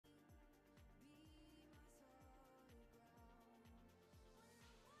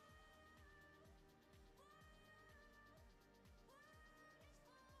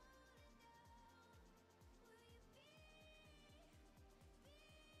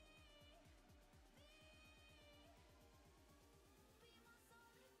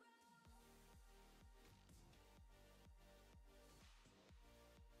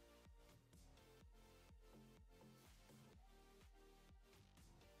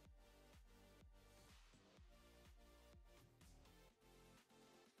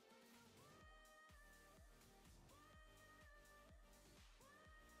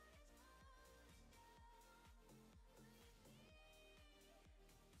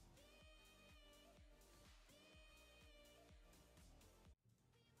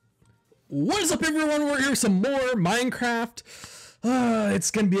What is up, everyone? We're here with some more Minecraft.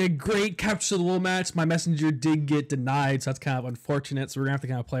 It's going to be a great capture the world match. My messenger did get denied, so that's kind of unfortunate. So we're going to have to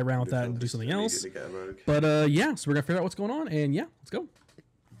kind of play around with that and do something else. But yeah, so we're going to figure out what's going on, and yeah, let's go.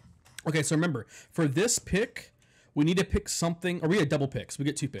 Okay, so remember, for this pick, we need to pick something, or we get double picks. We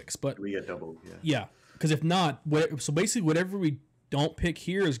get 2 picks, but we get double, yeah. Yeah, because if not, so basically whatever we don't pick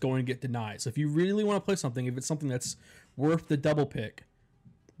here is going to get denied. So if you really want to play something, if it's something that's worth the double pick,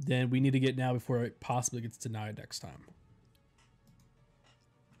 then we need to get now before it possibly gets denied next time.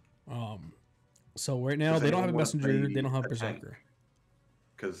 So right now they don't have a messenger, they don't have berserker.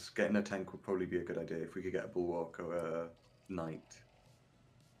 Because getting a tank would probably be a good idea if we could get a bulwark or a knight.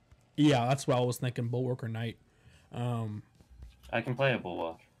 Yeah, that's what I was thinking, bulwark or knight. I can play a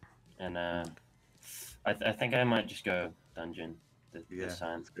bulwark, and I think I might just go dungeon this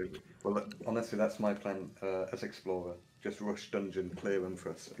time. Good. Well, honestly, that's my plan as explorer. Just rush dungeon, clear them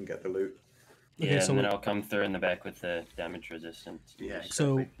for us, and get the loot. Yeah, okay, so and then I'll come through in the back with the damage resistance. Yeah, exactly.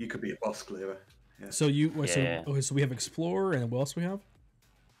 So you could be a boss clearer. Yeah. So so we have explorer, and what else we have?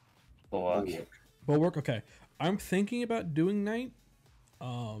 Bulwark. Bulwark. Okay, I'm thinking about doing knight.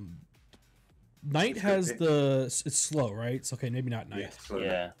 Knight has it's slow, right? It's okay, maybe not knight.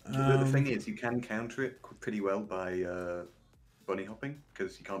 Yeah. The thing is, you can counter it pretty well by bunny hopping,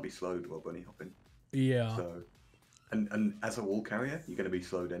 because you can't be slowed while bunny hopping. Yeah. So, and as a wall carrier, you're going to be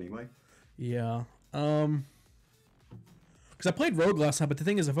slowed anyway. Yeah. Because I played rogue last time, but the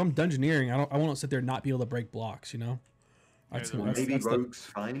thing is, if I'm dungeoneering, I won't sit there and not be able to break blocks. You know. Maybe rogue's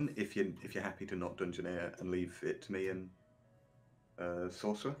fine if you're happy to not dungeoneer and leave it to me and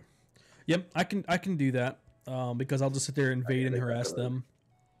sorcerer. Yep, I can do that because I'll just sit there and invade and harass them.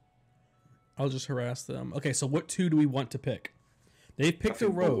 I'll just harass them. Okay, so what 2 do we want to pick? They've picked a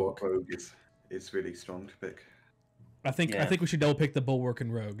rogue. Rogue is really strong to pick. I think we should double pick the bulwark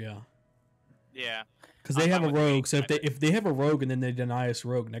and rogue. Yeah. Yeah. Because they have a rogue, so if they have a rogue and then they deny us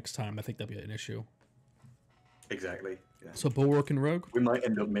rogue next time, I think that'll be an issue. Exactly. Yeah. So bulwark and rogue. We might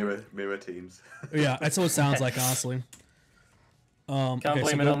end up mirror teams. Yeah, that's what it sounds like, honestly. Can't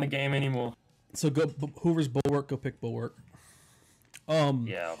blame it on the game anymore. So go whoever's bulwark, go pick bulwark.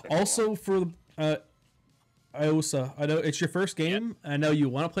 Yeah. Also for Iosa, I know it's your first game. Yep. I know you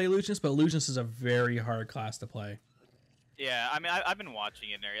want to play Illusionist, but Illusionist is a very hard class to play. Yeah, I mean, I've been watching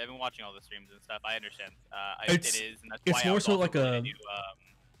it, I've been watching all the streams and stuff. I understand. It is, and that's why I was willing to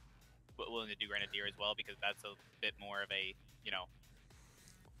do Grenadier as well, because that's a bit more of a, you know,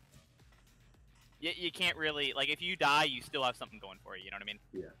 you can't really, like, if you die, you still have something going for you. You know what I mean?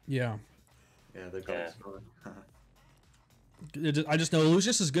 Yeah. Yeah, they've got I just know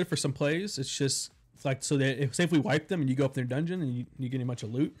Illusionist is good for some plays. It's just like, so that say if we wipe them and you go up in their dungeon and you get a bunch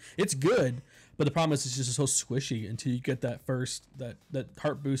of loot, it's good. But the problem is it's just so squishy until you get that first that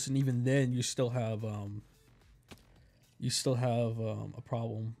heart boost, and even then you still have a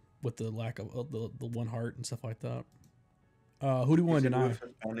problem with the lack of the 1 heart and stuff like that. Who do you want to deny?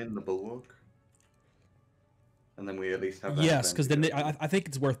 In the bulwark, and then we at least have that. Yes, because then I think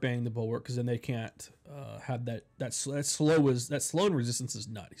it's worth banning the bulwark, because then they can't have that slow and resistance is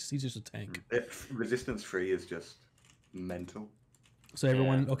nuts. He's just a tank. Resistance 3 is just mental. So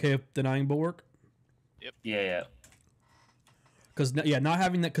everyone okay with denying bulwark? Yep. Yeah. Because not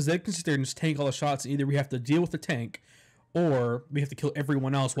having that, because they can sit there and just tank all the shots. And either we have to deal with the tank, or we have to kill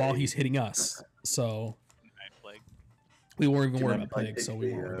everyone else while he's hitting us. So we weren't even worried about plague, so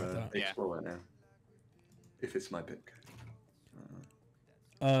we weren't worried about that. Explorer now. If it's my pick.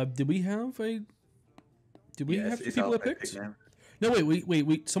 Did we have 2 people that picked? No,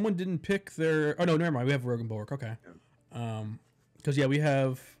 wait. Someone didn't pick their. Oh no, never mind. We have Rogue and Bulwark. Okay. Because we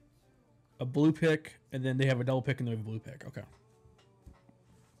have a blue pick, and then they have a double pick, and they have a blue pick. Okay.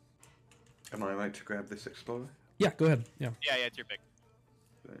 Am I right to grab this explorer? Yeah, go ahead. Yeah. Yeah, it's your pick.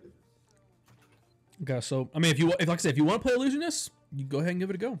 Okay, so I mean, like I said, if you want to play Illusionist, you go ahead and give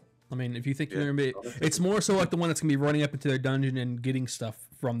it a go. I mean, if you think you're gonna be, it's more so like the one that's gonna be running up into their dungeon and getting stuff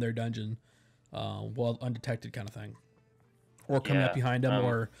from their dungeon, while undetected, kind of thing, or coming up behind them,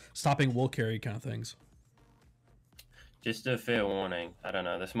 or stopping wool carry kind of things. Just a fair warning. I don't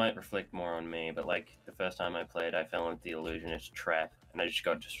know. This might reflect more on me, but like the first time I played, I fell into the Illusionist trap, and I just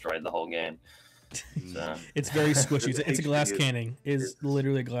got destroyed the whole game. So. It's very squishy. It's a glass cannon. It's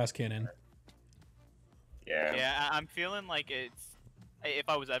literally a glass cannon. Yeah. Yeah, I'm feeling like if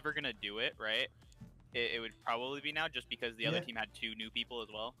I was ever gonna do it, right, it would probably be now, just because the other team had 2 new people as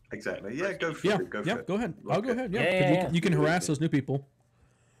well. Exactly. Yeah, go for it. Go ahead. I'll go ahead. Yeah. You can harass those new people.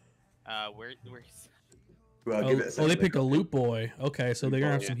 Where's Well, they picked a loot boy. Okay, so they're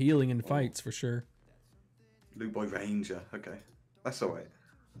gonna have some healing in fights for sure. Loot boy ranger. Okay, that's all right.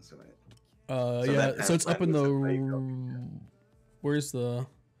 Yeah. So it's up in the. Where's the?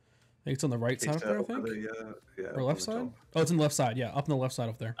 I think it's on the right side up there. I think. Or left side? Top. Oh, it's on the left side. Yeah, up on the left side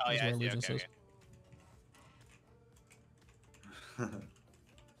up there. Oh yeah, I see. Okay.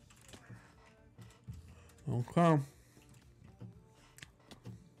 Okay.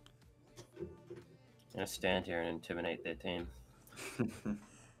 Gonna stand here and intimidate their team.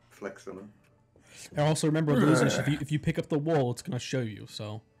 Flex on them. And also remember, losing, if you pick up the wall, it's gonna show you.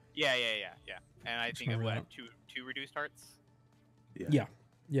 So. Yeah. And I think I have two reduced hearts. Yeah.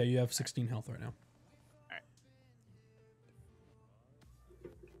 You have 16 health right now. All right.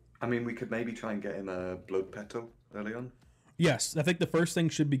 I mean, we could maybe try and get him a blood petal early on. Yes, I think the first thing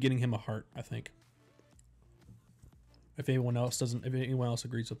should be getting him a heart. I think. If anyone else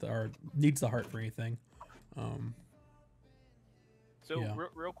agrees with or needs the heart for anything. So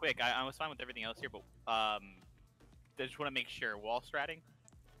real quick, I was fine with everything else here, but I just want to make sure wall stratting.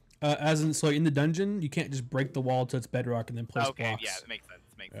 As in, so in the dungeon, you can't just break the wall to its bedrock and then place blocks. Okay, yeah, that makes sense.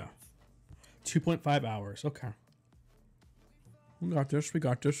 Makes sense. 2.5 hours. Okay. We got this.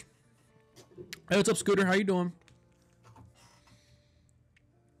 Hey, what's up, Scooter? How you doing?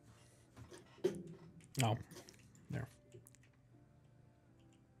 Oh, there.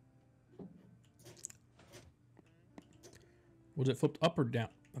 Was it flipped up or down?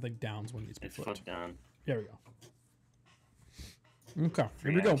 I think down's when it needs to be flipped. It's flipped down. There we go. Okay,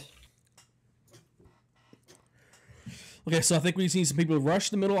 here we go. Okay, so I think we just need some people to rush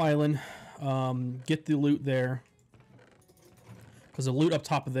the middle island, get the loot there. Because the loot up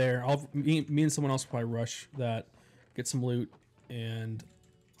top of there, me and someone else will probably rush that, get some loot, and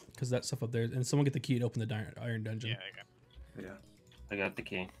because that stuff up there, and someone get the key to open the iron dungeon. Yeah, I got the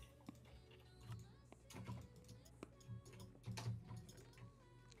key.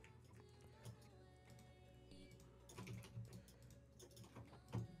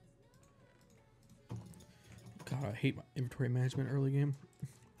 God, I hate my inventory management early game.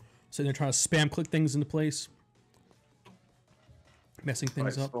 Sitting there trying to spam click things into place. Messing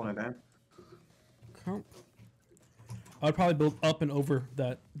things up. Down. Okay. I would probably build up and over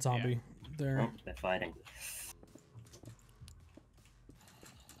that zombie there. Oh, they're fighting.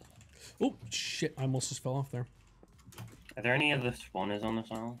 Oh, shit. I almost just fell off there. Are there any other spawners on this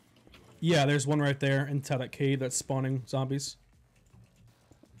island? Yeah, there's one right there inside that cave that's spawning zombies.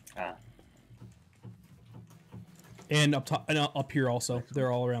 Ah. And up top, and up here also. They're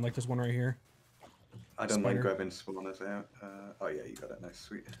all around. Like there's one right here. I don't mind grabbing spawners out. Oh yeah, you got that. Nice,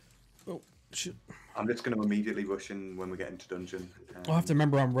 sweet. Oh shit! I'm just going to immediately rush in when we get into dungeon. I'll have to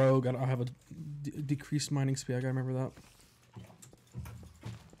remember I'm rogue. I have a decreased mining speed. I gotta remember that.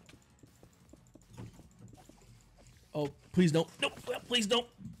 Oh, please don't! Nope! Please don't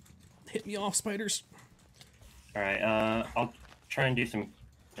hit me off, spiders. All right. I'll try and do some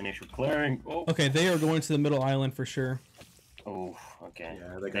initial clearing. Oh. Okay, they are going to the middle island for sure. Oh, okay.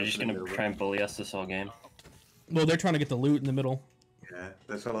 Yeah, they're just gonna try and bully us this whole game. Well, they're trying to get the loot in the middle. Yeah,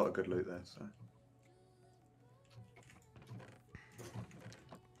 there's a lot of good loot there. So.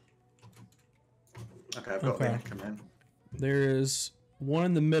 Okay, I've got the anchor man. There's one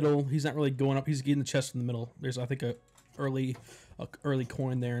in the middle. He's not really going up. He's getting the chest in the middle. There's, I think, a early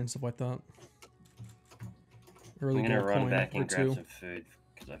coin there and stuff like that. I'm gonna run back and grab some food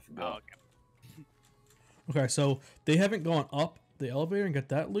because I forgot. Okay, so they haven't gone up the elevator and got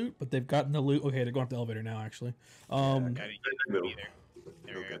that loot, but they've gotten the loot. Okay, they're going up the elevator now, actually. Where's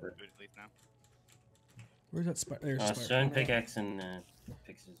that spider? There's spider. Stone pickaxe and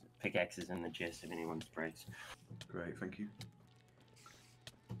pickaxes in the chest if anyone breaks. Great, thank you.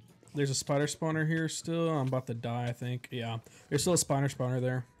 There's a spider spawner here still. I'm about to die, I think. Yeah, there's still a spider spawner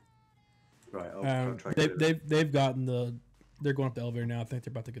there. Right, I'll try they've gotten the. They're going up the elevator now. I think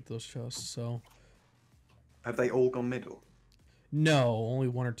they're about to get those chests. So. Have they all gone middle? No, only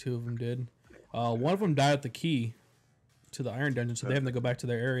one or two of them did. One of them died at the key to the iron dungeon, so they have to go back to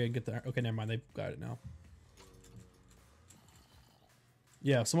their area and get the. Okay, never mind. They've got it now.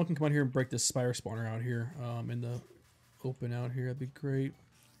 Yeah, if someone can come out here and break this spider spawner out here, in the open out here, that'd be great.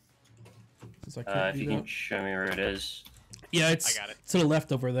 Since I can't if you can show me where it is. Yeah, it's to the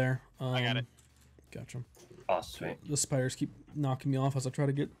left over there. I got it. Gotcha. Oh, sweet. The spiders keep knocking me off as I try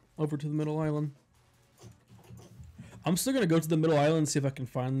to get over to the middle island. I'm still gonna go to the middle island and see if I can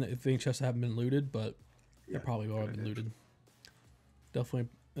find if any chests haven't been looted, but they probably will have been looted. Definitely,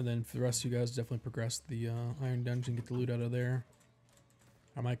 and then for the rest of you guys, definitely progress the iron dungeon, get the loot out of there.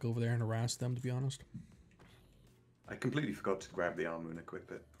 I might go over there and harass them, to be honest. I completely forgot to grab the armor and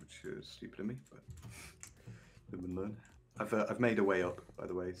equip it, which is stupid of me, but live and learn. I've made a way up, by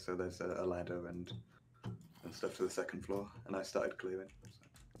the way, so there's a ladder and stuff to the second floor, and I started clearing.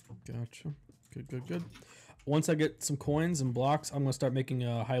 So. Gotcha. Good, good, good. Once I get some coins and blocks, I'm going to start making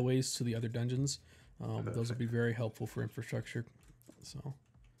highways to the other dungeons. Those will be very helpful for infrastructure. So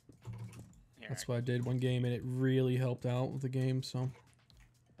that's what I did one game, and it really helped out with the game. So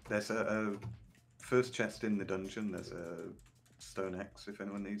there's a first chest in the dungeon. There's a stone axe if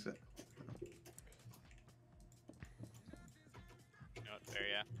anyone needs it. Oh, there,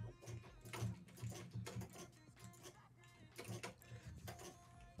 yeah.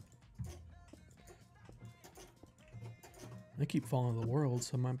 I keep falling to the world,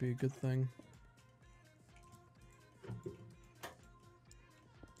 so it might be a good thing.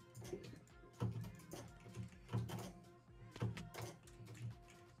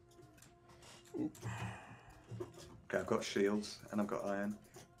 Okay, I've got shields and I've got iron.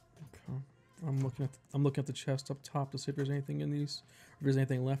 Okay, I'm looking at the chest up top to see if there's anything in these. If there's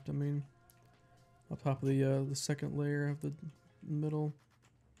anything left, I mean, up top of the second layer of the middle.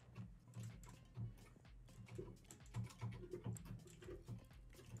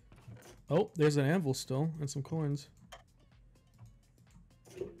 Oh, there's an anvil still and some coins.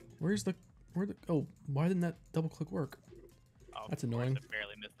 Where the oh, why didn't that double click work? Oh, that's annoying. I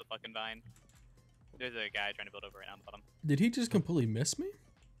barely missed the fucking vine. There's a guy trying to build over right now on the bottom. Did he just completely miss me?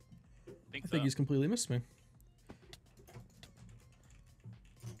 I think he's completely missed me.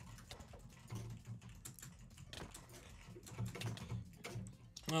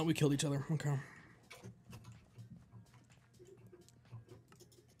 Oh, we killed each other. Okay.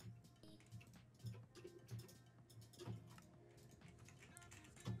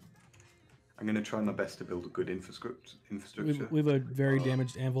 I'm going to try my best to build a good infrastructure. We have a very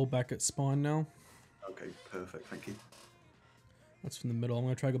damaged anvil back at spawn now. Okay, perfect. Thank you. That's from the middle. I'm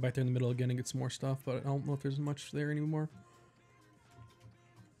going to try to go back there in the middle again and get some more stuff, but I don't know if there's much there anymore.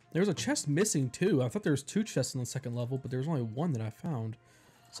 There was a chest missing too. I thought there was 2 chests on the second level, but there was only 1 that I found.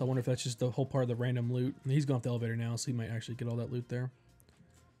 So I wonder if that's just the whole part of the random loot. And he's going off the elevator now, so he might actually get all that loot there.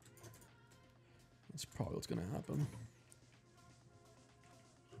 That's probably what's going to happen.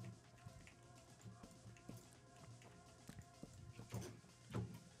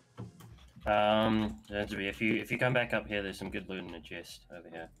 If you come back up here, there's some good loot in the chest over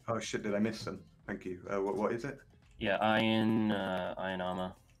here. Oh shit! Did I miss them? Thank you. What is it? Yeah, iron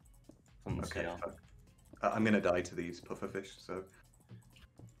armor from the steel. I'm gonna die to these pufferfish, so.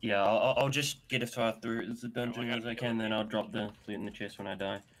 Yeah, I'll just get as far through the dungeon as I can, then I'll drop the loot in the chest when I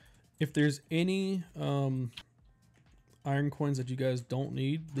die. If there's any iron coins that you guys don't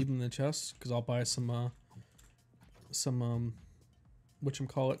need, leave them in the chest, because I'll buy some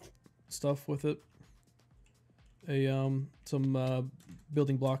whatchamacallit stuff with it. Some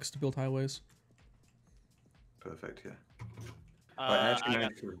building blocks to build highways. Perfect, yeah. I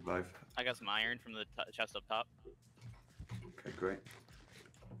got some iron from the chest up top. Okay, great.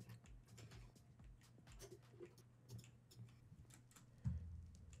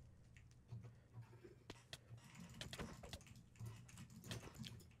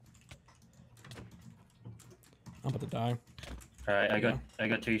 I'm about to die. Alright, I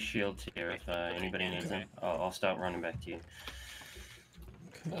got 2 shields here if anybody needs them. I'll start running back to you.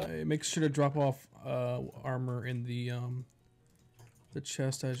 Okay, make sure to drop off armor in the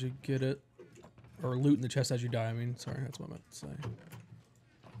chest as you get it. Or loot in the chest as you die, I mean. Sorry, that's what I meant to say.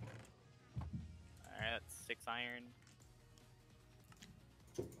 Alright, that's 6 iron.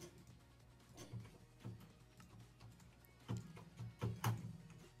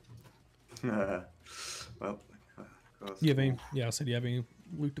 Well, you have any? Yeah, I said you have any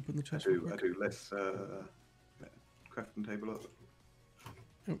loot to put in the chest? I do. Let's crafting table up.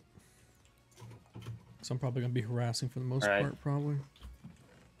 Yep. So I'm probably gonna be harassing for the most part, probably.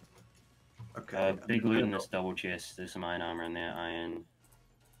 Okay. Big loot in this double chest. There's some iron armor in there. Iron.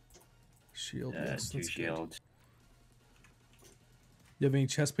 Shield. Yes, 2 shields. Good. You have any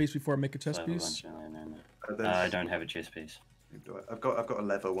chest piece before I make a chest piece? I don't have a chest piece. I've got a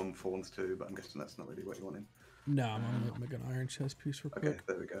leather one, thorns too, but I'm guessing that's not really what you wanted. No, I'm gonna make an iron chest piece real quick. Okay,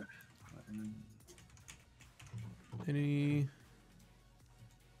 there we go. Any?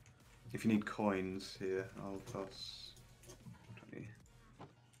 If you need coins here, I'll toss 20.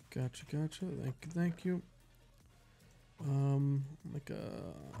 Gotcha. Thank you. Make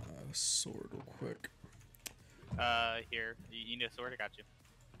a sword real quick. Here, you need a sword? I got you.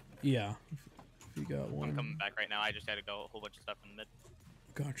 Yeah, if you got one. I'm coming back right now. I just had to go a whole bunch of stuff in the mid.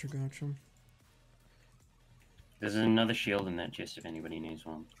 Gotcha. There's another shield in that chest if anybody needs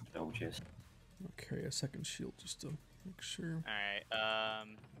one. Double chest. I'll carry a second shield just to make sure. Alright,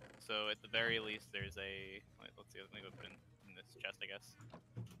 so at the very least there's a... Let's see, let me go put in this chest, I guess.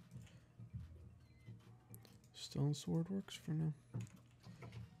 Stone sword works for now.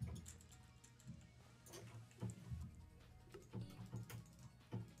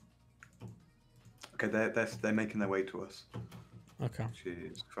 Okay, they're making their way to us. Okay. Which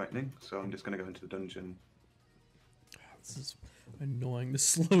is frightening. So I'm just going to go into the dungeon. This is annoying. The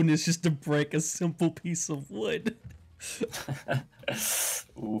slowness just to break a simple piece of wood.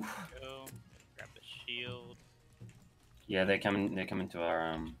 Ooh. Go. Grab the shield. Yeah, they're coming to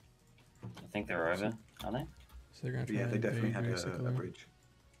our I think they're over, are they? So they're gonna try Yeah, to they definitely invade, had basically. a bridge.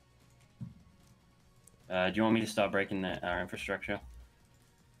 Do you want me to start breaking our infrastructure?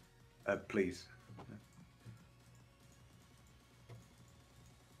 Please.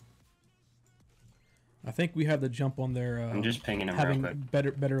 I think we have the jump on their I'm just pinging them real having quick.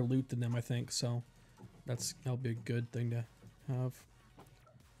 better loot than them, I think, so that'll be a good thing to have.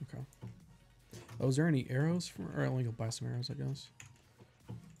 Okay. Oh, is there any arrows for, or I'll only go buy some arrows, I guess.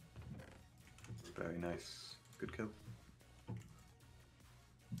 Very nice. Good kill.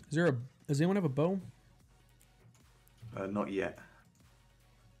 Does anyone have a bow? Not yet.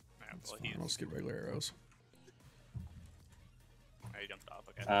 That's fine. I'll just get regular arrows. Oh, you jumped off.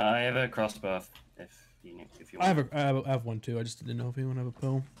 Okay. I have a crossbow if you I want. I have one too. I just didn't know if anyone have a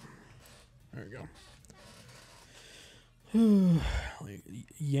bow. There we go. Like,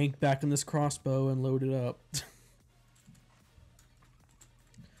 yank back in this crossbow and load it up.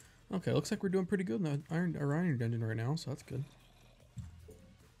 Okay, looks like we're doing pretty good in our iron dungeon right now, so that's good.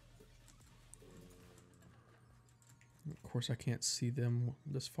 Of course, I can't see them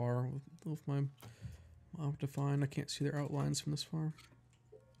this far with my Optifine. I can't see their outlines from this far.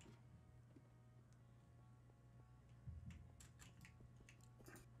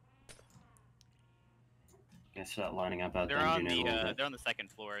 Gonna start lining up our They're on dungeon. the they're on the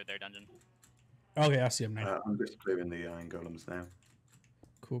second floor of their dungeon. Okay, I see them now. I'm just clearing the iron golems now.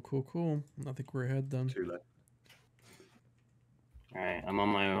 Cool. I think we're ahead then. 2 left. Alright, I'm on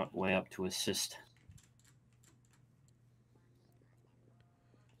my way up to assist.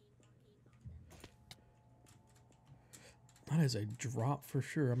 That is a drop for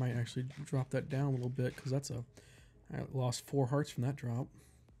sure. I might actually drop that down a little bit because I lost 4 hearts from that drop.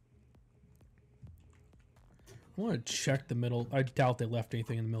 I want to check the middle. I doubt they left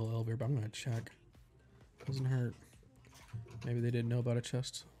anything in the middle of the elevator, but I'm going to check. Doesn't hurt. Maybe they didn't know about a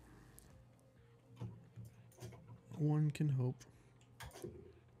chest. One can hope.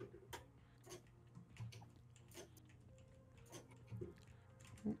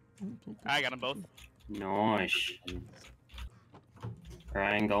 I got them both. Nice.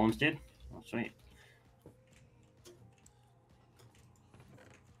 Iron golems did? Oh, sweet.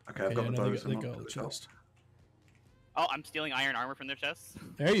 Okay, I've got the bows. They got the chest. Oh, I'm stealing iron armor from their chests.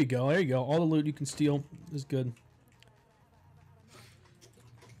 There you go. All the loot you can steal is good.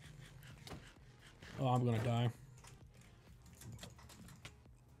 Oh, I'm gonna die.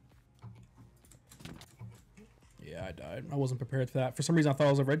 Yeah, I died. I wasn't prepared for that. For some reason, I thought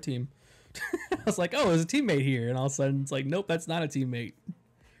it was a red team. I was like, oh, there's a teammate here. And all of a sudden, it's like, nope, that's not a teammate.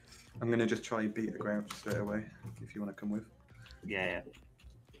 I'm going to just try and beat the ground straight away, if you want to come with. Yeah.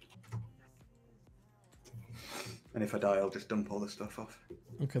 And if I die, I'll just dump all the stuff off.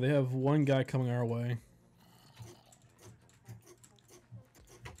 Okay, they have one guy coming our way.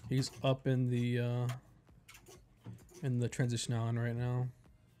 He's up in the transition island right now.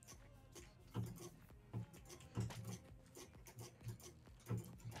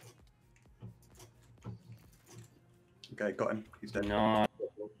 Okay, got him. He's dead. No.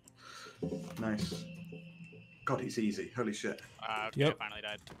 Nice. God, he's easy. Holy shit. Yep. I finally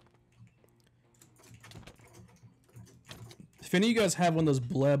died. If any of you guys have one of those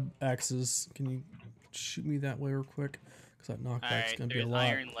bleb axes, can you shoot me that way real quick? Because that knockback's gonna be a lot.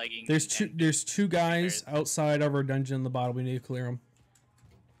 Iron leggings There's two guys outside of our dungeon in the bottom. We need to clear them.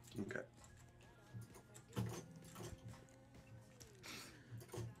 Okay.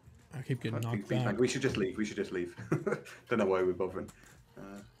 I keep getting knocked Beefang. back. We should just leave. Don't know why we're bothering.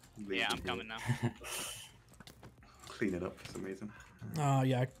 Yeah, I'm coming now. Clean it up for some reason.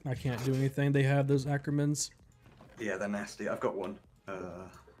 Yeah, I can't do anything. They have those Ackermans. Yeah, they're nasty. I've got one.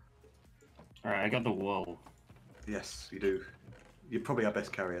 Alright, I got the wall. Yes, you do. You're probably our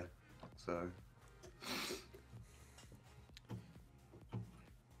best carrier, so...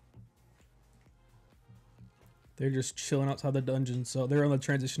 They're just chilling outside the dungeon, so they're on the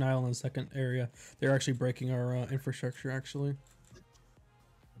transition island in the second area. They're actually breaking our infrastructure, actually.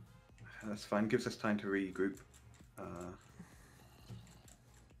 That's fine. Gives us time to regroup.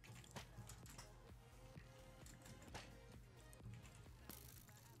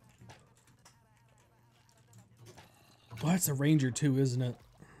 Well, that's a ranger too, isn't it?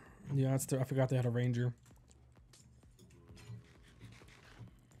 Yeah, I forgot they had a ranger.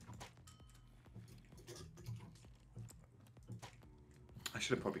 I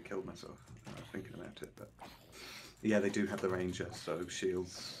should have probably killed myself. thinking about it, but yeah, they do have the ranger, so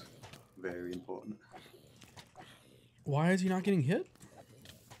shields very important. Why is he not getting hit?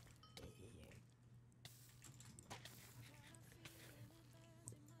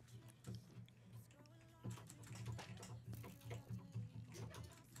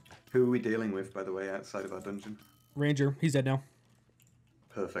 Who are we dealing with, by the way, outside of our dungeon? Ranger, he's dead now.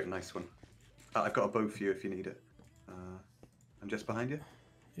 Perfect, nice one. I've got a bow for you if you need it. I'm just behind you.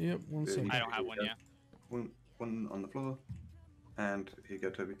 Yep, one second. I don't have one yet. One on the floor. And here you go,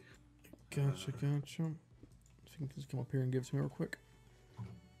 Toby. Gotcha. If you can just come up here and give it to me real quick.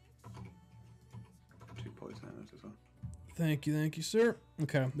 2 poison arrows as well. Thank you, sir.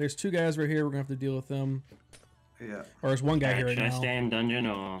 Okay, there's 2 guys right here. We're gonna have to deal with them. Yeah. Or there's 1 guy here right should now. I stay in dungeon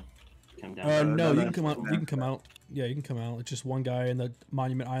or come down? No, no, you can come out. You can come out. Yeah, you can come out. It's just 1 guy in the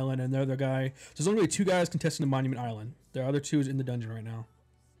Monument Island and the other guy. So there's only 2 guys contesting the Monument Island. The other 2 is in the dungeon right now.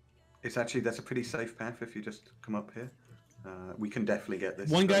 It's actually, that's a pretty safe path if you just come up here. We can definitely get this.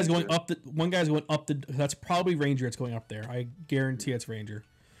 One guy's going up the. That's probably Ranger. It's going up there. I guarantee it's Ranger,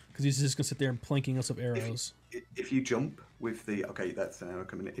 because he's just gonna sit there and planking us with arrows. If you jump with the that's an arrow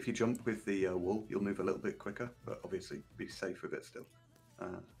coming in. If you jump with the wool, you'll move a little bit quicker, but obviously be safe with it still.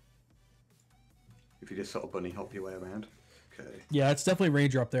 If you just sort of bunny hop your way around. Okay. Yeah, it's definitely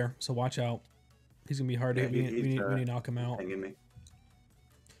Ranger up there. So watch out. He's gonna be hard to hit. We need to knock him out. Hanging me.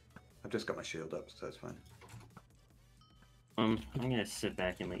 I've just got my shield up, so it's fine. I'm gonna sit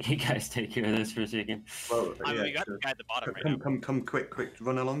back and let you guys take care of this for a second. Well, I mean, we got the guy at the bottom right now. Come, quick,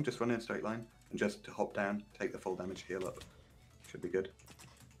 run along, just run in a straight line, and just hop down, take the full damage, heal up. Should be good.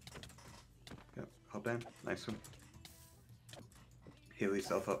 Yep, hop down, nice one. Heal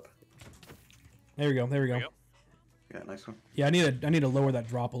yourself up. There we go. Yeah, nice one. Yeah, I need to lower that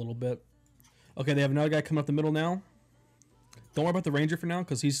drop a little bit. Okay, they have another guy coming up the middle now. Don't worry about the Ranger for now,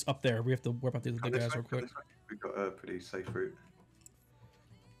 because he's up there. We have to worry about the other guys real quick. We've got a pretty safe route.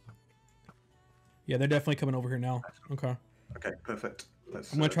 Yeah, they're definitely coming over here now. Okay. Okay, perfect. I'm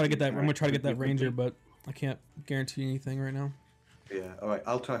gonna try to get that. I'm gonna try to get that Ranger, but I can't guarantee anything right now. Yeah. All right.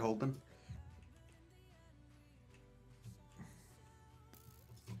 I'll try hold them.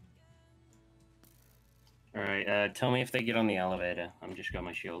 All right. Tell me if they get on the elevator. I'm just got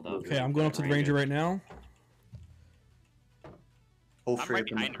my shield up. Okay, I'm going up to the Ranger right now. All 3 of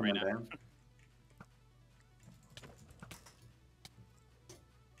them are coming down.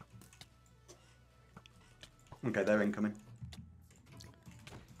 Okay, they're incoming.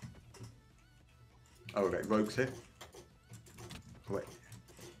 Oh, okay, Rogue's here. Oh, wait.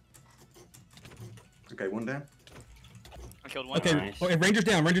 Okay, 1 down. I killed 1. Okay, Nice. okay, Ranger's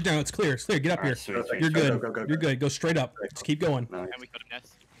down. It's clear. Get up here. Sweet. You're good. Go. You're good. Go straight up. Just keep going. Nice. And we killed him,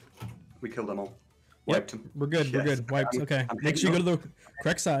 yes. We killed them all. Yep, Wiped them. we're good. We're Yes. good. Wiped. Okay, I'm make sure you go heading to the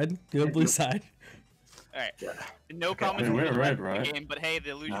correct side. Go to the blue side. Alright. Yeah. No comments we're on the red, right? game, but hey, the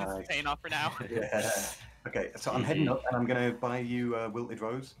illusion Nice. is paying off for now. Yeah. Okay, so I'm heading up and I'm going to buy you Wilted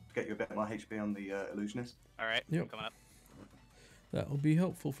Rose to get you a bit more HP on the Illusionist. Alright, Yep. I'm coming up. That will be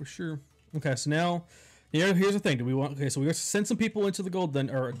helpful for sure. Okay, so now, here's the thing. Do we want? Okay, so we got to send some people into the gold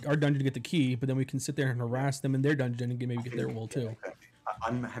or our dungeon to get the key, but then we can sit there and harass them in their dungeon and maybe get their wool too.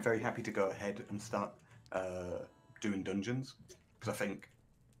 I'm very happy to go ahead and start doing dungeons because I think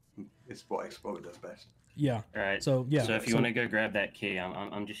it's what Explorer does best. Yeah. All right. So yeah. So if you want to go grab that key,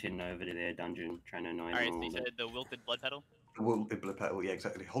 I'm just heading over to their dungeon, trying to annoy them. Alright, so a you little said bit. the wilted blood petal? Wilted Blood Petal, yeah,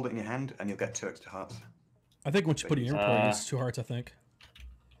 exactly. Hold it in your hand and you'll get 2 extra hearts. I think once you put it in your inventory, it's 2 hearts. I think.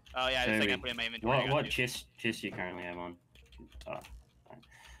 Oh yeah, it's like I put it in my inventory. I got What you. chest you currently have on? Oh,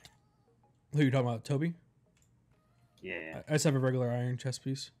 Who are you talking about, Toby? yeah. I just have a regular iron chest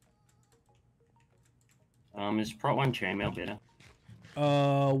piece. Is Prot 1 chainmail better?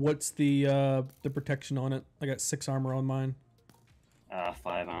 What's the protection on it? I got 6 armor on mine.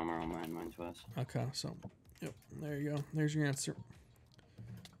 5 armor on mine. Mine's worse. Okay, so yep, there you go. There's your answer.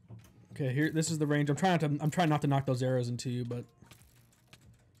 Okay, here. This is the range. I'm trying not to knock those arrows into you, but.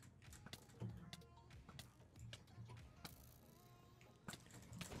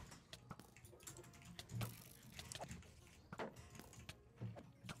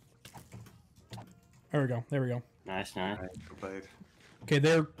 There we go. Nice. Right, well played. Okay,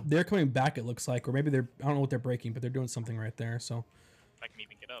 they're coming back. It looks like, or maybe they're. I don't know what they're breaking, but they're doing something right there. So. If I can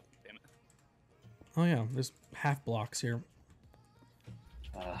even get up, damn it. Oh yeah, there's half blocks here.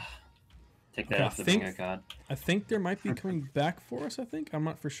 Take that Okay, off the bingo card. I think there might be coming back for us. I think I'm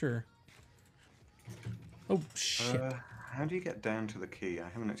not for sure. Oh shit. How do you get down to the key? I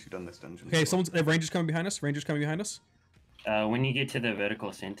haven't actually done this dungeon. Okay, before. they have Rangers coming behind us. Rangers coming behind us. When you get to the vertical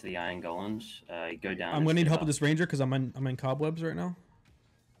ascent to the Iron Golems, go down. I'm and gonna need step help up. with this Ranger because I'm in cobwebs right now.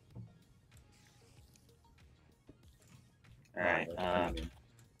 Alright,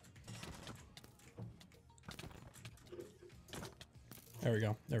 there we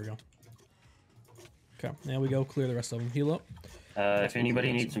go. There we go. Okay, now we go clear the rest of them. Heal up. If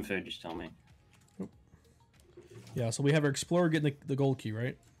anybody needs some food, just tell me. Yeah, so we have our explorer getting the gold key,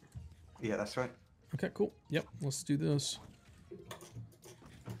 right? Yeah, that's right. Okay, cool. Yep, let's do this.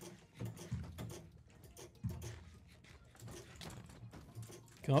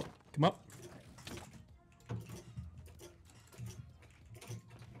 Come up, come up.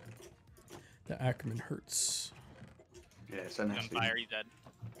 The Ackerman hurts. Yeah, so He's on fire, he's dead.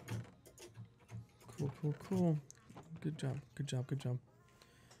 Cool, cool, cool. Good job, good job, good job.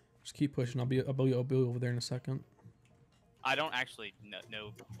 Just keep pushing. I'll be over there in a second. I don't actually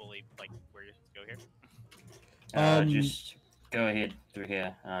know fully like where you're supposed to go here. Just go ahead through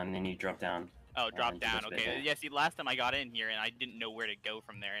here, and then you drop down. Oh, drop down. Okay. Yeah. See, last time I got in here and I didn't know where to go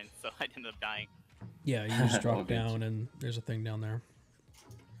from there, and so I ended up dying. Yeah, you just drop down, and there's a thing down there.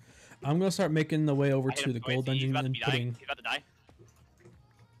 I'm gonna start making the way over to the gold dungeon and putting. He's about to die.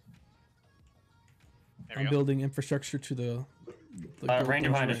 I'm building infrastructure to the ranger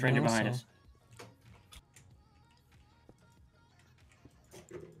behind us. Ranger behind us.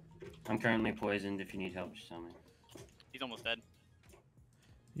 I'm currently poisoned. If you need help, just tell me. He's almost dead.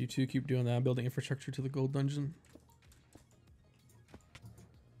 You two keep doing that. I'm building infrastructure to the gold dungeon.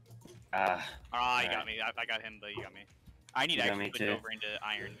 He got me. I got him, but you got me. I need to actually switch over into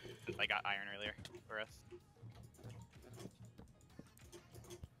iron since I got iron earlier for us.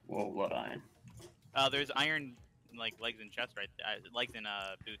 Whoa, what iron? There's iron like legs and chest right there. Legs and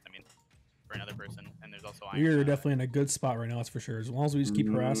boots, I mean, for another person. And there's also iron. We're definitely in a good spot right now, that's for sure. As long as we just keep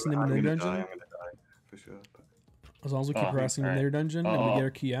harassing them in their dungeon. I'm gonna die, for sure. But... As long as we keep harassing them in their dungeon and we get our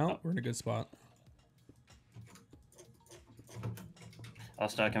key out, we're in a good spot. I'll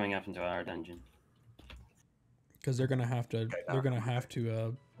start coming up into our dungeon. Because they're gonna have to. They're gonna have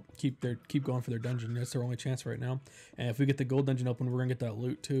to keep going for their dungeon. That's their only chance right now. And if we get the gold dungeon open, we're gonna get that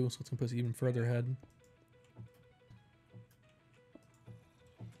loot too. So it's gonna put us even further ahead.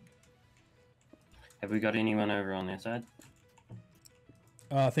 Have we got anyone over on their side?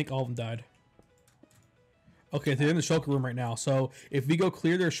 I think all of them died. Okay, they're in the shulker room right now. So if we go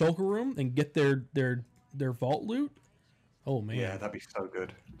clear their shulker room and get their vault loot, oh man. Yeah, that'd be so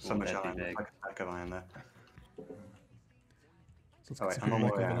good. So much iron. Like a stack of iron there. So right, I'm on my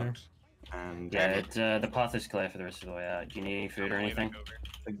way out. There. And yeah, the path is clear for the rest of the way out. Do you need any food or anything?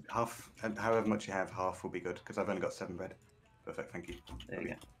 Half, however much you have, half will be good because I've only got 7 bread. Perfect, thank you. There you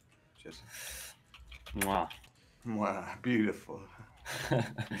go. Cheers. Mwah. Mwah, beautiful.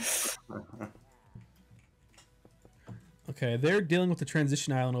 Okay, they're dealing with the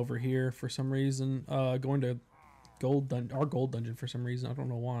transition island over here for some reason. Going to our gold dungeon for some reason. I don't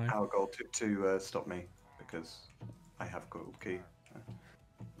know why. Our goal to stop me because I have gold key.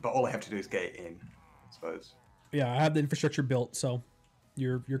 But all I have to do is get it in, I suppose. Yeah, I have the infrastructure built, so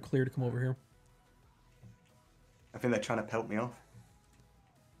you're clear to come over here. I think they're trying to pelt me off.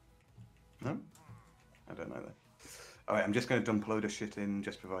 No? I don't know that. Alright, I'm just going to dump a load of shit in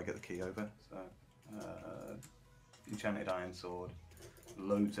just before I get the key over. So, enchanted iron sword,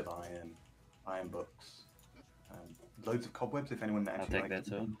 loads of iron books, loads of cobwebs if anyone actually I'll take that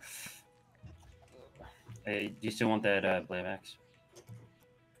too. Hey, do you still want that blade axe?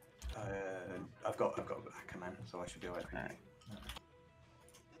 I've got Ackerman, so I should be alright. Alright.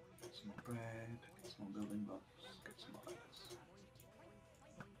 Get some more bread, get some more building blocks, get some more ice.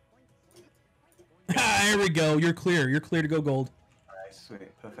 There we go. You're clear. You're clear to go gold. Alright,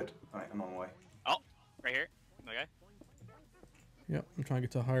 sweet, perfect. Alright, I'm on my way. Oh, right here. Okay. Yep, I'm trying to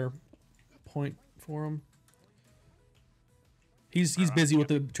get to a higher point for him. He's busy with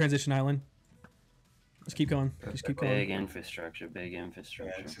the transition island. Just keep going. Just keep going. Big infrastructure. Big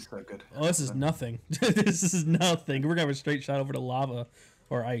infrastructure. Yeah, this is so good. Oh, this is nothing. This is nothing. We're gonna have a straight shot over to lava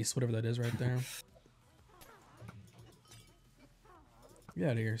or ice, whatever that is right there. Get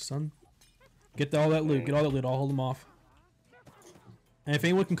out of here, son. Get all that loot. Get all that loot. I'll hold them off. And if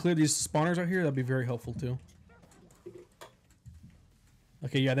anyone can clear these spawners out here, that'd be very helpful too.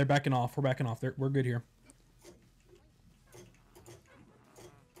 Okay, yeah, they're backing off. We're backing off. We're good here.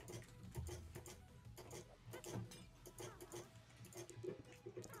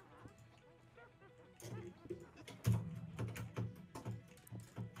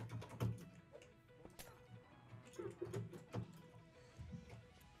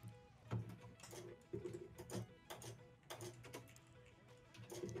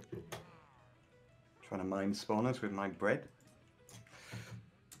 Trying to mine spawners with my bread.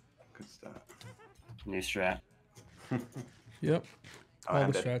 Good start. New strat. Yep.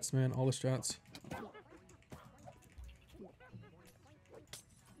 All the strats, man. All the strats.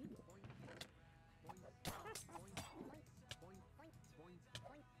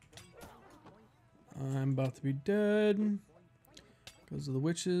 I'm about to be dead. Because of the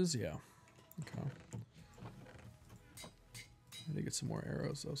witches, yeah. Okay. I did get some more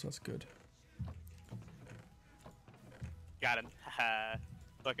arrows though, so that's good. Got him.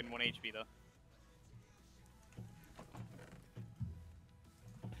 Fucking 1 HP though.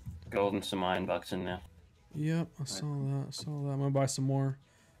 Gold and some iron bucks in there. Yep, I saw that. I saw that. I'm gonna buy some more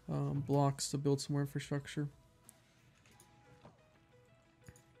blocks to build some more infrastructure.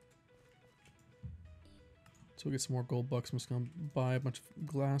 So we'll get some more gold bucks. I'm just gonna buy a bunch of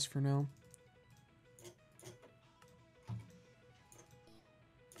glass for now.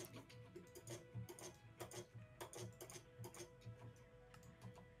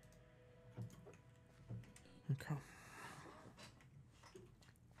 Okay.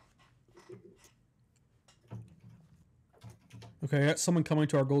 Okay, I got someone coming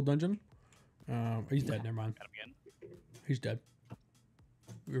to our gold dungeon. He's dead. Never mind. Got him again. He's dead.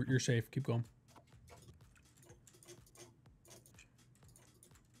 You're safe. Keep going.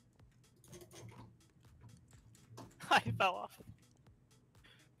 I fell off.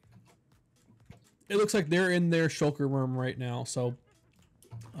 It looks like they're in their shulker room right now, so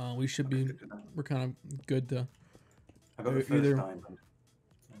we should be. We're kind of good to. I got the first either. diamond.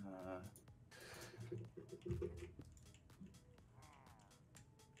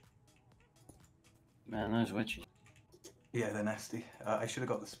 Man, those witches. Yeah, they're nasty. I should have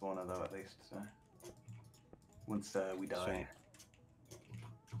got the spawner though, at least. So. Once we die.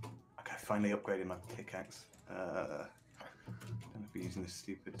 Okay, I finally upgraded my pickaxe. Don't be using this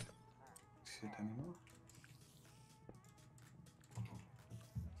stupid shit anymore.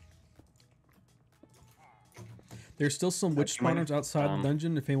 There's still some witch spawners outside the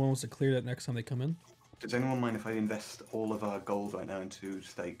dungeon. If anyone wants to clear that next time they come in. Does anyone mind if I invest all of our gold right now into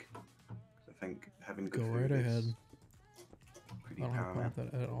steak? I think having good food right ahead. is pretty I don't have paramount.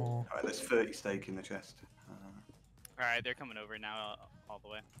 that at all. Alright, there's 30 steak in the chest. Alright, they're coming over now all the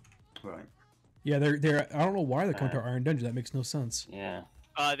way. Right. Yeah, they're. I don't know why they're coming to our iron dungeon. That makes no sense. Yeah.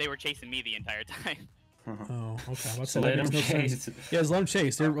 They were chasing me the entire time. Oh, okay. Let's Let that makes them no chase. sense. Yeah, just let them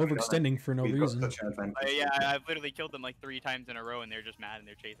chase. They're overextending for no We've got reason. such an advantage. Yeah, I've literally killed them like 3 times in a row, and they're just mad and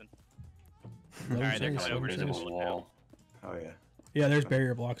they're chasing. Let 'em Alright, they're chase, coming over let 'em to the chase. wall. Oh yeah. Yeah, there's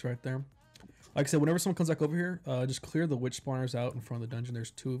barrier blocks right there. Like I said, whenever someone comes back over here, just clear the witch spawners out in front of the dungeon.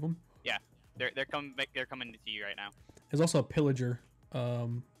 There's 2 of them. Yeah, they're coming to you right now. There's also a pillager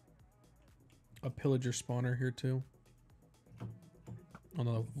spawner here too. On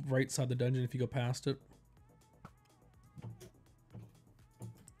the right side of the dungeon if you go past it.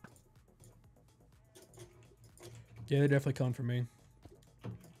 Yeah, they're definitely coming for me.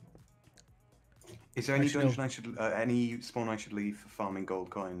 Is there any Actually, dungeon I should, any spawn I should leave for farming gold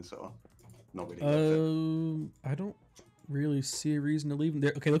coins or not really? I don't really see a reason to leave them.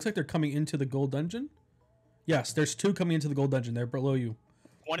 Okay, looks like they're coming into the gold dungeon. Yes, there's 2 coming into the gold dungeon. They're below you.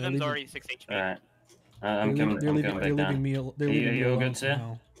 One of them's already 6 HP. Alright. I'm coming back down. They're leaving me all alone good, sir?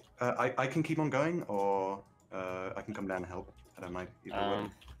 now. I can keep on going, or I can come down and help. I don't mind. Either way.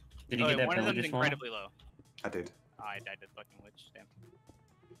 Did you get that One of them's pillager spawn? incredibly low. I did. I died to the fucking witch. Damn.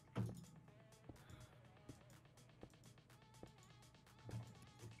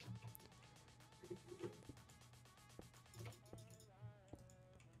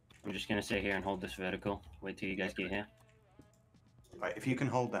 I'm just gonna sit here and hold this vertical. Wait till you guys get here. Right, if you can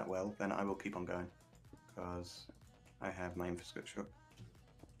hold that well, then I will keep on going, because I have my infrastructure.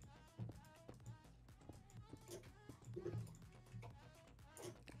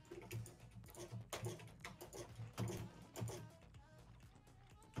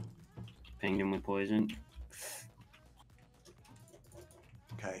 Pinged him with poison.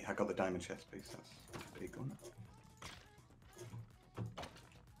 Okay, I got the diamond chest piece. That's pretty cool.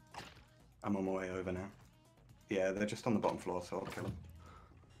 I'm on my way over now. Yeah, they're just on the bottom floor, so I'll kill them.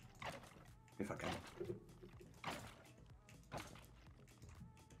 If I can.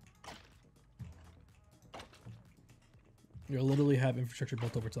 You'll literally have infrastructure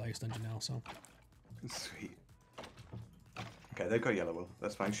built over to the ice dungeon now, so. Sweet. Okay, they've got yellow wool.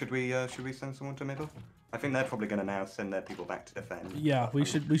 That's fine. Should we send someone to middle? I think they're probably gonna now send their people back to defend. Yeah, we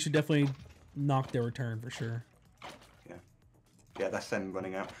should definitely knock their return for sure. Yeah, that's them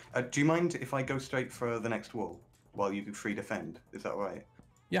running out. Do you mind if I go straight for the next wall while you do free defend? Is that right?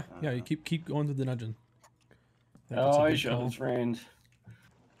 Yeah, yeah, you keep going to the dungeon. Oh, I shot his friend.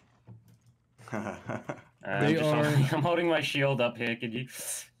 I'm holding my shield up here. Could you?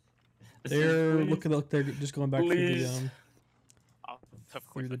 They're looking like they're just going back Please.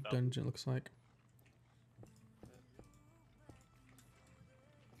 through the dungeon. Looks like.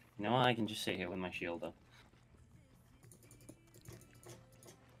 No, I can just sit here with my shield up.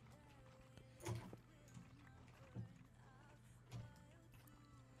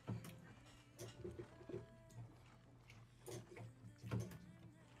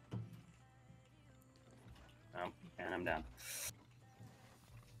 I'm down.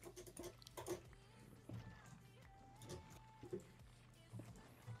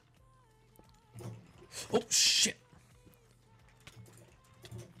 Oh shit!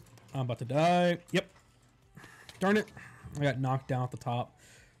 I'm about to die. Yep. Darn it! I got knocked down at the top,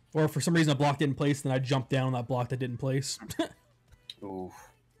 or for some reason a block didn't place, then I jumped down on that block that didn't place. Oof.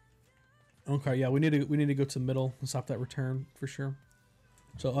 Okay, yeah, we need to go to the middle and stop that return for sure.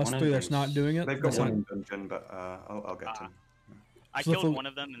 So us three that's not doing it. They've got one in dungeon, but I'll get him. I killed one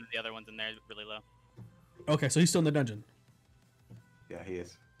of them, and the other one's in there really low. Okay, so he's still in the dungeon. Yeah, he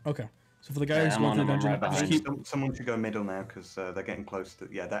is. Okay, so for the guy who's going to the dungeon, right just keep... Someone should go middle now because they're getting close to.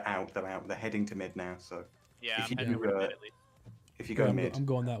 Yeah, they're out. They're heading to mid now. So yeah, if you go mid, I'm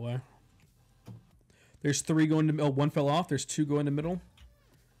going that way. There's 3 going to. Oh, 1 fell off. There's 2 going to middle.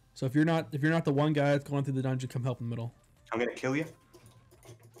 So if you're not the one guy that's going through the dungeon, come help in the middle. I'm gonna kill you.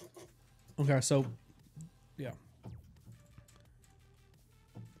 Okay, so yeah,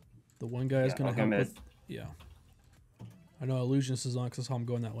 the one guy is gonna help with. Yeah, I know Illusionist is on because that's how I'm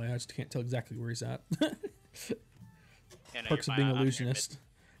going that way. I just can't tell exactly where he's at. Yeah, no, Perks of being illusionist.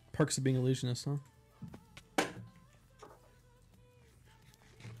 Perks of being illusionist, huh?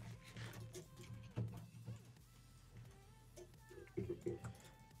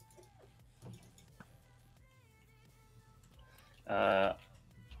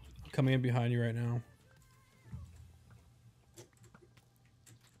 Coming in behind you right now.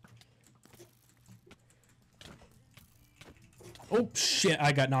 Oh shit,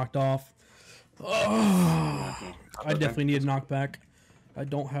 I got knocked off. Oh, I definitely need a knockback. I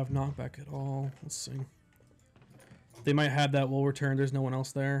don't have knockback at all. Let's see. They might have that will return. There's no one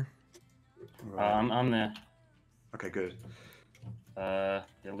else there. I'm there. Okay, good. The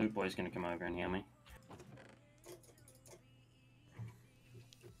loot boy's gonna come over and heal me.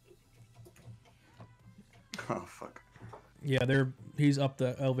 Oh fuck. Yeah, he's up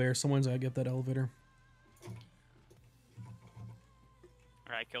the elevator. Someone's gotta get that elevator.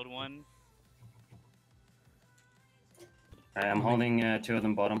 Alright, killed one. Alright, I'm holding 2 of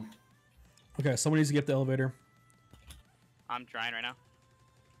them bottom. Okay, someone needs to get the elevator. I'm trying right now.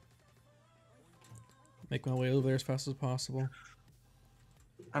 Make my way over there as fast as possible.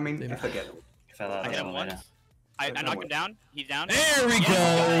 I mean, if I get him. Fell out I of hit the him elevator. once. I knocked him down. He's down. There we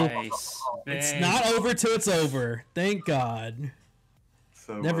go! Nice. It's not over till it's over. Thank God.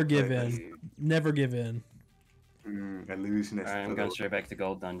 So Never give in. Never give in. Illusionist. Alright, I'm going straight back to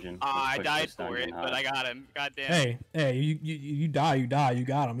Gold Dungeon. I Let's push died this for dungeon it, hard. but I got him. God damn. Hey, you die, you die, you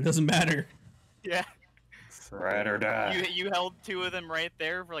got him. It doesn't matter. Yeah. Ride or die. You held 2 of them right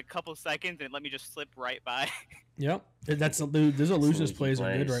there for like a couple seconds, and it let me just slip right by. Yep. There's illusionist Sneaky plays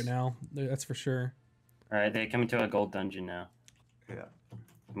are good plays. right now. That's for sure. Alright, they're coming to our Gold Dungeon now. Yeah.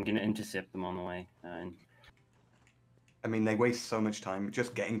 I'm gonna intercept them on the way. And I mean, they waste so much time.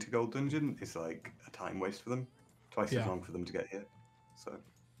 Just getting to Gold Dungeon is like a time waste for them. Twice as long for them to get here. So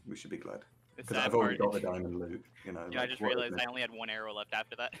we should be glad. The Because sad I've already part got the diamond loot. You know. Yeah, I like, just what realized is I only had 1 arrow left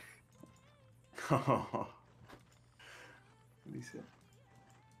after that. Let me see.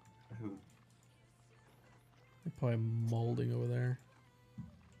 Who? They're probably molding over there.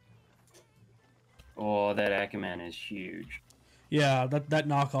 oh, that Ackerman is huge. Yeah, that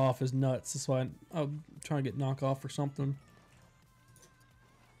knockoff is nuts. That's why I'm trying to get knockoff or something.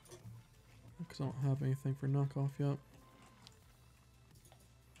 Because I don't have anything for knockoff yet.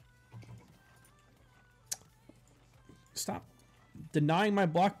 Stop denying my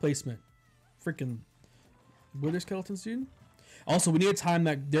block placement. Freaking wither skeletons, dude. Also, we need to time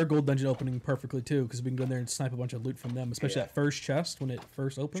their gold dungeon opening perfectly too, because we can go in there and snipe a bunch of loot from them, especially that first chest when it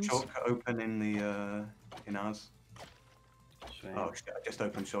first opens. Shortcut open in the in ours. Sweet. Oh shit! I just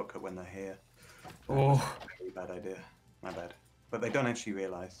opened shortcut when they're here. Oh, Very bad idea. My bad. But they don't actually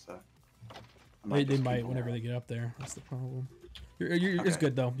realize, so. they might whenever they get up there. That's the problem. It's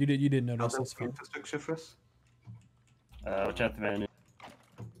good though. You didn't notice. That's fine. Infrastructure for us. Watch out the man.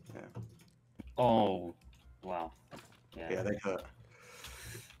 Yeah. Oh, wow. Yeah, they hurt.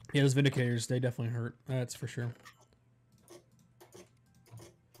 Yeah, those Vindicators, they definitely hurt. That's for sure.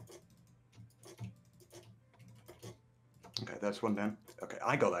 Okay, that's one down. Okay,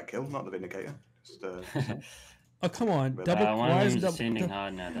 I got that kill, not the Vindicator. Just, Oh come on, But, double. one Why of is them's double? descending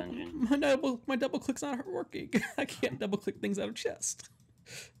hard in that dungeon. My double click's not working. I can't double click things out of chest.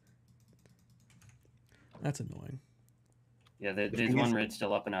 That's annoying. Yeah, there's thing one is- red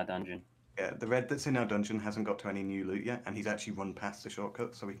still up in our dungeon. yeah, the red that's in our dungeon hasn't got to any new loot yet, and he's actually run past the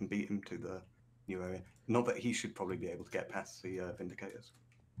shortcut, so we can beat him to the new area. Not that he should probably be able to get past the Vindicators.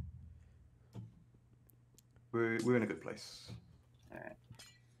 We're in a good place. Alright.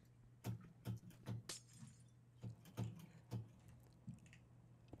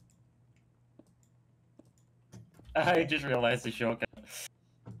 I just realized the shortcut.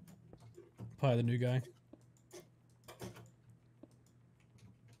 Probably the new guy.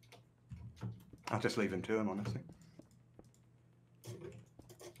 I'll just leave him to him, honestly.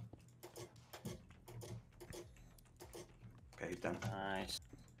 Okay, he's done. Nice.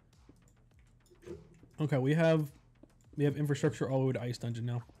 Okay, we have infrastructure all the way to Ice Dungeon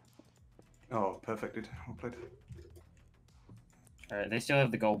now. Oh, perfect, dude. Well played. Alright, they still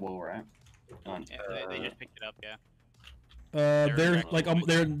have the gold wall, right? Yeah, they just picked it up, yeah. They're like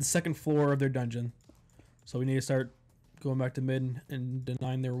they're in the second floor of their dungeon, so we need to start going back to mid and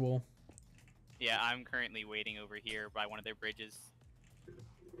denying their wall. Yeah, I'm currently waiting over here by one of their bridges.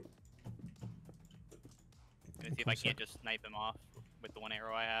 Gonna see if I can't just snipe him off with the one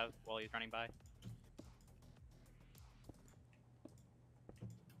arrow I have while he's running by.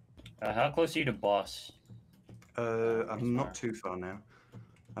 How close are you to boss? I'm not too far now.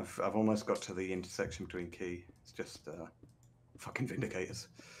 I've almost got to the intersection between key. It's just fucking Vindicators.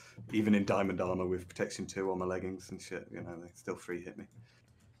 Even in diamond armor with protection 2 on my leggings and shit, you know, they still free hit me.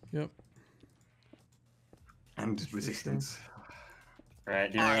 Yep. And resistance.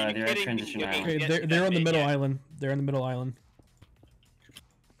 Right, they're at transition now. Okay, they're on the middle island. They're on the middle island.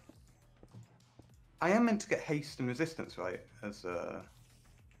 I am meant to get haste and resistance, right, as a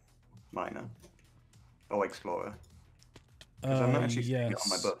miner or explorer. Because I'm not actually seeing it on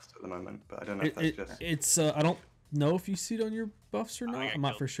my buffs at the moment, but I don't know if that's just. It's I don't know if you see it on your buffs or not. I'm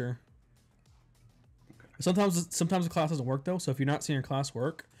not for sure. Okay. Sometimes the class doesn't work though. So if you're not seeing your class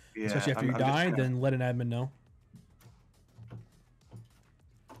work, especially after you die, then let an admin know.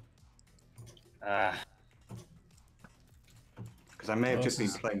 Because I may have just been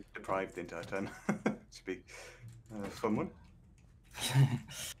playing deprived the entire turn. Should be a fun one.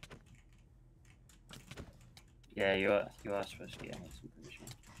 Yeah, you are supposed to get some permission.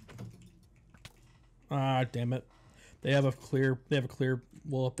 Ah, damn it! They have a clear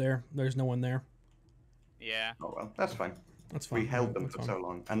wall up there. There's no one there. Yeah. Oh well, that's fine. That's fine. We held them for so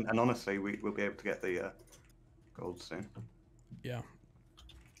long, and honestly, we'll be able to get the gold soon. Yeah.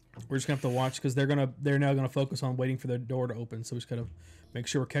 We're just gonna have to watch because they're now gonna focus on waiting for their door to open. So we just gotta make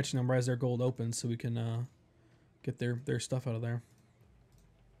sure we're catching them right as their gold opens, so we can get their stuff out of there.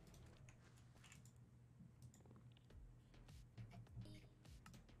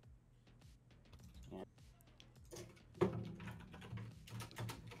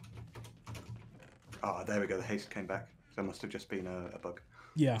 Ah, there we go. The haste came back. So it must have just been a bug.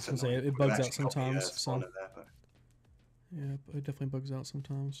 Yeah, I was gonna say it bugs out sometimes. So. There, Yeah, it definitely bugs out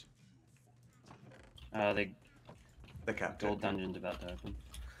sometimes. The capped gold dungeon's about to open.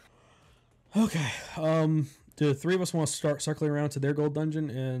 Okay. Do the three of us want to start circling around to their gold dungeon?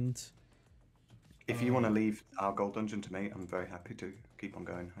 And if you want to leave our gold dungeon to me, I'm very happy to keep on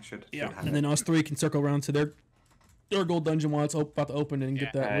going. I should. Yeah, and then us three can circle around to their gold dungeon while it's about to open and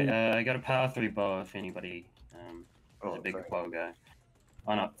get that. Right, I got a power 3 bow if anybody is a big bow guy.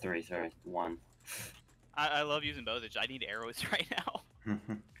 Oh, not 3, sorry, 1. I love using bows. I need arrows right now.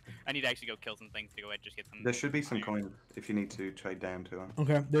 I need to actually go kill some things to go ahead and just get some. There should be some coins if you need to trade down to them.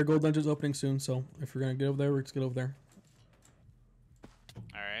 Okay, their gold dungeon's opening soon, so if we're gonna get over there, let's get over there.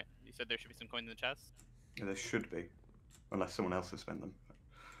 Alright, you said there should be some coins in the chest? Yeah, there should be, unless someone else has spent them.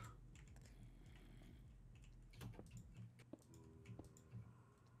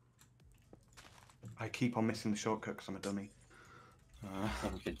 I keep on missing the shortcut because I'm a dummy.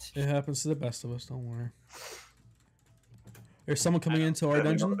 It happens to the best of us, don't worry. There's someone coming into our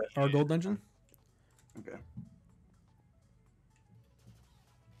dungeon, our gold dungeon. Okay.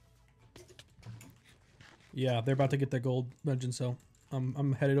 Yeah, they're about to get their gold dungeon, so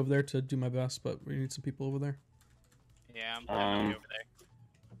I'm headed over there to do my best, but we need some people over there. Yeah, I'm over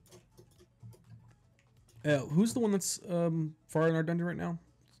there. Who's the one that's far in our dungeon right now?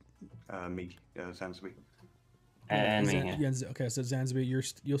 Me, Zansby. And me. Yeah, okay, so Zansby,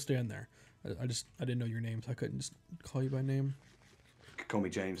 you'll stay in there. I didn't know your name, so I couldn't just call you by name. Call me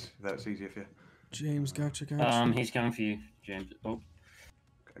James. If that's easier for you. James, gotcha. He's coming for you, James. Oh.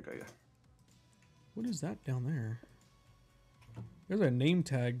 Okay, go, yeah. What is that down there? There's a name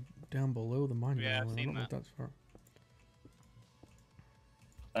tag down below the monument. Yeah, I've seen I don't know that. if that's far.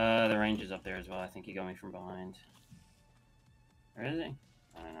 The ranger's up there as well. I think he got me from behind. Where is he?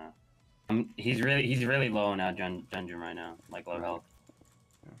 I don't know. He's really low in our dungeon right now, like low health.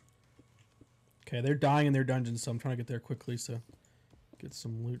 Okay, they're dying in their dungeon, so I'm trying to get there quickly, so get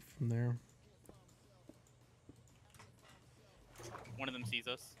some loot from there. One of them sees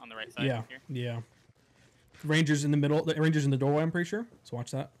us on the right side. Yeah, here. yeah. Rangers in the middle. The Rangers in the doorway, I'm pretty sure. So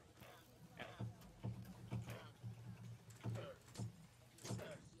watch that.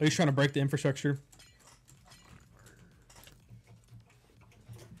 He's trying to break the infrastructure.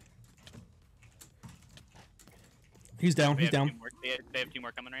 He's down. He's down. They have 2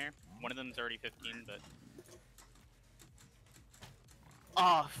 more coming right here. One of them's already 15, but.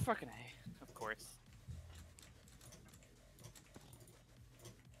 Oh, fucking A. Of course.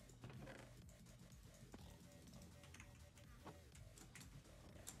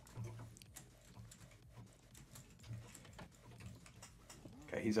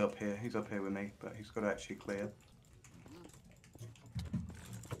 Okay, he's up here. He's up here with me, but he's got to actually clear.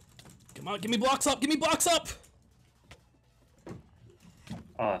 Come on, give me blocks up! Give me blocks up!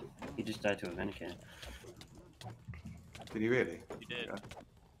 Oh, he just died to a Vindicator. Did he really? He did. Yeah.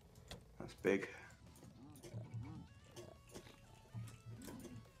 That's big.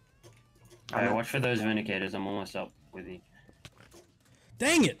 Alright, watch for those Vindicators. I'm almost up with you.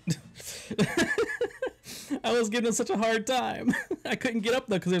 Dang it! I was giving him such a hard time. I couldn't get up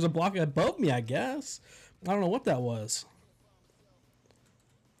though because there's a block above me, I guess. I don't know what that was.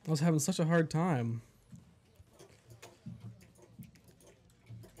 I was having such a hard time.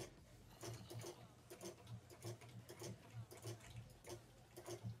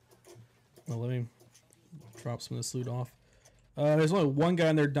 Well, let me drop some of this loot off. There's only one guy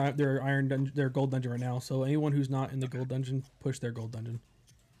in their gold dungeon right now. So anyone who's not in the gold dungeon, push their gold dungeon.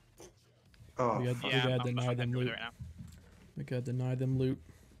 Oh, we gotta deny them loot. We gotta deny them loot.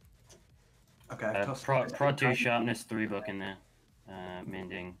 Okay. Prod 2 sharpness 3 book in there.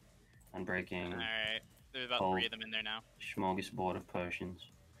 Mending, unbreaking. Alright, there's about 3 of them in there now. Smorgasbord of potions.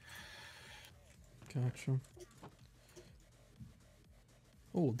 Gotcha.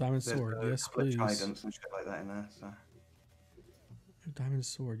 Oh, diamond sword, yes please. Tridents and shit like that in there. So. Diamond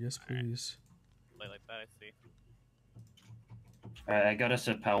sword, yes please. Play like that, I see. Alright, I got us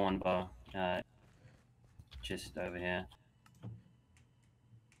a PAL 1 bar. Just over here.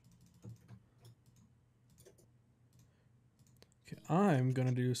 Okay, I'm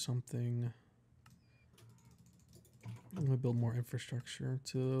gonna do something. I'm gonna build more infrastructure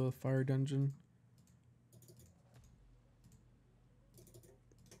to the fire dungeon.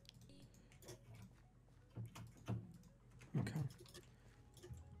 Okay.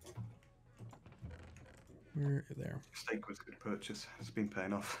 We're there. Steak was a good purchase. It's been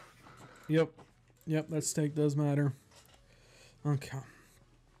paying off. Yep. Yep, that steak does matter. Okay.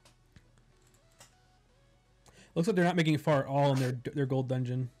 Looks like they're not making it far at all in their gold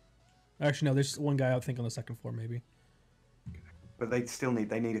dungeon. Actually, no, there's one guy I think on the second floor, maybe. But they still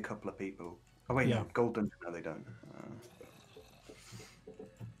need a couple of people. Oh wait, no, gold dungeon. No, they don't.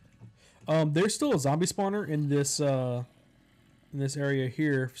 There's still a zombie spawner in this area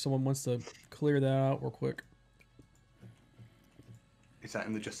here. If someone wants to clear that out real quick. Is that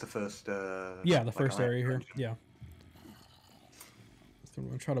in just the first? Yeah, the first area here. Yeah. So I'm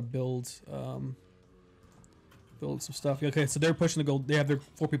gonna try to build some stuff. Okay, so they're pushing the gold. They have their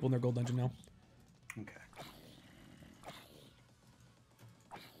 4 people in their gold dungeon now. Okay.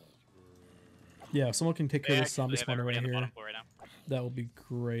 Yeah, if someone can take care of this zombie spawner right here, right that would be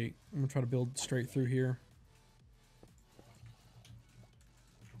great. I'm gonna try to build straight through here.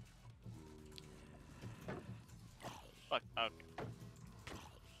 Fuck. Okay.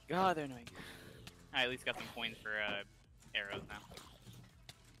 God, they're annoying. I at least got some coins for arrows now.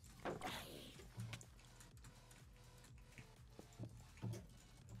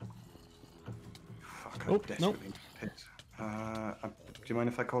 Fuck, Oh, nope. Do you mind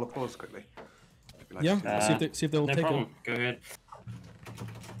if I call a pause quickly? Like, yeah, see if they'll no take problem. it. Go ahead.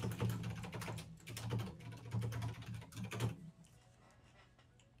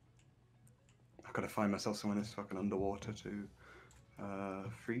 I've got to find myself somewhere that's fucking underwater to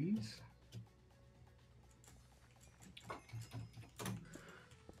freeze.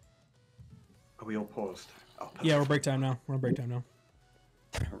 Are we all paused? Oh, yeah, we're break time now. We're on break time now.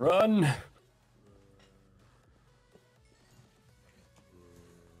 Run! Alright,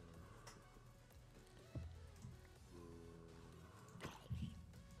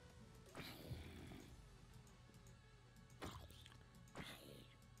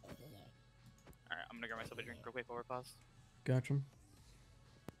 I'm gonna grab myself a drink real quick while we're paused. Gotcha.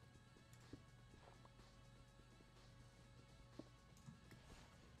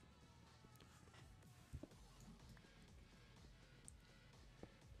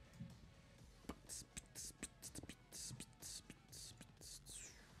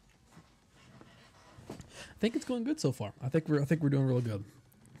 I think it's going good so far. I think we're doing really good.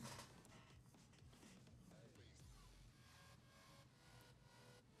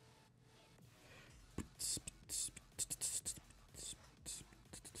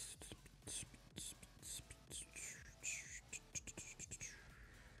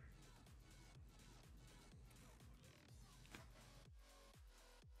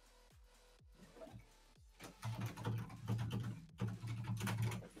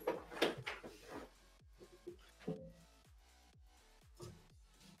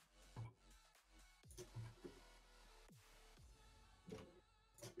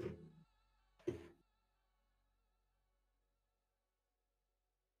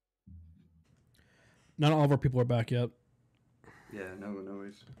 Not all of our people are back yet. Yeah, no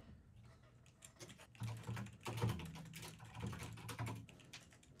worries.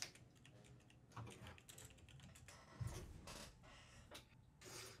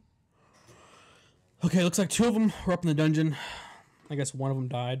 Okay, looks like 2 of them were up in the dungeon. I guess one of them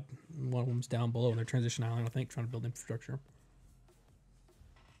died. And one of them's down below in their transition island, I think, trying to build infrastructure.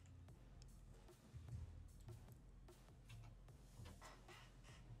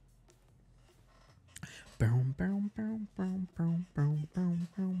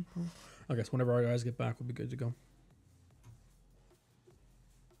 I guess whenever our guys get back, we'll be good to go.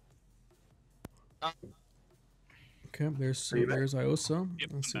 Okay, there's Iosa. Yep,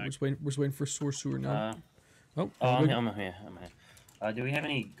 Let's see, we're just waiting for Sorcerer now. I'm here. Do we have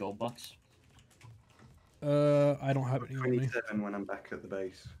any gold bucks? I don't have any. 27 when I'm back at the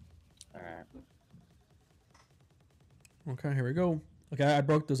base. All right. Okay, here we go. Okay, I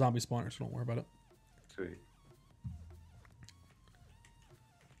broke the zombie spawner, so don't worry about it. Sweet.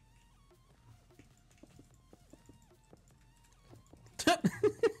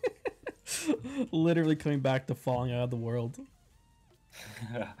 Literally coming back to falling out of the world.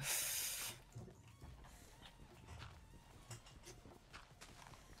 Oh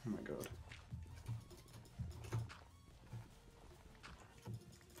my god.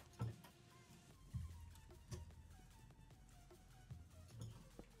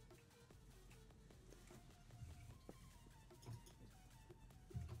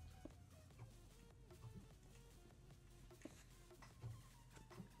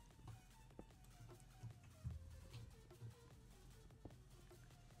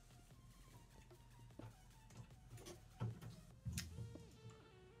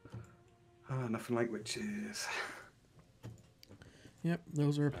 Nothing like witches. Yep,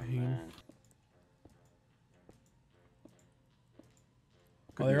 those are a pain.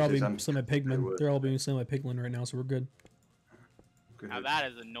 Oh, they're all being slain by pigmen. They're all being slain by piglin right now, so we're good. Now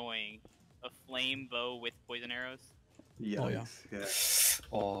that is annoying. A flame bow with poison arrows. Yikes, yeah.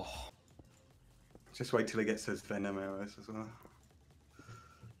 Oh. Just wait till he gets those venom arrows as well.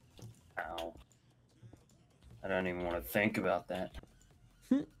 Ow. I don't even want to think about that.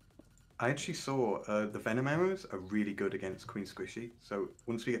 I actually saw the venom arrows are really good against Queen Squishy, so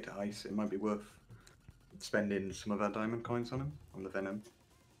once we get to ice, it might be worth spending some of our diamond coins on him, on the venom.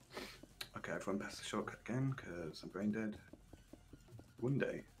 Okay, I've run past the shortcut again, because I'm brain dead. One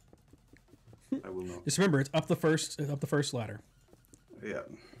day, I will not. Just remember, it's up the first ladder. Yeah.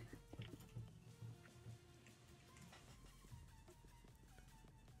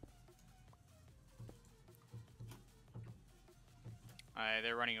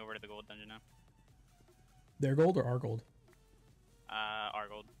 They're running over to the gold dungeon now. Their gold or our gold? Our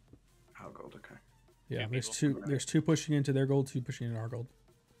gold. Our gold, okay. Yeah, Two there's people. two pushing into their gold, 2 pushing into our gold.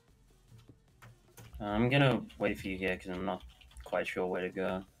 I'm gonna wait for you here because I'm not quite sure where to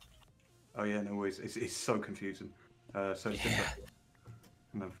go. Oh yeah, no worries. It's so confusing. So it's just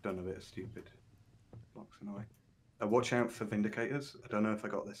and I've done a bit of stupid blocks in a way. Watch out for Vindicators. I don't know if I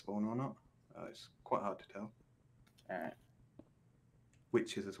got this spawn or not. It's quite hard to tell. Alright.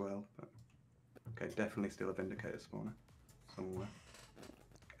 Witches as well, but okay, definitely still a Vindicator spawner somewhere.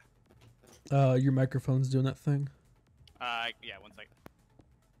 Your microphone's doing that thing. Yeah, 1 second.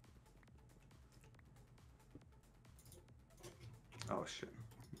 Oh shit,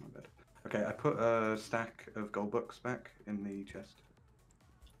 my bad. Okay, I put a stack of gold bucks back in the chest.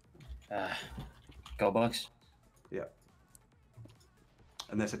 Gold bucks? Yeah.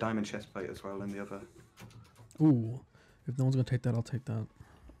 And there's a diamond chest plate as well in the other. Ooh, if no one's gonna take that, I'll take that.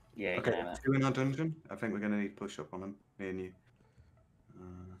 Yeah, Okay, 2 in our dungeon. I think we're gonna need push up on them, me and you.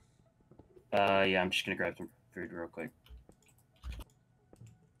 Yeah, I'm just gonna grab some food real quick.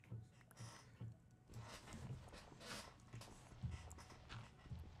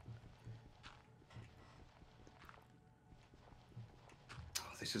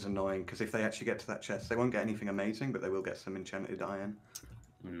 Oh, this is annoying because if they actually get to that chest, they won't get anything amazing, but they will get some enchanted iron.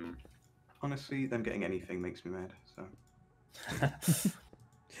 Mm. Honestly, them getting anything makes me mad. So.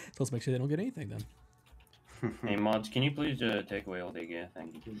 So let's make sure they don't get anything then. Hey mods, can you please take away all the gear?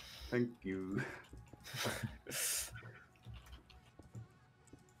 Thank you. Thank you.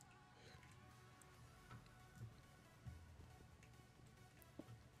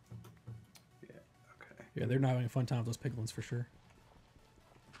 Yeah, okay. Yeah, they're not having a fun time with those piglins for sure.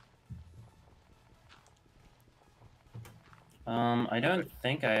 I don't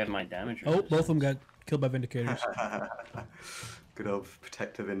think I have my damage. Oh, both of them got killed by Vindicators. Good old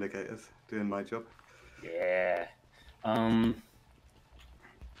protective indicators doing my job. Yeah. I'm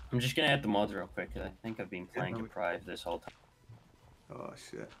just gonna add the mods real quick because I think I've been playing Deprived this whole time. Oh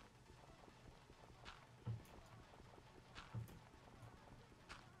shit.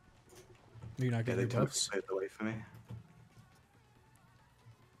 You're not getting your buffs? Played the way for me.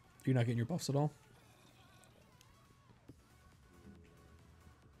 You're not getting your buffs at all?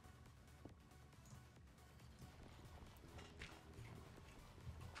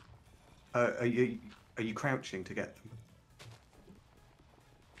 Are you crouching to get them?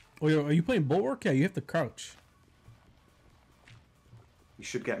 Oh, are you playing Bulwark? Yeah, you have to crouch. You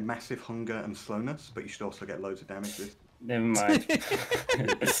should get massive hunger and slowness, but you should also get loads of damage. Never mind.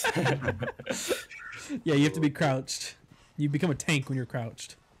 Yeah, you have to be crouched. You become a tank when you're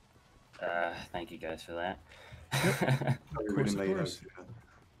crouched. Thank you guys for that. Yep. Of course.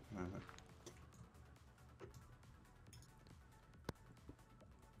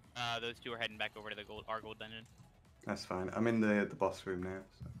 Those two are heading back over to the our gold dungeon. That's fine. I'm in the boss room now.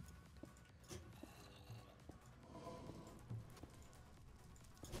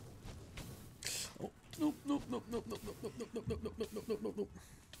 So. Oh, nope.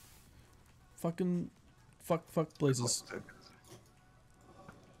 Fucking fuck blazes.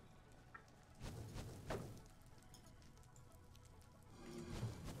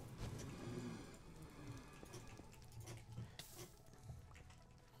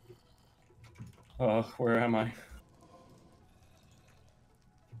 Oh, where am I?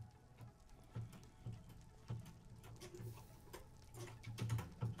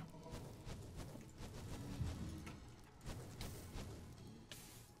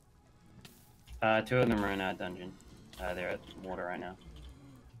 Two of them are in a dungeon. They're at water right now.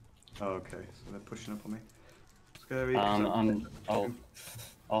 Oh, okay, so they're pushing up on me. Scary. I'll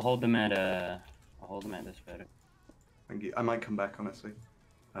hold them at this photo. Thank you. I might come back, honestly.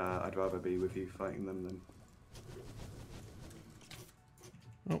 I'd rather be with you fighting them than...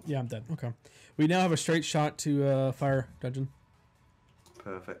 Oh, yeah, I'm dead. Okay. We now have a straight shot to fire dungeon.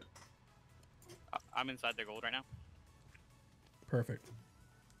 Perfect. I'm inside their gold right now. Perfect.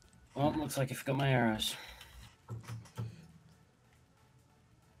 Well, looks like I forgot my arrows.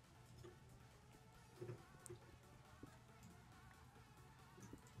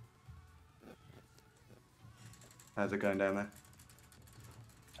 How's it going down there?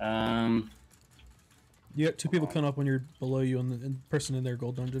 You got two people coming up when you're below you and the person in their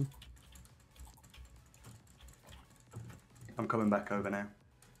gold dungeon. I'm coming back over now.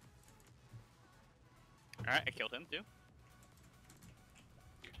 Alright, I killed him too.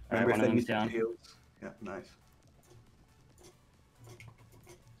 Remember, one of them's down. Heals. Yeah, nice.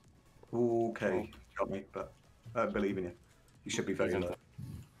 Okay, got me, but I believe in you. You should be very low.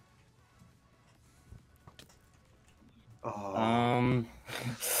 Oh.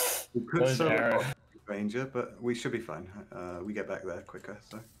 We could solo Ranger, but we should be fine. We get back there quicker,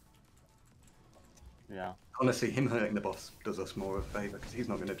 so. Yeah. Honestly, him hurting the boss does us more of a favour, because he's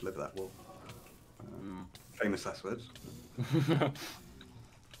not going to deliver that wall. Famous last words.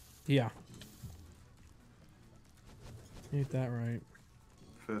 Yeah. Ain't that right?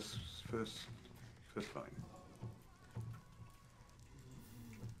 First fine.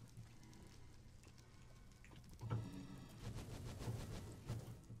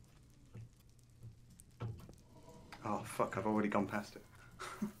 Oh fuck, I've already gone past it.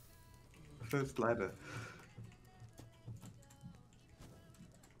 First ladder.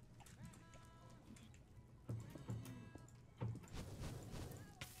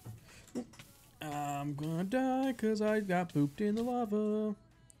 I'm gonna die because I got pooped in the lava.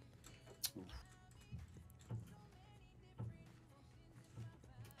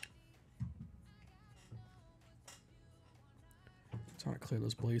 Trying to clear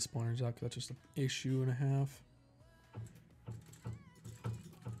those blaze spawners out because that's just an issue and a half.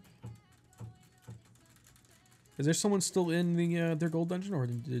 Is there someone still in the their gold dungeon, or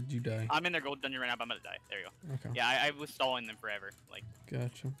did you die? I'm in their gold dungeon right now, but I'm gonna die. There you go. Okay. Yeah, I was stalling them forever. Like.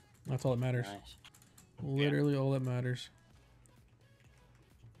 Gotcha. That's all that matters. Nice. Literally all that matters.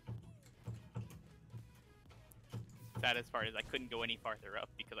 Saddest part is I couldn't go any farther up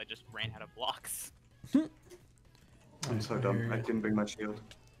because I just ran out of blocks. I'm so dumb. I didn't bring my shield.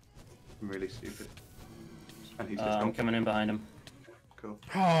 I'm really stupid. And he's just I'm coming in behind him. Cool.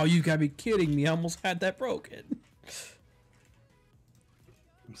 Oh, you gotta be kidding me! I almost had that broken.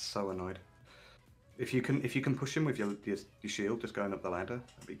 I'm so annoyed. If you can push him with your shield, just going up the ladder,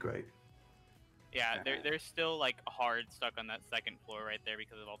 that'd be great. Yeah, they're still like hard stuck on that second floor right there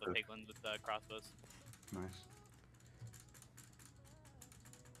because of all the piglins with the crossbows. Nice.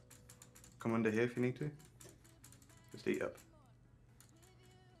 Come under here if you need to. Just eat up.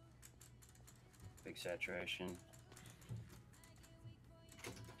 Big saturation.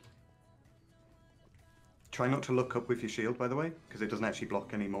 Try not to look up with your shield, by the way, because it doesn't actually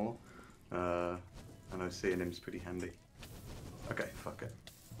block anymore. I know seeing him's pretty handy. Okay, fuck it.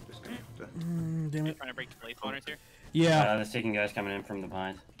 Just gonna have to... Damn it. Trying to break the place spawners here. Yeah. The second guy's coming in from the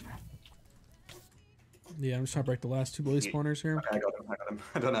pines. Yeah, I'm just trying to break the last 2 blaze spawners here. Okay, I got him.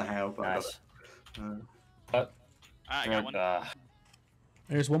 I don't know how, but Nice. I got it. I got one.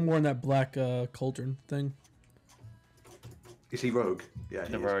 There's one more in that black cauldron thing. Is he rogue? Yeah,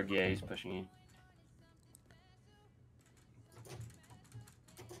 The rogue, yeah, he's pushing you.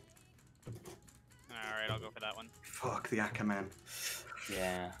 Alright, I'll go for that one. Fuck, the Ackerman.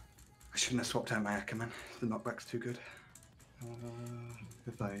 Yeah. I shouldn't have swapped out my Ackerman. The knockback's too good.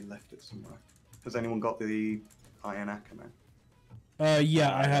 If I left it somewhere. Has anyone got the Iron Ackerman?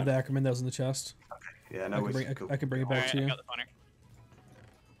 Yeah, I have the Ackerman that was in the chest. Okay. Yeah, no, I can bring it back to you. I got the spawner.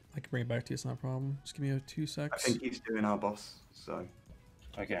 I can bring it back to you, it's not a problem. Just give me 2 secs. I think he's doing our boss, so...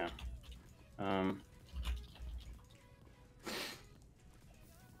 Okay.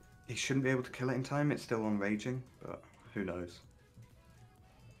 He shouldn't be able to kill it in time, it's still on raging, but who knows.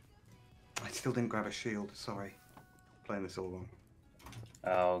 I still didn't grab a shield, sorry. Playing this all wrong.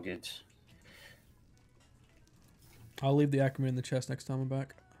 Oh, good. I'll leave the Ackerman in the chest next time I'm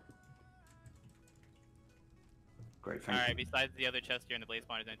back. Great, thank you. Alright, besides the other chest here in the blaze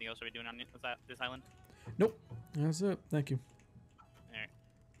spawners, anything else are we doing on this island? Nope. That's it. Thank you. Alright.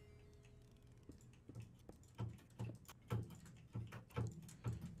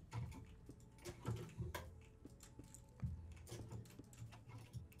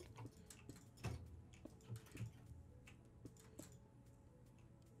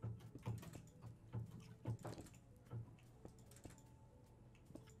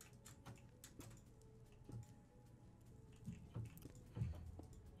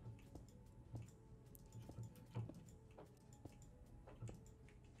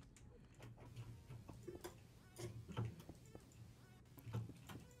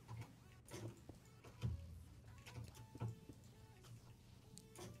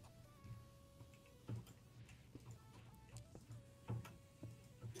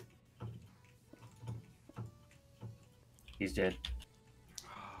 He's dead.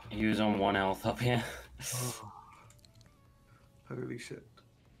 He was on 1 health up here. Oh. Holy shit.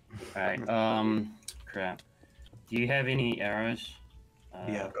 Alright, crap. Do you have any arrows?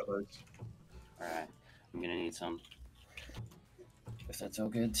 Yeah, I've got loads. Alright, I'm gonna need some. If that's all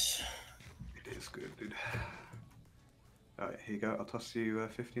good. It is good, dude. Alright, here you go. I'll toss you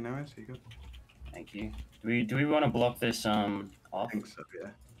 15 arrows. Here you go. Thank you. Do we want to block this off? I think so,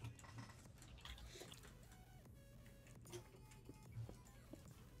 yeah.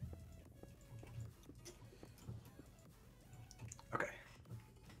 Okay.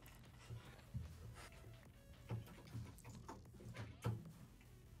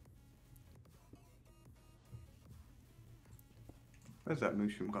 Where's that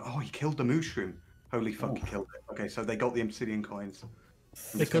mushroom gone? Oh, he killed the mushroom. Holy fuck, he killed it. Okay, so they got the obsidian coins.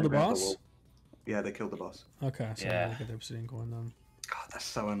 They killed the boss? Yeah, they killed the boss. Okay, so Yeah. we get the obsidian coin then. God, that's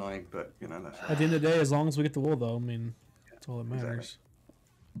so annoying, but you know, that's... At the end of the day, as long as we get the wool though, I mean, that's all that matters. Exactly.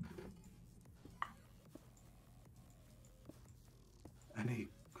 And he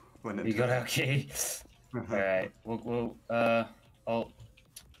went into You got our key. Alright, oh,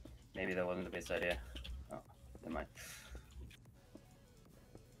 maybe that wasn't the best idea. Oh, never mind.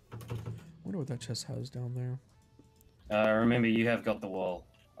 I wonder what that chest has down there. Remember, you have got the wall.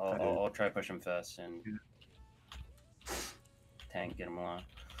 I'll try push him first and tank, get him along.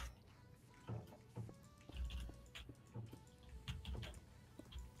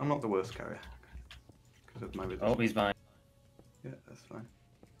 I'm not the worst carrier. Because of my Oh, he's behind. Yeah, that's fine.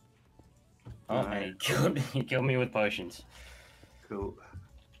 Oh, and he killed me with potions. Cool.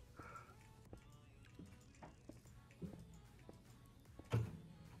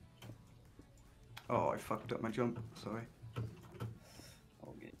 Oh, I fucked up my jump. Sorry.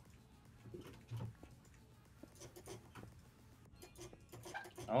 All good.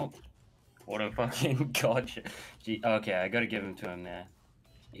 Oh, what a fucking gotcha. Okay, I gotta give him to him there.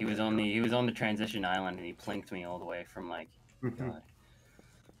 He was on the transition island and he plinked me all the way from like. God.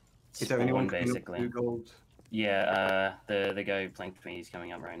 Is there anyone Spawn, coming basically? up to gold? Yeah, the guy who plinked me, he's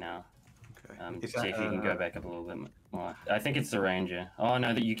coming up right now. Okay. See if you can go back up a little bit more. I think it's the ranger. Oh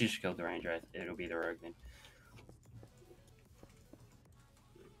no, that you just killed the ranger. It'll be the rogue then.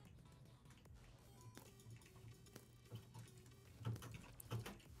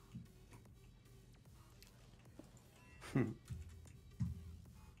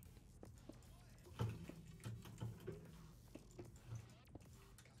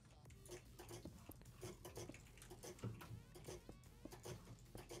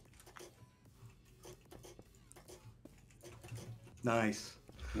 Nice.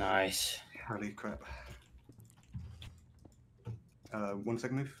 Nice. Holy crap. 1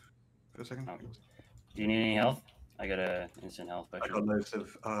 second, move for a second. Oh. Do you need any health? I got a instant health I potion. got loads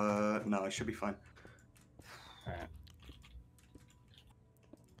of. No, I should be fine. Alright.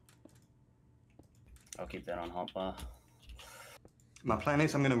 I'll keep that on hotbar. My plan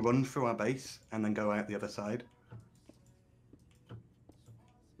is I'm going to run through our base and then go out the other side.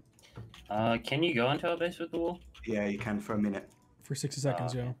 Can you go into our base with the wall? Yeah, you can for a minute. For 60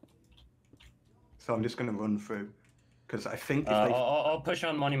 seconds, okay. yeah. So I'm just going to run through. Because I think if they... I'll push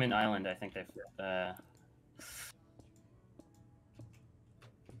on Monument Island. I think they've... Okay,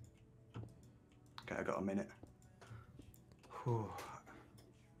 I got a minute. Whew.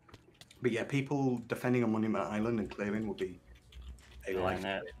 But yeah, people defending on Monument Island and clearing will be a life.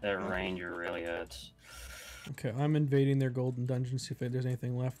 That ranger really hurts. Okay, I'm invading their golden dungeon, see if there's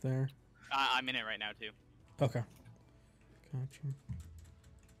anything left there. I'm in it right now, too. Okay. Gotcha.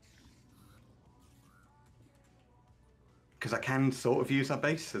 Because I can sort of use our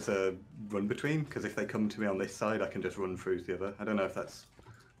base as a run between, because if they come to me on this side, I can just run through the other. I don't know if that's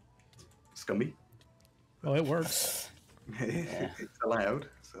scummy. Well, it works. It's allowed,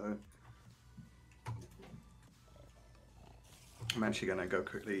 so... I'm actually going to go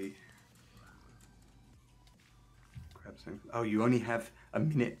quickly grab some... Oh, you only have a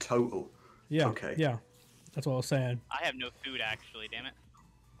minute total? Yeah, okay. Yeah, that's what I was saying. I have no food, actually, damn it.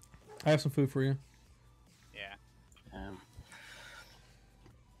 I have some food for you. Yeah.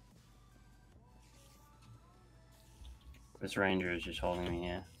 This ranger is just holding me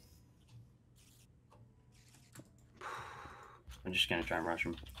here. I'm just gonna try and rush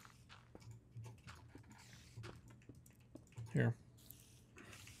him. Here.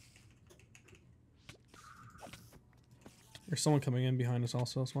 There's someone coming in behind us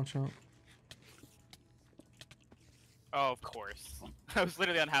also, let's watch out. Oh, of course. I was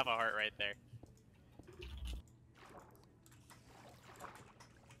literally on half a heart right there.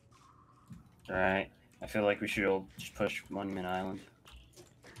 Alright. I feel like we should all just push Monument Island.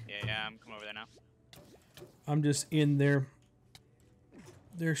 Yeah, I'm coming over there now. I'm just in there.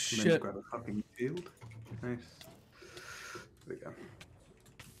 There's shit. Grab a fucking shield. Nice. There we go.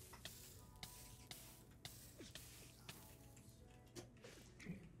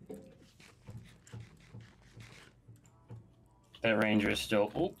 That ranger is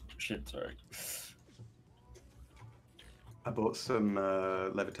still... Oh, shit, sorry. I bought some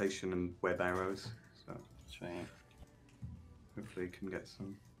levitation and web arrows, so Sweet. hopefully can get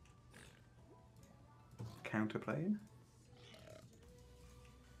some counterplay in.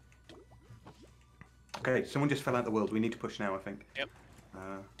 Okay, someone just fell out the world. We need to push now, I think. Yep.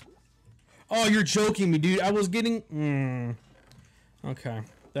 Oh, you're joking me, dude. I was getting... Okay,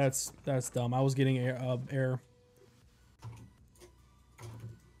 that's dumb. I was getting air.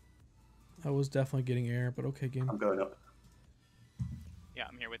 I was definitely getting air, but okay, game. I'm going up. Yeah,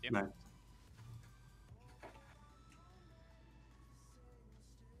 I'm here with you. Nice.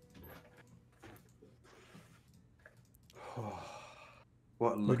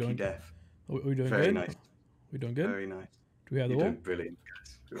 What a lucky doing? death. Are we doing Very good? nice. We doing good? Very nice. Do we have the You're wall? doing brilliant,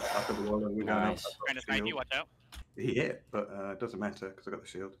 guys. Up at the wall and we're going Nice. up. Trying to snipe you, watch out. He hit, but it doesn't matter because I got the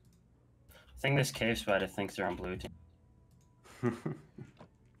shield. I think this cave spider thinks they're on blue team.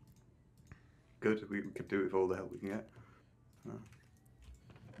 Good, we could do it with all the help we can get.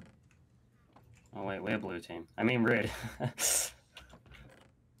 Oh wait, we're blue team. I mean red.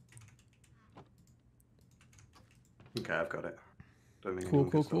 Okay, I've got it. Don't think Cool,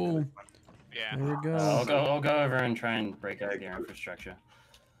 anyone can cool, stop cool. it. Yeah. There we go. I'll go over and try and break up Yeah, their infrastructure.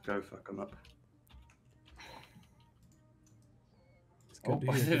 Go fuck them up. It's good to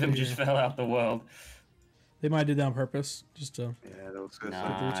Both hear, of good them to just hear. fell out the world. They might do that on purpose, just to... Yeah, that was good.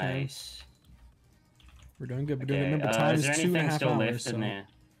 Nice. We're doing good. We're doing good. Okay, Remember, time is is there 2.5 anything still hours. left So. in there?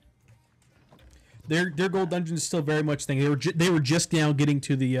 Their gold dungeon is still very much thing. They were just now getting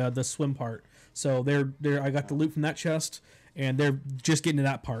to the swim part. So I got the loot from that chest, and they're just getting to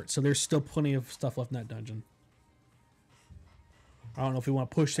that part. So there's still plenty of stuff left in that dungeon. I don't know if we want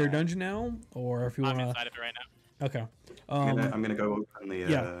to push their dungeon now, or if we want I'm to. inside of it right now. Okay. I'm gonna go open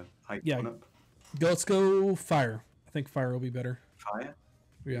the height Yeah. one up. Let's go fire. I think fire will be better. Fire?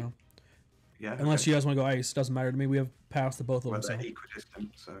 Yeah. Yeah. Unless you guys want to go ice, doesn't matter to me. We have passed the both of Well, them. they're So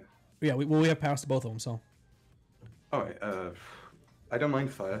equidistant, so. yeah, we have passed the both of them. So Alright, I don't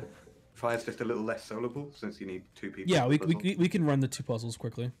mind fire. Fire's just a little less soloable since you need 2 people. yeah, to we puzzle. we can run the 2 puzzles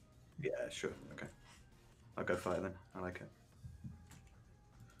quickly. Yeah, sure. Okay. I'll go fire then. I like it.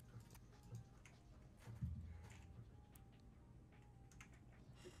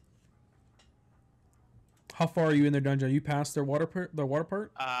 How far are you in their dungeon? Are you past their water part?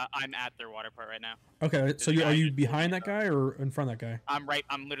 I'm at their water part right now. Okay, so are you behind that guy or in front of that guy?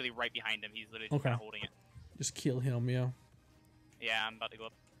 I'm literally right behind him. He's literally just kind of holding it. Just kill him, yeah. Yeah, I'm about to go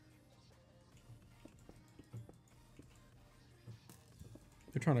up.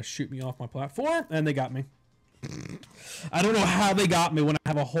 They're trying to shoot me off my platform, and they got me. I don't know how they got me when I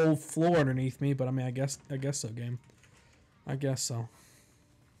have a whole floor underneath me, but I mean, I guess so, game. I guess so.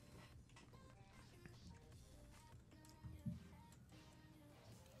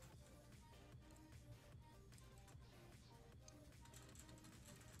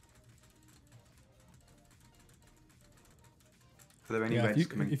 Are there any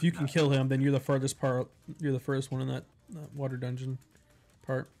if you can kill him, then you're the furthest part. You're the first one in that water dungeon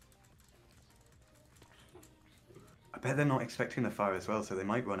part. I bet they're not expecting the fire as well, so they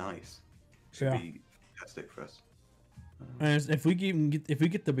might run ice. Should be fantastic for us. And if we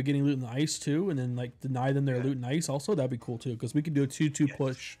get the beginning loot in the ice too, and then like deny them their loot in ice, also that'd be cool too, because we could do a 2-2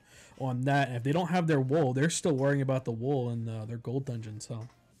 push on that. And if they don't have their wool, they're still worrying about the wool in their gold dungeon. So.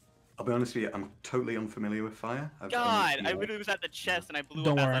 I'll be honest with you, I'm totally unfamiliar with fire. I literally was at the chest and I blew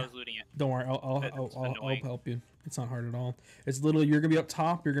up as I was looting it. Don't worry, I'll help you. It's not hard at all. It's literally you're gonna be up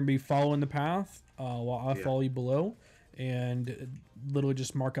top. You're gonna be following the path while I follow you below, and literally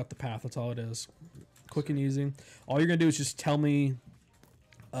just mark out the path. That's all it is. Quick and easy. All you're gonna do is just tell me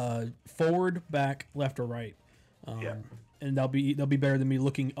forward, back, left, or right. And they'll be better than me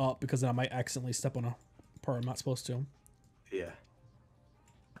looking up, because then I might accidentally step on a part I'm not supposed to. Yeah.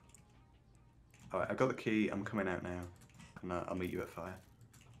 Alright, I've got the key. I'm coming out now. And I'll meet you at fire.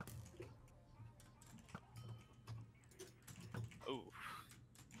 Ooh.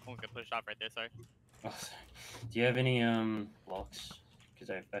 I'm gonna push off right there, sorry. Oh, do you have any blocks?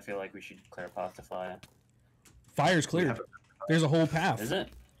 Because I feel like we should clear a path to fire. Fire's cleared. There's a whole path. Is it?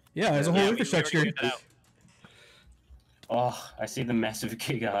 Yeah, there's a whole infrastructure. Oh, I see the massive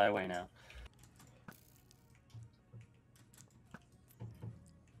Giga Highway now.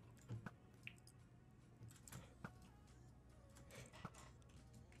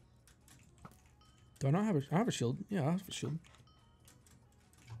 Do I not have I have a shield? Yeah, I have a shield.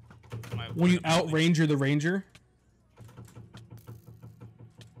 When you outranger the ranger.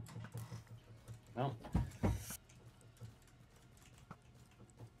 No.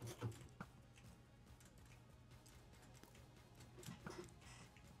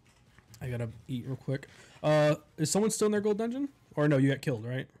 I gotta eat real quick. Is someone still in their gold dungeon? Or no, you got killed,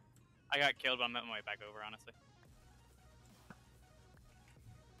 right? I got killed, but I'm on my way back over, honestly.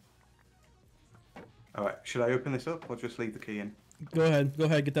 Alright, should I open this up or just leave the key in? Go ahead,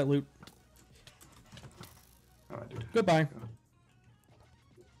 get that loot. Alright, dude. Goodbye.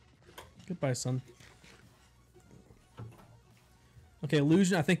 Goodbye, son. Okay,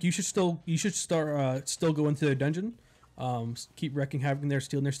 Illusion, I think you should start still go into the dungeon. Keep wrecking havoc in there,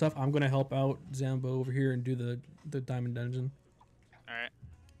 stealing their stuff. I'm gonna help out Zambo over here and do the diamond dungeon. Alright.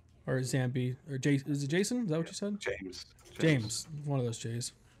 Or Zambi. Or is it Jason? Is that what you said? James. One of those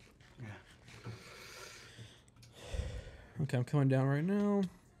J's. Yeah. Okay, I'm coming down right now.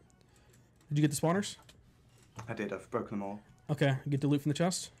 Did you get the spawners? I did. I've broken them all. Okay, you get the loot from the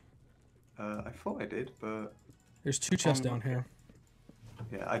chest? I thought I did, but... There's 2 chests down here.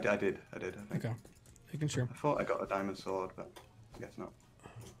 Yeah, I did, I think. Okay, making sure. I thought I got a diamond sword, but I guess not.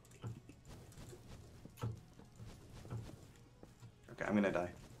 Okay, I'm gonna die.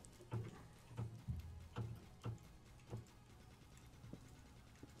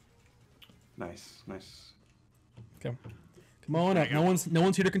 Nice. Okay. Come on up. No one's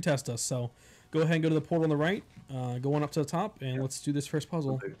here to contest us, so go ahead and go to the portal on the right. Go on up to the top, and let's do this first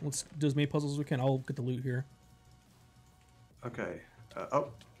puzzle. Let's do as many puzzles as we can. I'll get the loot here. Okay.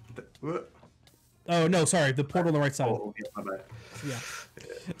 Oh, no, sorry. The portal on the right side. Oh, yeah, my bad. Yeah.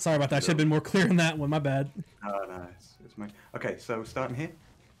 Sorry about that. I should have been more clear on that one. My bad. Oh, no, it's mine. Okay, so starting here.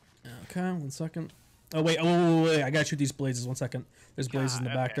 Okay, 1 second. Oh, wait. I gotta shoot these blazes. 1 second. There's blazes in the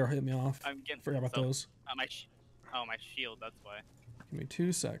back there. Hit me off. I'm getting... Forgot about those. my shield, that's why. Give me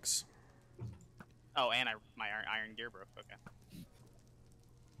 2 secs. Oh, and my iron gear broke. Okay.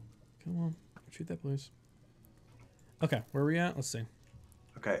 Come on. Shoot that, please. Okay, where are we at? Let's see.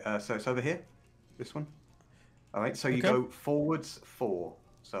 Okay, so it's over here. This one. All right, so you go forwards 4.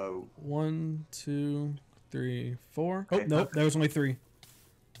 So 1, 2, 3, 4. Okay, oh, nope, there was only 3.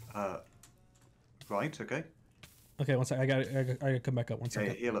 Right, okay. Okay, 1 sec. I gotta come back up. 1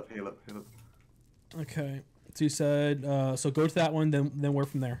 second. Yeah, heal up. Okay. So you said, so go to that one, then we're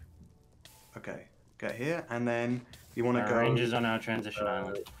from there. Okay. Get here, and then you want to go... Ranges on our transition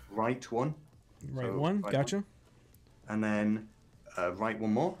island. Right 1. Right 1, gotcha. And then right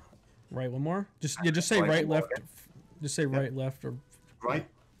 1 more. Right, one more. Just say right, left. Just say right, left, or right.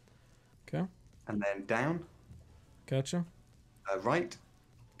 Okay. And then down. Gotcha. Right.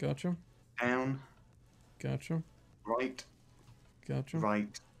 Gotcha. Down. Gotcha. Right. Gotcha.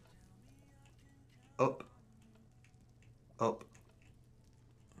 Right. Up. Up.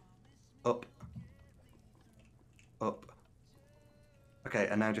 Up. Up. Okay,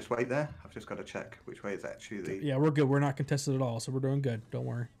 and now just wait there. I've just got to check which way is actually the... Yeah, we're good. We're not contested at all, so we're doing good. Don't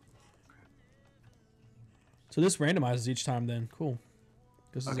worry. So this randomizes each time then. Cool.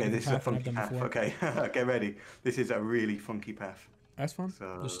 Okay, this is a funky path. Okay, get ready. This is a really funky path. That's fine.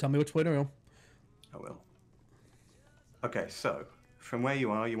 So... Just tell me which way to go. I will. Okay, so from where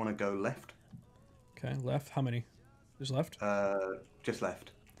you are, you want to go left. Okay, left. How many? Just left? Just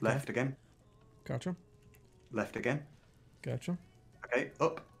left. Okay. Left again. Gotcha. Left again. Gotcha. Okay,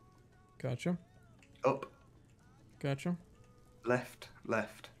 up. Gotcha. Up. Gotcha. Left,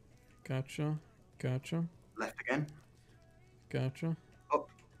 left. Gotcha. Gotcha. Left again. Gotcha. Up.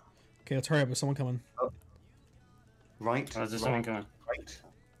 Okay, let's hurry up. There's someone coming. Up. Right. Oh, is there someone coming? Right.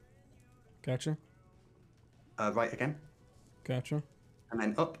 Gotcha. Right again. Gotcha. And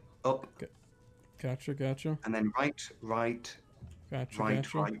then up, up. Gotcha, gotcha. And then right, right. Gotcha, right,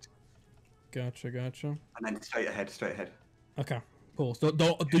 gotcha. right. Gotcha, gotcha. And then straight ahead, straight ahead. Okay, cool. So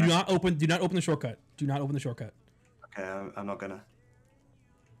do not open the shortcut. Do not open the shortcut. Okay, I'm not gonna.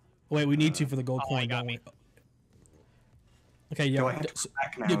 Wait, we need to for the gold coin, got don't me. we? Okay, yeah. Do I have to go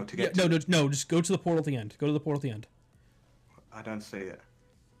back now to get? No, just go to the portal at the end. Go to the portal at the end. I don't see it.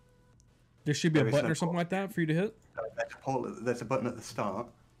 There should be a button or something like that for you to hit. There's a button at the start.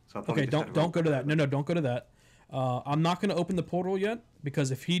 So okay, don't go to that. No, don't go to that. I'm not going to open the portal yet because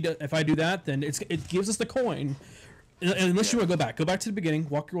if I do that, then it gives us the coin. Unless you want to go back to the beginning.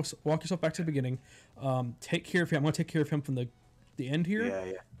 Walk yourself back to the beginning. Take care of him. I'm going to take care of him from the end here.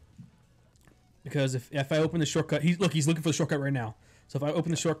 Yeah. Because if I open the shortcut, he's looking for the shortcut right now. So if I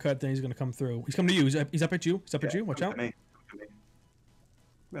open the shortcut, then he's going to come through. He's coming to you. He's up at you. He's up at you. Watch out. Me.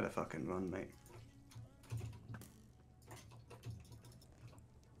 Better fucking run, mate.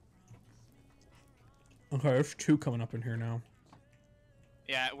 Okay, there's two coming up in here now.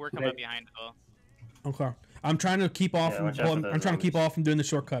 Yeah, we're coming up behind as well. Okay, I'm trying to keep off. I'm trying to keep off from doing the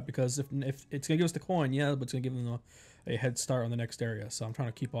shortcut because if it's gonna give us the coin, yeah, but it's gonna give them a head start on the next area. So I'm trying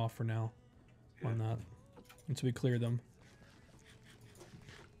to keep off for now on that until we clear them.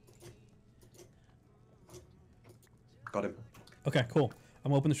 Got him. Okay, cool.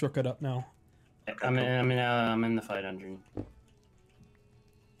 I'm opening the shortcut up now. I'm in the fight dungeon.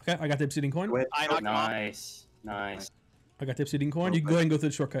 Okay, I got the obsidian coin. Nice. I got the obsidian coin. You can go ahead and go through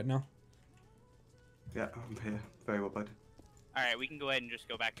the shortcut now. Yeah, I'm here. Very well, bud. Alright, we can go ahead and just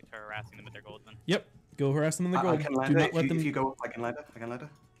go back into harassing them with their gold then. Yep. Go harass them in the gold. I can ladder. Do not let them... If you go up, I can ladder. If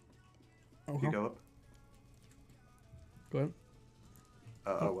you go up. Go ahead.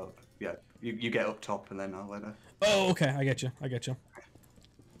 Oh, well. Yeah, you get up top and then I'll ladder. Oh, okay. I get you.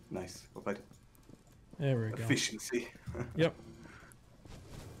 Nice. Well played. There we go. Efficiency. Yep.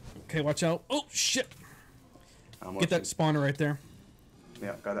 Okay, watch out. Oh, shit. Get Get that spawner right there.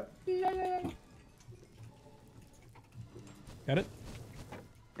 Yeah, got it. Got it?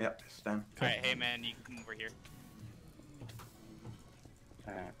 Yeah, it's down. Okay. Alright, hey man, you can come over here.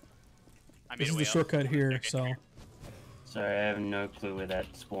 Alright. This is the shortcut here, so... Sorry, I have no clue where that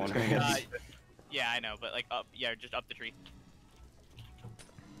spawner is. Yeah, I know, but like up, just up the tree.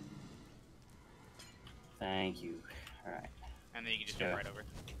 Thank you. Alright. And then you can just jump right over.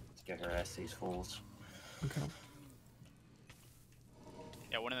 Let's go harass these fools. Okay.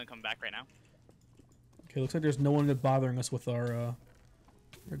 Yeah, one of them come back right now. Okay, looks like there's no one that's bothering us with our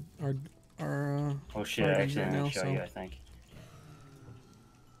oh shit, I actually right didn't now, show you, I think.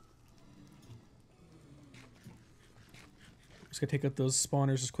 Just gonna take out those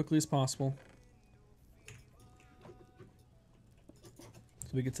spawners as quickly as possible. So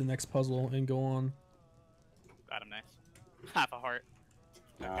we get to the next puzzle and go on. Got him, nice. Half a heart.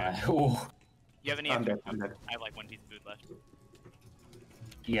 Oh. You have any I'm extra? dead. I have like one piece of food left.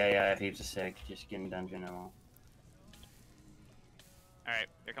 Yeah, I have heaps of sick. Just give me dungeon ammo. Alright,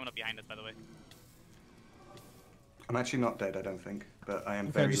 they're coming up behind us, by the way. I'm actually not dead, I don't think, but I am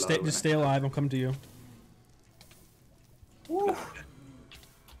Okay, very just low. stay alive. I'm coming to you. No.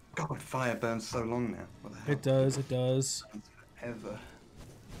 God, fire burns so long now. What the hell? It does. It does. Ever.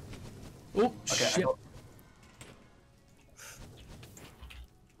 Oh Okay, shit!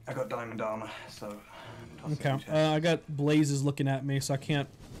 I got diamond armor, so. Okay, I got blazes looking at me, so I can't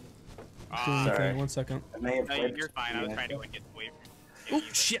do anything. Sorry. 1 second. No, you're fine. I was trying to like, get away from you. Oh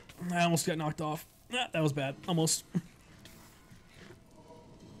shit! I almost got knocked off. That was bad. Almost.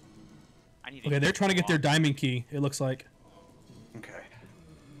 Okay, they're trying to get their diamond key, it looks like. Okay.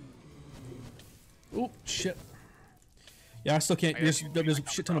 Oh, shit. Yeah, I still can't. There's a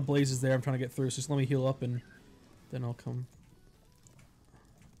shit ton of blazes there I'm trying to get through, so just let me heal up and then I'll come.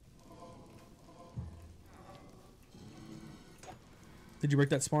 Did you break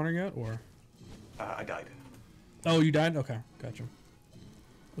that spawner yet, or? I died. Oh, you died? Okay, gotcha.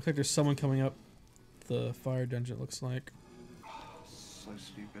 Looks like there's someone coming up the fire dungeon, it looks like. So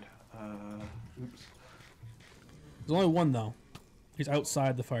stupid. Oops. There's only one, though. He's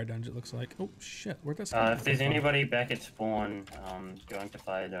outside the fire dungeon, it looks like. Oh, shit. Where'd that spawn if there's anybody back at spawn, going to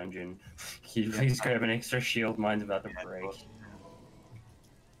fire dungeon, can you please grab an extra shield? Mine's about to break.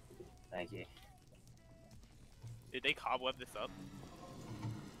 Thank you. Did they cobweb this up?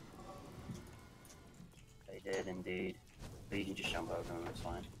 They did indeed. But you can just jump over them, that's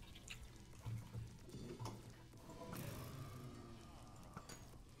fine.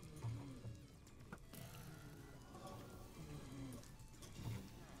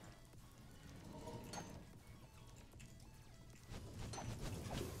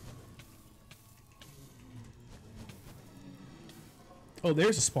 Oh,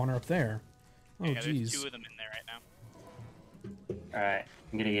 there's a spawner up there. Oh, yeah, jeez. There's 2 of them in there right now. Alright,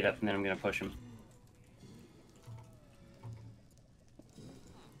 I'm gonna get up and then I'm gonna push him.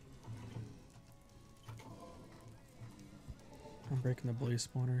 I'm breaking the blaze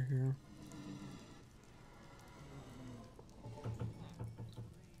spawner here.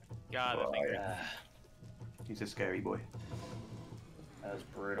 God, that thing. He's a scary boy. That was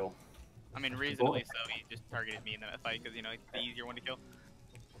brutal. I mean, reasonably so. He just targeted me in that fight because, you know, it's the easier one to kill.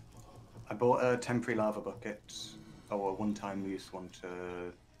 I bought a temporary lava bucket, or a one-time use one to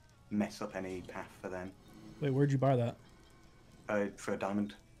mess up any path for them. Wait, where'd you buy that? For a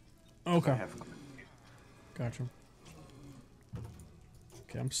diamond. Okay. I have... Gotcha.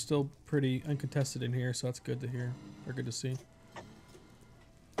 Okay, I'm still pretty uncontested in here, so that's good to hear. Or good to see.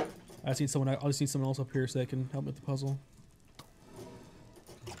 I just need someone else up here so they can help me with the puzzle.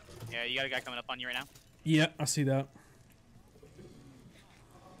 Yeah, you got a guy coming up on you right now. Yeah, I see that.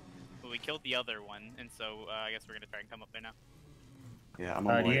 Well, we killed the other one, and so I guess we're gonna try and come up there now. Yeah, I'm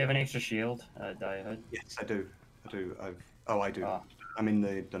on Do you have an extra shield, Diahood? Yes, I do. I do. I do. I'm in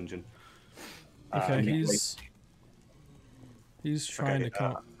the dungeon. Okay, he's trying to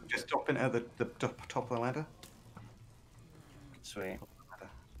come. Just drop in at the top of the ladder. Sweet.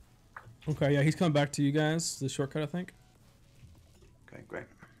 Okay, yeah, he's coming back to you guys. The shortcut, I think. Okay, great.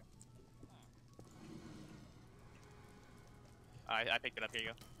 I picked it up. Here you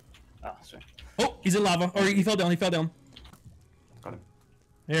go. Oh, sweet. Oh, he's in lava. Or he fell down. He fell down. Got him.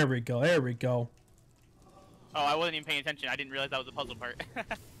 There we go. There we go. Oh, I wasn't even paying attention. I didn't realize that was the puzzle part.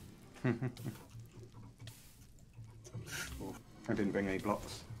 I didn't bring any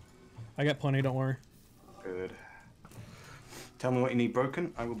blocks. I got plenty. Don't worry. Good. Tell me what you need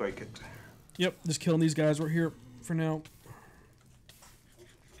broken. I will break it. Yep, just killing these guys. We're here for now.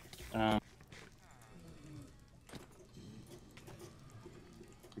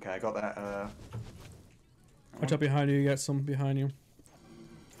 Okay, I got that. Watch out behind you. You got some behind you.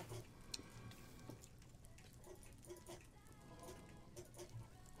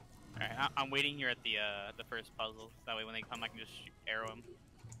 Alright, I'm waiting here at the first puzzle. That way, when they come, I can just arrow them.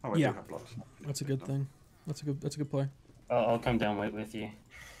 Oh, I Yeah. do have blocks. That's a good thing. That's a good play. I'll come down with you.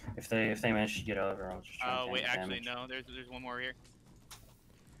 If they manage to get over, I'll just try Oh and wait, tank actually damage. no. There's one more here.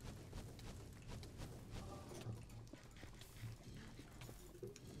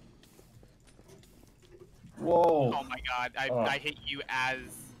 Whoa! Oh my god, Oh. I hit you as.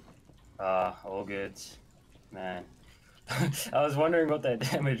 All good. Man. I was wondering what that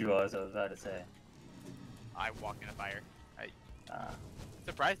damage was, I was about to say. I walked into fire. Uh,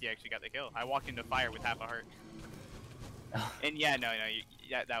 Surprised you actually got the kill. I walked into fire with half a heart. And yeah, no,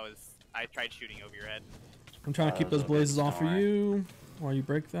 yeah, that was. I tried shooting over your head. I'm trying to keep those blazes off for you while you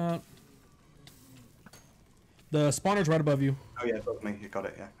break that. The spawner's right above you. Oh yeah, above me. You got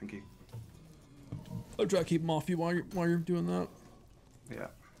it. Yeah, thank you. I'll try to keep them off you while you're doing that. Yeah.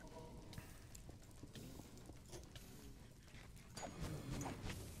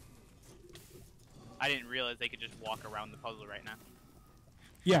 I didn't realize they could just walk around the puzzle right now.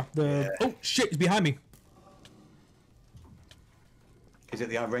 Yeah. Oh shit! He's behind me. Is it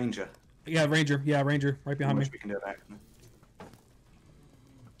the Ranger? Yeah, Ranger. Yeah, Ranger. Right behind me. We can do about it.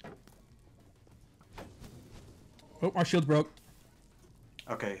 Oh, our shield broke.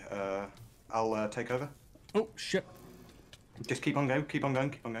 Okay, I'll take over. Oh shit! Just keep on going, keep on going,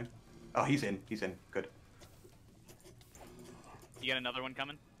 keep on going. Oh, he's in, good. You got another one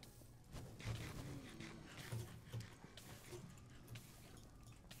coming?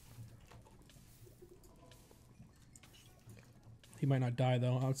 He might not die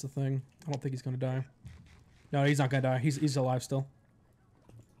though. That's the thing. I don't think he's gonna die. No, he's not gonna die. He's alive still.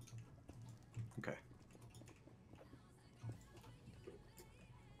 Okay.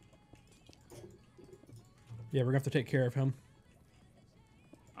 Yeah, we're gonna have to take care of him.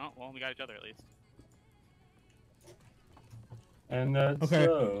 Oh well, we got each other at least. And that's okay.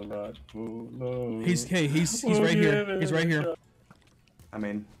 He's right here. He's right here. I'm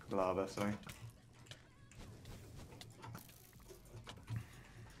in lava. Sorry.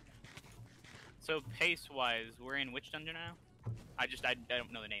 So pace-wise, we're in which dungeon now? I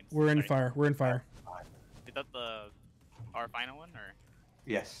don't know the names. We're in fire. We're in fire. Is that our final one, or?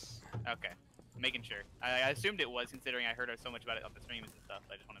 Yes. Okay, making sure. I assumed it was, considering I heard so much about it on the streams and stuff.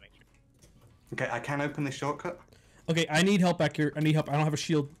 I just want to make sure. Okay, I can open this shortcut. Okay, I need help back here. I need help. I don't have a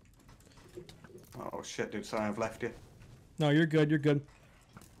shield. Oh shit, dude! Sorry, I've left you. No, you're good. You're good.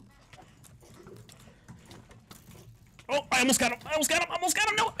 Oh, I almost got him. I almost got him. I almost got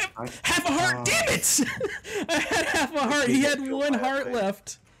him. No, half a heart. Damn it! I had half a heart. He had one heart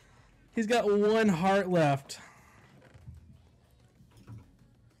left. He's got one heart left.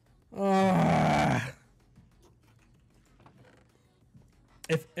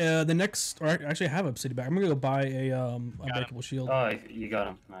 If the next, or actually, I have Obsidian back. I'm gonna go buy a unbreakable shield. Oh, you got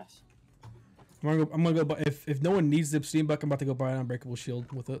him. Nice. I'm gonna go buy. If no one needs the Obsidian buck, I'm about to go buy an unbreakable shield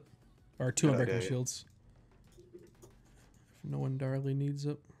with it, or two unbreakable shields. If no one direly needs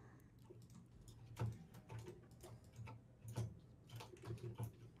it.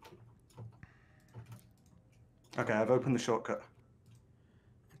 Okay, I've opened the shortcut.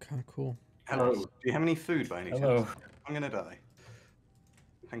 Kind of cool. Hello. Do you have any food by any Hello. chance? I'm gonna die.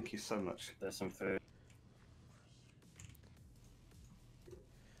 Thank you so much. There's some food.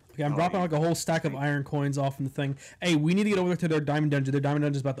 Okay, I'm dropping like a whole stack of iron coins off in the thing. Hey, we need to get over there to their diamond dungeon. Their diamond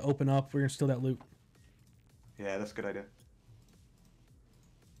dungeon's about to open up. We're gonna steal that loot. Yeah, that's a good idea.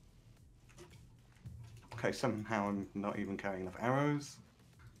 Okay, somehow I'm not even carrying enough arrows.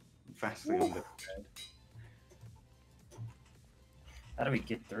 Vastly under. How do we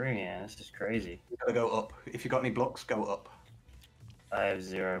get through here? This is crazy. You gotta go up. If you got any blocks, go up. I have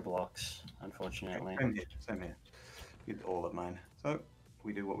 0 blocks, unfortunately. Same here. Same here. With all of mine. So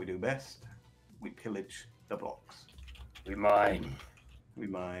we do what we do best. We pillage the blocks. We mine. We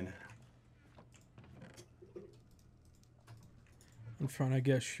mine. I'm trying to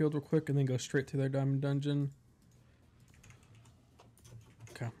get a shield real quick and then go straight to their diamond dungeon.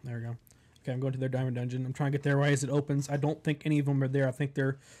 Okay, there we go. Okay, I'm going to their diamond dungeon. I'm trying to get there right as it opens. I don't think any of them are there. I think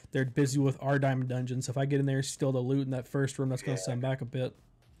they're busy with our diamond dungeon. So if I get in there, steal the loot in that first room, that's going to send back a bit.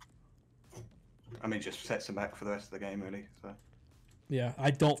 I mean, just sets them back for the rest of the game, really. So. Yeah,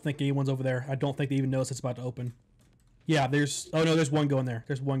 I don't think anyone's over there. I don't think they even notice it's about to open. Yeah, there's. Oh no, there's one going there.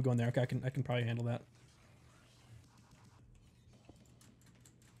 There's one going there. Okay, I can probably handle that.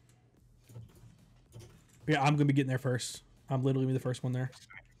 Yeah, I'm gonna be getting there first. I'm literally gonna be the first one there.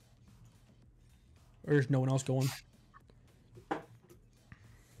 There's no one else going.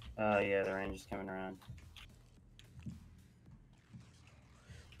 Yeah, the range is coming around.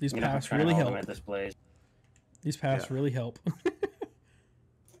 These paths really help. At this place. These paths really help.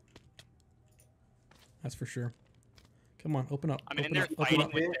 That's for sure. Come on, open up. I mean, they're fighting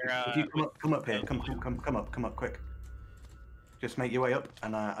with their. If you come up here, come up, quick. Just make your way up,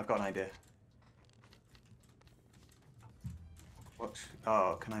 and I've got an idea. What?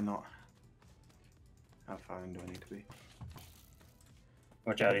 Oh, can I not? How far in do I need to be?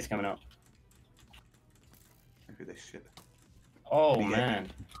 Watch out, he's coming up. Look at this shit. Oh man,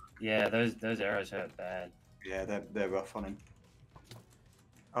 yeah, those arrows hurt bad. Yeah, they're rough on him.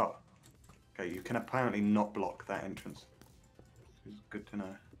 Oh, okay. You can apparently not block that entrance. It's good to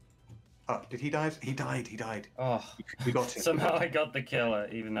know. Oh, did he die? He died. He died. Oh, we got him. Somehow I got the killer,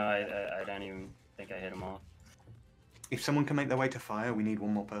 even though I don't even think I hit him off. If someone can make their way to fire, we need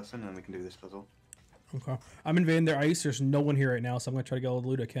one more person, and we can do this puzzle. Okay. I'm invading their ice. There's no one here right now, so I'm gonna try to get all the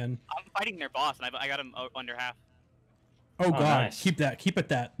loot I can. I'm fighting their boss, and I got him under half. Oh god, nice. Keep that. Keep it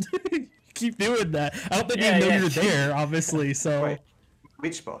that. Keep doing that. I don't think they know you're there, obviously. So. Wait,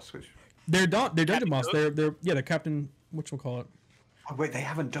 which boss? Which? They're dungeon boss. They're the captain. Whatchamacallit. Oh wait, they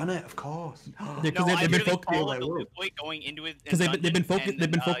haven't done it. Of course. Because they've been focusing. Going into it. Because they've been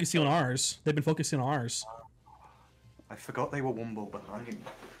focusing on ours. They've been focusing on ours. I forgot they were one ball behind.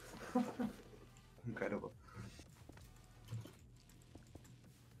 Incredible.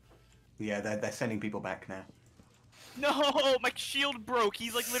 Yeah, they're sending people back now. No, my shield broke.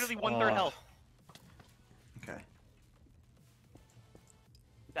 He's like literally 1/3 health. Okay.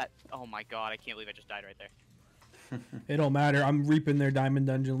 Oh my god, I can't believe I just died right there. It don't matter. I'm reaping their diamond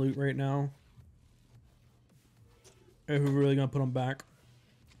dungeon loot right now. We're really gonna put him back.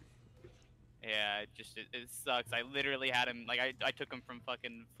 Yeah, it sucks. I literally had him like I took him from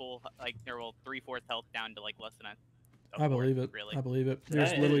fucking full like 3/4 health down to like less than a I believe it. Really. I believe it.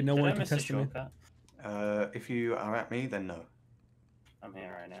 There's literally no one contesting me. If you are at me, then no. I'm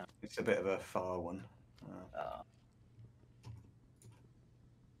here right now. It's a bit of a far one.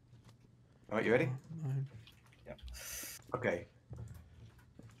 Alright, you ready? Yep. Okay.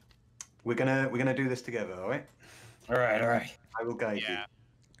 We're gonna do this together, alright? Alright. I will guide you.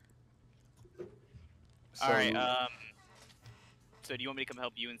 So, Alright, so do you want me to come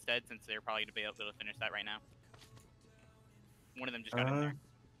help you instead, since they're probably gonna be able to finish that right now? One of them just got in there.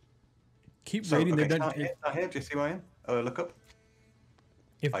 Keep raiding. Okay, They're done. Not here. Do you see where I am? Look up.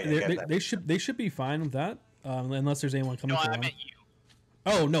 If they should be fine with that, unless there's anyone coming. No, I meant you.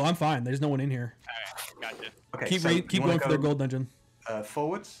 Oh no, I'm fine. There's no one in here. Alright, gotcha. Okay, keep going for their gold dungeon.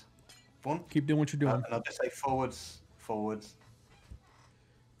 Forwards. One. Keep doing what you're doing. And I'll just say forwards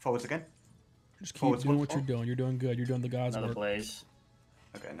again. Just keep doing what you're doing. You're doing good. You're doing the God's Another work. blaze.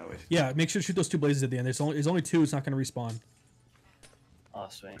 Okay, no worries. Yeah, make sure to shoot those 2 blazes at the end. There's only 2. It's not going to respawn. Oh,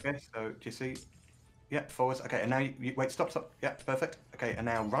 sweet. Okay, so do you see? Yeah, forwards. Okay, and now you wait. Stop. Yeah, perfect. Okay, and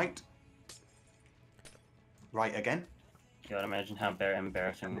now right. Right again. You gotta imagine how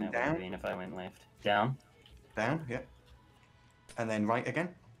embarrassing that would Down. have been if I went left. Down. Down. Yeah. And then right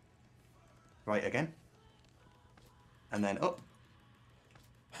again. Right again. And then up.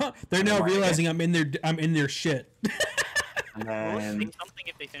 Huh, they're now realizing I'm in their shit. And Will it then, say something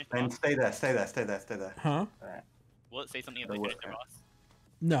if they finish the then boss? stay there. Huh? Alright. Will it say something if they finish the boss?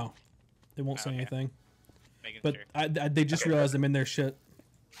 No, they won't say Okay. anything. Making But sure. they just realized I'm in their shit.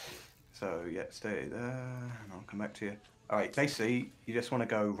 So yeah, stay there, and I'll come back to you. All right, basically, you just want to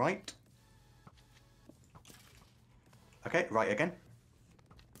go right. Okay, right again.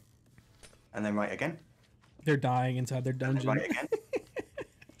 And then right again. They're dying inside their And then dungeon. right again.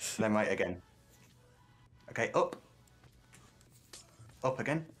 And then right again. Okay, up. Up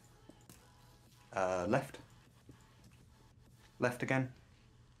again. Left. Left again.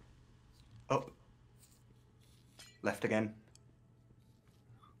 Up. Left again.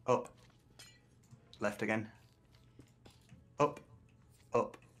 Up. Left again. Up.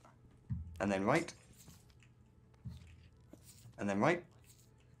 Up. And then right. And then right.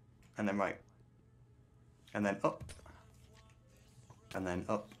 And then right. And then up. And then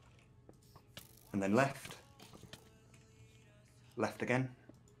up. And then left. Left again.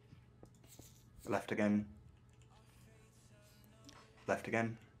 Left again. Left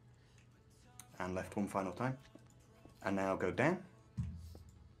again. And left one final time. And now go down.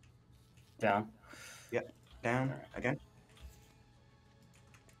 Down. Yep. Down again.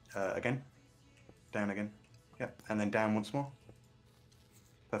 Again. Down again. Yep. And then down once more.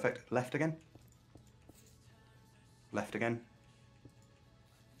 Perfect. Left again. Left again.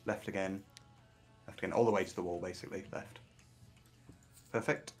 Left again. Left again. All the way to the wall, basically. Left.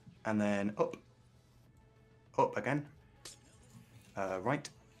 Perfect. And then up. Up again. Right.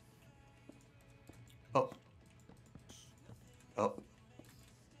 Up. Up.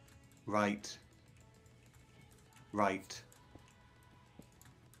 Right. Right.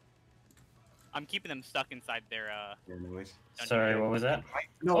 I'm keeping them stuck inside their Yeah, no worries. Sorry, what was that? Right.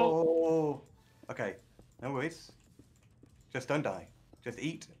 No. Okay. No worries. Just don't die. Just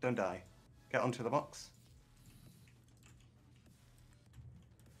eat. Don't die. Get onto the box.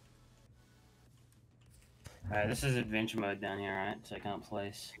 Alright, this is adventure mode down here, right? So I can't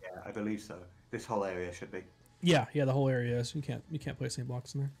place. Yeah, I believe so. This whole area should be. Yeah, the whole area is. You can't place any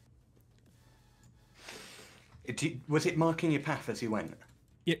blocks in there. Was it marking your path as you went?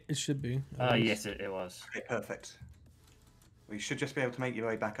 Yeah, it should be. Yes, it was. Okay, perfect. We should just be able to make your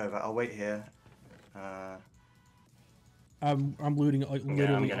way back over. I'll wait here. I'm looting like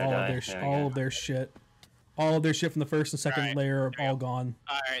literally all of their shit. All of their shit from the first and second layer are all gone.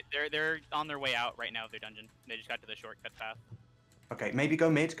 Alright, they're on their way out right now of their dungeon. They just got to the shortcut path. Okay, maybe go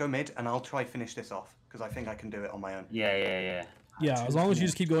mid, and I'll try finish this off because I think I can do it on my own. Yeah. Yeah, as long as you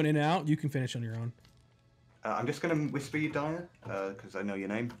just keep going in and out, you can finish on your own. I'm just gonna whisper you, Dyer, because I know your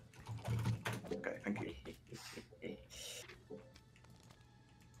name. Okay, thank you.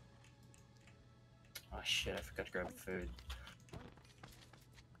 Oh shit, I forgot to grab food.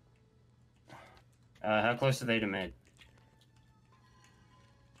 How close are they to mid?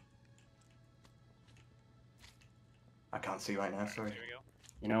 I can't see right now, sorry. Here we go.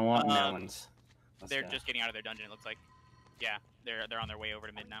 You know what? No one's. They're just getting out of their dungeon, it looks like. Yeah, they're on their way over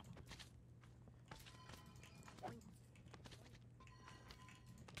to mid now.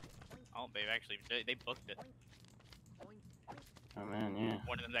 Oh, they've actually they booked it. Oh man, yeah.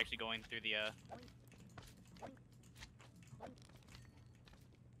 One of them's actually going through the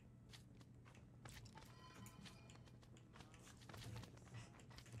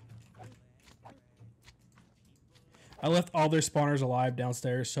I left all their spawners alive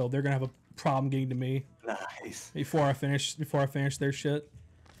downstairs, so they're gonna have a problem getting to me. Nice. Before I finish their shit.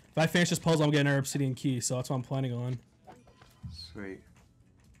 If I finish this puzzle, I'm getting another obsidian key, so that's what I'm planning on. Sweet.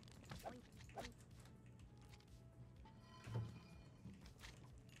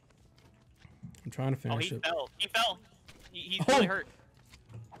 I'm trying to finish it. He fell. He's really hurt.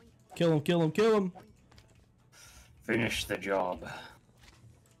 Kill him, kill him, kill him. Finish the job.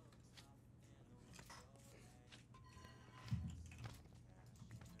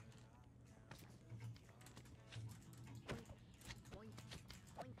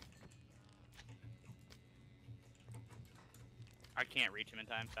 I can't reach him in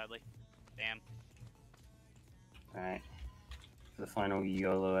time, sadly. Damn. Alright. For the final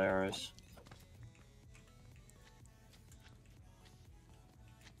YOLO arrows.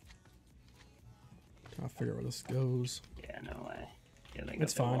 I'll figure out where this goes. Yeah, no way. Yeah,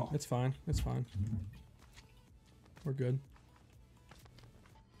 it's fine. It's fine. It's fine. We're good.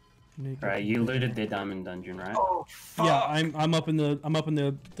 Right, you looted the diamond dungeon, right? Oh, fuck. Yeah, I'm up in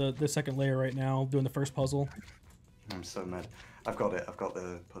the second layer right now, doing the first puzzle. I'm so mad. I've got it. I've got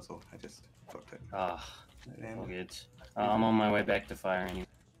the puzzle. I just fucked it. Ah, all good. I'm on my way back to fire anyway.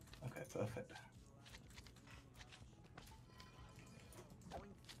 Okay, perfect.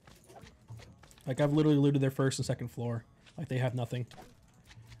 Like, I've literally looted their first and second floor. Like, they have nothing.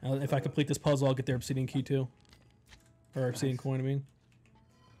 If I complete this puzzle, I'll get their obsidian key too. Or obsidian coin, I mean.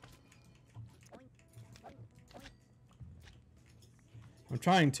 I'm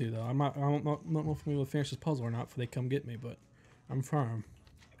trying to, though. I'm not know if we will finish this puzzle or not before they come get me, but I'm firm.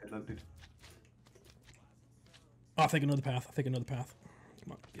 Good luck, dude. Oh, I'll take another path. I'll take another path.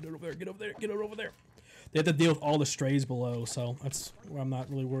 Come on, get it over there, get over there, get it over there. They have to deal with all the strays below, so that's where I'm not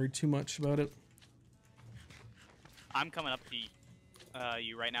really worried too much about it. I'm coming up to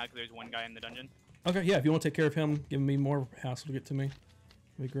you right now because there's one guy in the dungeon. Okay, yeah, if you want to take care of him, giving me more hassle to get to me,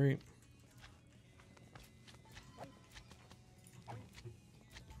 that'd be great.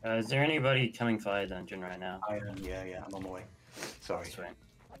 Is there anybody coming fire dungeon right now? I am, yeah, I'm on my way. Sorry. Sweet.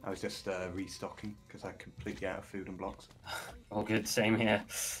 I was just restocking because I'm completely out of food and blocks. All good, same here.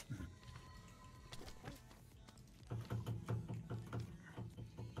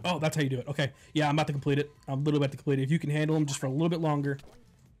 Oh, that's how you do it. Okay, yeah, I'm about to complete it. I'm literally about to complete it. If you can handle him just for a little bit longer.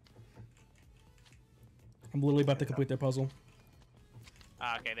 I'm literally about to complete their puzzle.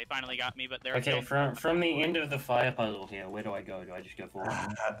 Okay, they finally got me, but they're Okay, still... from the end of the fire puzzle here, where do I go? Do I just go forward?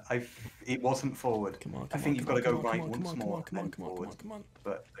 It wasn't forward. Come on, I think you've got to go right once more come on, and come on, forward. come on.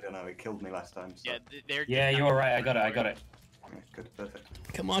 But I don't know, it killed me last time. So. Yeah, they're... Yeah, you're right. I got it. Okay, good, perfect.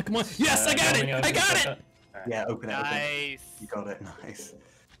 Come on, come on. Yes, I got it! I got it! Right. Yeah, open it. Nice. Open it. You got it, nice.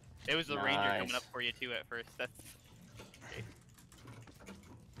 It was the ranger coming up for you too at first. That's...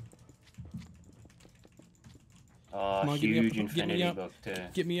 Oh, on, huge infinity book too.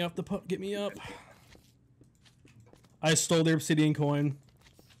 Get me up get me up. I stole their obsidian coin.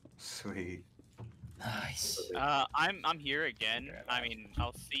 Sweet. Nice. I'm here again. I mean,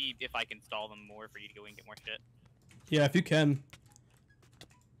 I'll see if I can stall them more for you to go and get more shit. Yeah, if you can.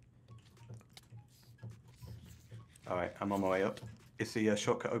 Alright, I'm on my way up. Is the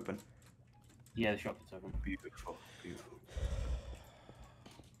shortcut open? Yeah, the shortcut's open. Beautiful, beautiful.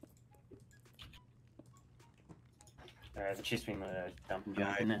 Alright, the chest beam dump and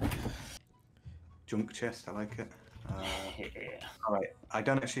jump in it. Junk chest, I like it. Yeah. Alright, I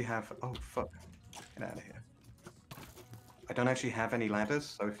don't actually have... Oh, fuck. Get out of here. I don't actually have any ladders,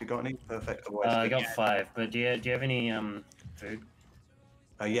 so if you got any, perfect. Otherwise, I got 5, but do you have any food?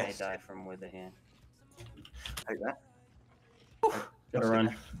 Yes. I die from wither here. Take that. Gotta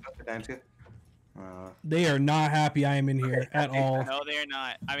run. Down to you. They are not happy I am in here at all. No, they're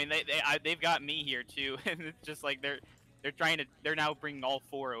not. I mean, they've got me here too, and it's just like they're now bringing all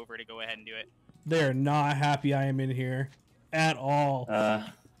 4 over to go ahead and do it. They are not happy I am in here at all.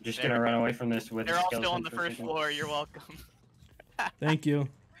 Just gonna run away from this with. They're all still on the first floor. You're welcome. Thank you.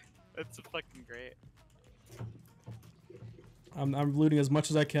 That's fucking great. I'm looting as much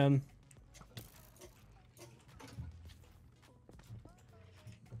as I can.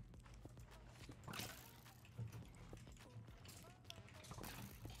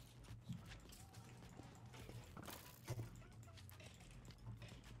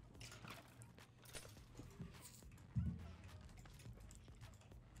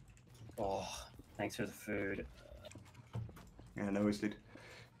 Oh, thanks for the food. Yeah, no worries, dude.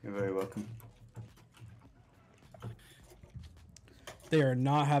 You're very welcome. They are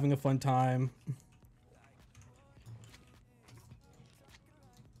not having a fun time.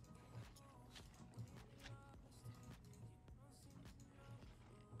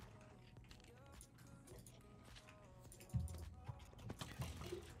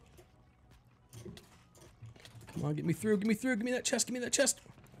 Come on, get me through, get me through, give me that chest, give me that chest.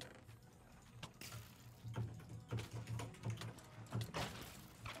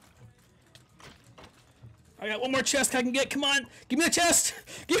 I got one more chest I can get. Come on, give me the chest.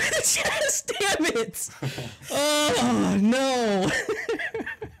 Give me the chest. Damn it! Oh no!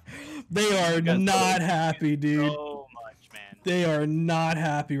 They are not happy, dude. So much, man. They are not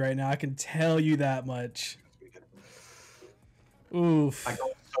happy right now. I can tell you that much. Oof. I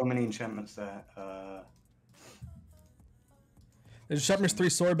got so many enchantments there. There's a Sharpness 3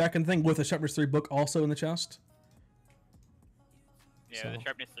 sword back in the thing with a Sharpness 3 book also in the chest. Yeah, So. the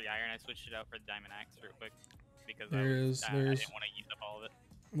Sharpness 3 iron, I switched it out for the Diamond Axe real quick because I There's didn't want to use up all of it.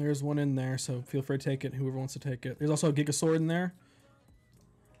 There's one in there, so feel free to take it. Whoever wants to take it. There's also a Giga sword in there.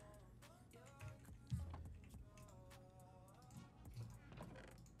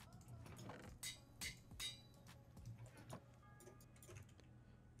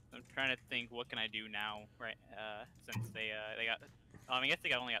 I'm trying to think, what can I do now, right? Since they got, I guess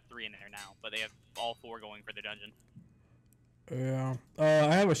they only got 3 in there now, but they have all 4 going for the dungeon. Yeah.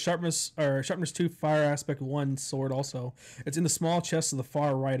 I have a Sharpness 2 Fire Aspect 1 sword also. It's in the small chest to the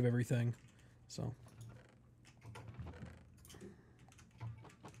far right of everything. So.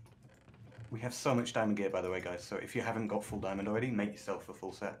 We have so much diamond gear, by the way, guys. So if you haven't got full diamond already, make yourself a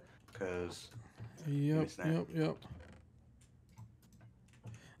full set, because. Yep.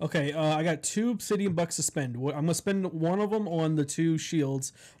 Okay, I got 2 obsidian bucks to spend. I'm gonna spend one of them on the 2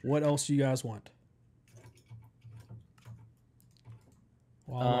 shields. What else do you guys want?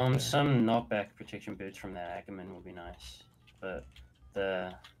 Some knockback protection boots from that Ackerman would be nice, but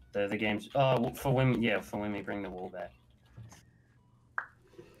the games. Oh, for when we bring the wall back.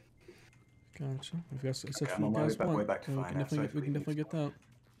 Gotcha. If you guys, Okay, I'm on my way back to we fine. can definitely get that.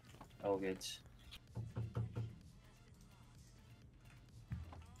 Oh, good.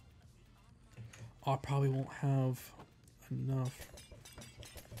 I probably won't have enough.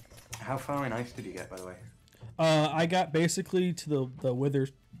 How far in ice did you get, by the way? I got basically to the wither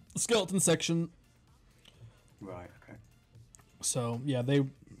skeleton section. Right. Okay. So yeah, they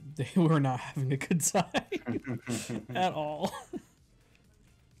were not having a good time at all.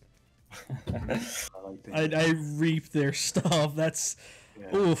 I reaped their stuff. That's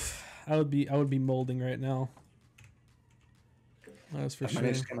oof. I would be molding right now. That's for sure. I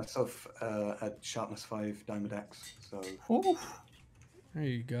managed to get myself a Sharpness 5 Diamond Axe. So. There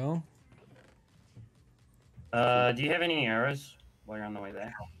you go. Do you have any arrows while you're on the way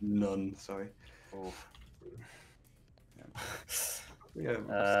there? None. Sorry. Oof. Yeah.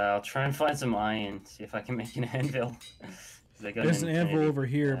 I'll try and find some iron. See if I can make an anvil. There's an anvil over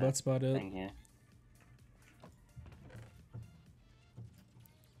here, but that's about it. Here.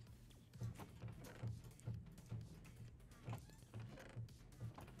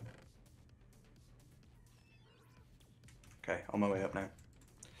 Okay, on my way up now.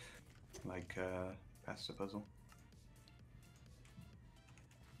 Like, past the puzzle.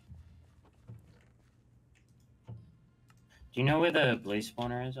 Do you know where the blaze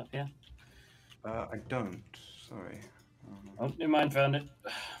spawner is up here? I don't. Sorry. Oh, never mind, found it.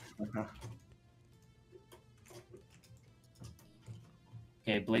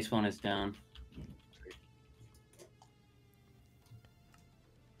 Okay, blaze spawner's down.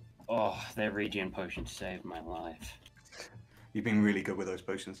 Oh, that regen potion saved my life. You've been really good with those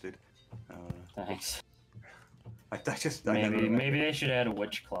potions, dude. Thanks. Maybe they should add a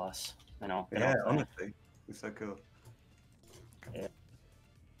witch class. Yeah, honestly, it's so cool. Yeah.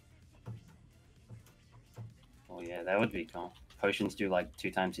 Oh yeah, that would be cool. Potions do like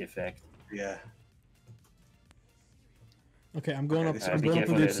 2 times the effect. Yeah. Okay, I'm going up. I'm going up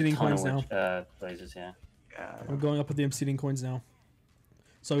with the obsidian coins now. Blazes, yeah. Yeah. I'm going up with the obsidian coins now.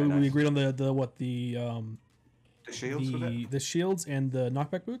 So we agreed on the shields. The shields and the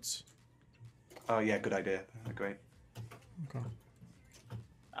knockback boots. Oh yeah, good idea. Great. Okay.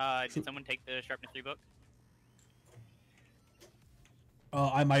 Did someone take the Sharpness 3 book?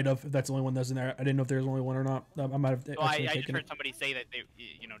 I might have. If that's the only one that's in there. I didn't know if there was only one or not. I might have. Oh, I just heard somebody say that they,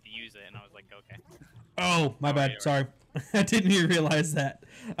 to use it, and I was like, okay. Oh, my bad. Right. Sorry, I didn't even realize that.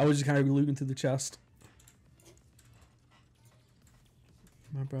 I was just kind of looking through the chest.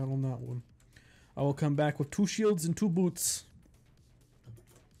 My bad on that one. I will come back with 2 shields and 2 boots.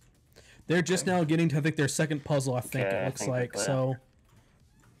 They're just now getting to, I think, their second puzzle. I think it looks like so.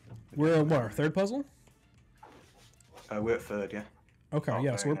 We're at what? Our 3rd puzzle? We're at 3rd, yeah. Okay,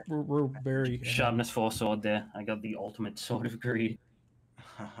 yeah, so we're very... Sharpness 4 sword there. I got the ultimate sword of greed.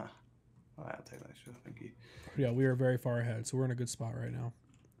 Alright, I'll take that, sure, thank you. Yeah, we are very far ahead, so we're in a good spot right now.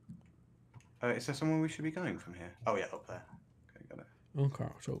 Is there somewhere we should be going from here? Oh yeah, up there. Okay, got it. Okay,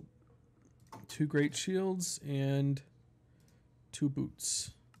 so 2 great shields and 2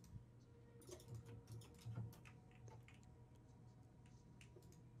 boots.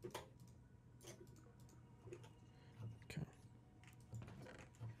 Okay.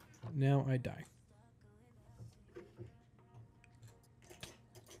 Now I die.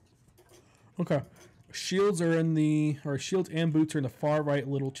 Okay. Shields are in the, or shields and boots are in the far right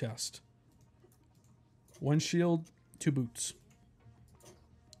little chest. 1 shield, 2 boots.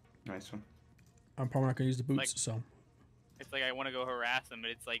 Nice one. I'm probably not gonna use the boots, Like, so. It's like I want to go harass them, but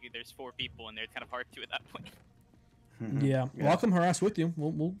it's like there's 4 people and they're kind of hard to at that point. Yeah. Well, I'll come harass with you.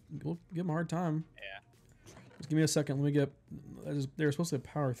 We'll give them a hard time. Yeah. Just give me a second. Let me get. They're supposed to have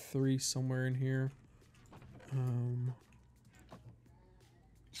power 3 somewhere in here.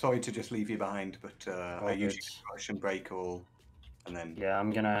 Sorry to just leave you behind, but I usually push and break all, and then. Yeah,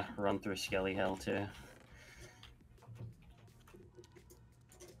 I'm gonna run through Skelly Hell too.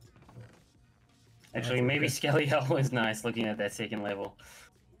 Actually, maybe Skelly Hell was nice looking at that 2nd level.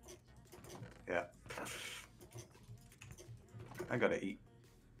 Yeah. I gotta eat.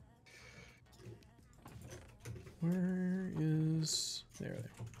 Where is... There they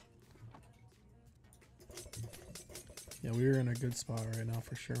are. Yeah, we're in a good spot right now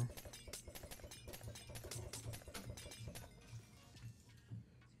for sure.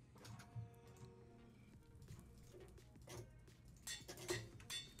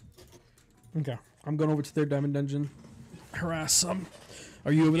 Okay, I'm going over to their diamond dungeon. Harass some.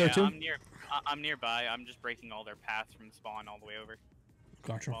 Are you over there too? I'm nearby. I'm just breaking all their paths from spawn all the way over.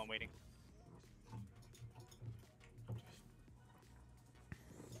 Gotcha. While I'm waiting.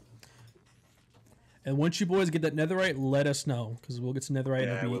 And once you boys get that netherite, let us know, because we'll get some netherite.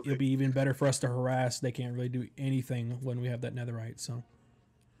 Yeah, it'll be even better for us to harass. They can't really do anything when we have that netherite, so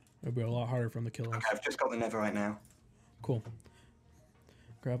it'll be a lot harder for them to kill us. Okay, I've just got the netherite now. Cool.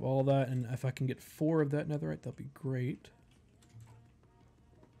 Grab all that, and if I can get 4 of that netherite, that'll be great.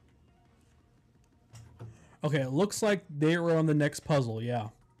 Okay, it looks like they were on the next puzzle, yeah.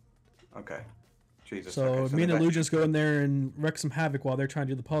 Okay. Jesus. So, okay, me and Illusions go in there and wreak some havoc while they're trying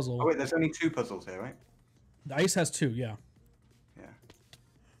to do the puzzle. Oh wait, there's only 2 puzzles here, right? The ice has 2, yeah. Yeah.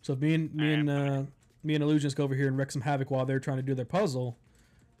 So if me and Illusions go over here and wreak some havoc while they're trying to do their puzzle,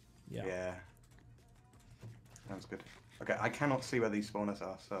 yeah. Yeah. Sounds good. Okay, I cannot see where these spawners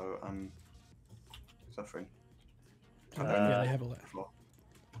are, so I'm suffering. Yeah, they have a left.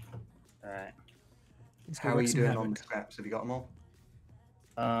 Alright. How are you doing on the scraps? Have you got them all?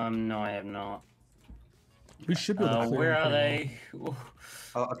 No, I have not. We should be able to clear where them are pretty they?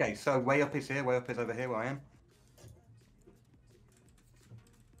 Oh, okay, so way up is here, way up is over here where I am.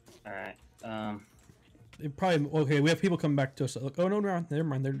 Alright, They probably okay. We have people coming back to us. Oh no, never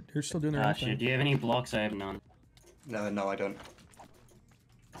mind. They're still doing their own shit. thing. Do you have any blocks? I have none. No, I don't.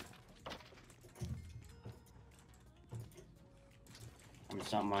 I'm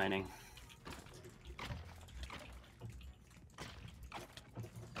just not mining.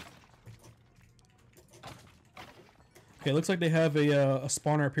 Okay, looks like they have a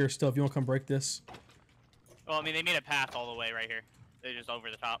spawner up here still. If you want to come break this. Well, I mean, they made a path all the way right here. They're just over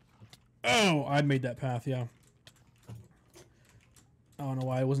the top. Oh, I made that path. Yeah. I don't know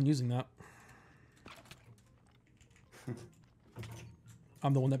why I wasn't using that.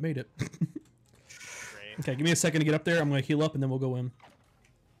 I'm the one that made it. Great. Okay, give me a second to get up there. I'm gonna heal up and then we'll go in.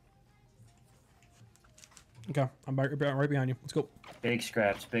 Okay, I'm right behind you. Let's go. Big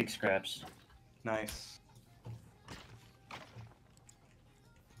scraps, big scraps. Nice.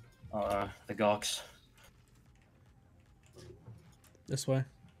 The Gox. This way.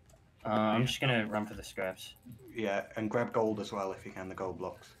 I'm just gonna run for the scraps. Yeah, and grab gold as well if you can, the gold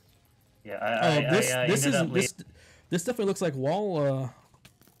blocks. Yeah, this definitely looks like wall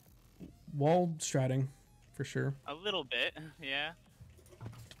stratting, for sure. A little bit, yeah.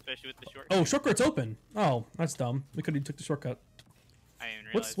 Especially with the shortcut. Oh, shortcut's open. Oh, that's dumb. We could have took the shortcut. I didn't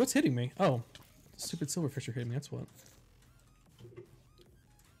realize. What's hitting me? Oh, stupid silverfish are hitting me. That's what.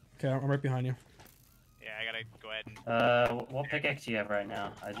 Okay, I'm right behind you. Yeah, I gotta go ahead and. What pickaxe do you have right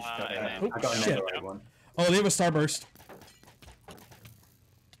now? I just got it. Oh, I got shit. another one. Oh, they have a starburst.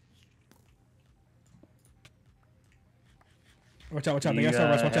 Watch out, they got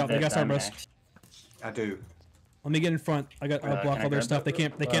starburst. Watch out, they got starburst. I do. Let me get in front. I'll block all their stuff. They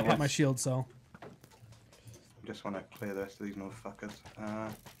can't pop my shield, so. Just want to clear the rest of these motherfuckers.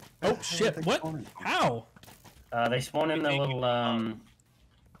 Oh shit! What? How? They spawn in the little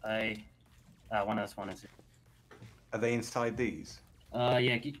one of us wanted to. Are they inside these?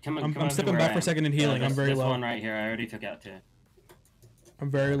 Yeah, come on. I'm stepping back for a second and healing. I'm very low. This one right here, I already took out two. I'm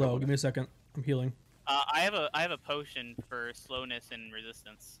very low. Give me a second. I'm healing. I have a potion for slowness and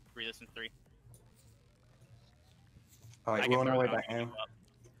resistance. Resistance 3. All right, we're on our way back now.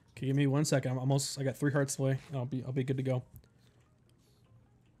 Okay, give me 1 second. I got 3 hearts away. I'll be good to go.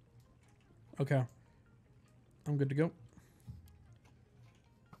 Okay. I'm good to go.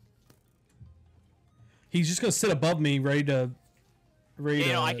 He's just gonna sit above me, ready to.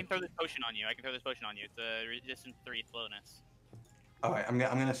 I can throw this potion on you. It's a resistance 3 slowness. All right, I'm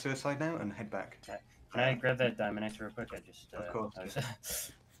gonna suicide now and head back. Okay. Can I grab that Diamond X real quick? Of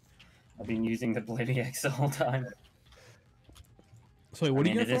course. I've been using the Bloody X the whole time. So wait, what are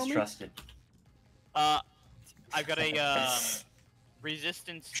you gonna throw me? Trusted. I've got a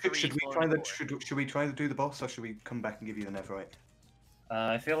resistance 3. Should we try to do the boss, or should we come back and give you the netherite?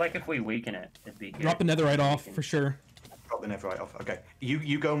 I feel like if we weaken it, it'd be good. Drop the netherite off for sure. Drop the netherite off. Okay,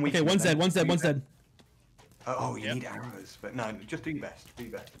 you go and weaken. Okay, one's dead. Oh, you need arrows, but no, just do your best. Do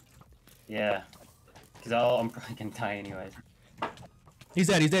your best. Yeah, because I'm probably gonna die anyways. He's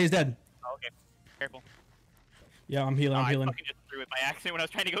dead. Oh, okay, careful. Yeah, I'm healing. I fucking just threw it by accident when I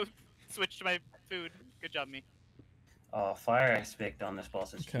was trying to go switch to my food. Good job, me. Oh, fire aspect on this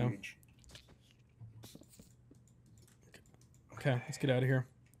boss is huge. Okay, let's get out of here.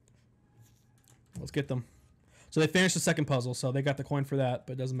 Let's get them. So they finished the second puzzle, so they got the coin for that,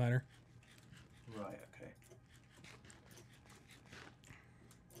 but it doesn't matter. Right, okay.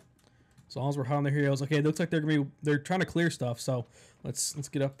 As long as we're hot on their heels. Okay, it looks like they're trying to clear stuff, so let's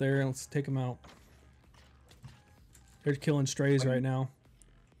get up there and let's take them out. They're killing strays right now.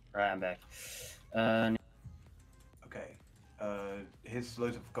 Right, I'm back. Okay. Here's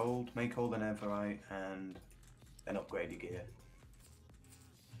loads of gold, make all the netherite, and then upgrade your gear.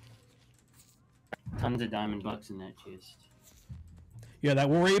 Tons of diamond bucks in that chest. Yeah, that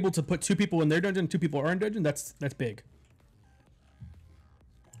we're able to put 2 people in their dungeon, 2 people are in dungeon. That's big.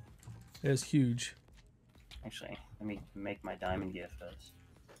 That is huge. Actually, let me make my diamond gear first.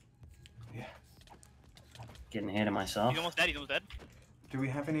 Yeah. Getting ahead of myself. He's almost dead. Do we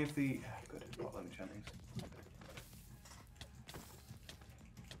have any of the... Good, not let me check these.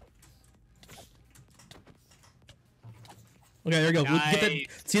 Okay, there you go. Nice.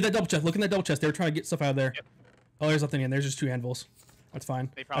 See that double chest. Look in that double chest. They were trying to get stuff out of there. Yep. Oh, there's nothing in. There's just 2 anvils. That's fine.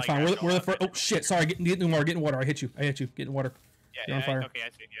 That's fine. We're the first. Oh shit! Sorry. Get in water. I hit you. Get in water. Yeah. You're on fire. Okay, I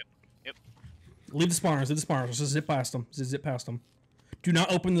see. Yep. Leave the spawners. Just zip past them. Do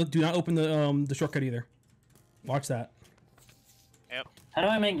not open the shortcut either. Watch that. Yep. How do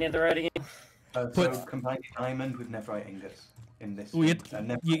I make netherite again? So combine diamond with netherite ingots in this. You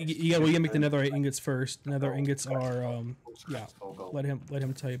gotta make the netherite ingots first. Nether ingots are yeah. Let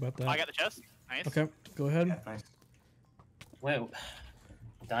him tell you about that. I got the chest. Nice. Okay, go ahead. Yeah, nice. Wait,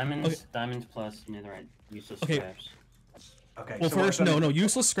 diamonds plus netherite useless scraps. Okay. Well, so first, no,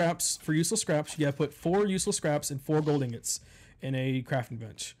 useless scraps. For useless scraps, you gotta put 4 useless scraps and 4 gold ingots in a crafting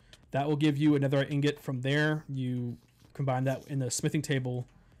bench. That will give you another ingot. From there, you combine that in the smithing table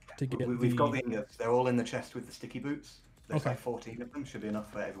to get. We've got the ingots. They're all in the chest with the sticky boots. There's like 14 of them. Should be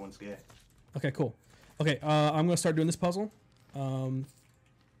enough for everyone's gear. Okay, cool. Okay, I'm gonna start doing this puzzle.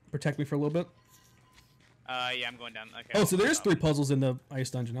 Protect me for a little bit. Yeah, I'm going down. Okay. Oh, so there's 3 puzzles in the ice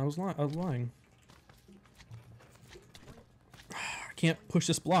dungeon. I was lying. I can't push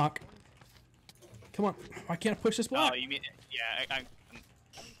this block. Come on, I can't push this block. Oh, you mean? Yeah,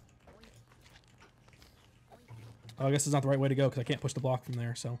 Oh, I guess it's not the right way to go because I can't push the block from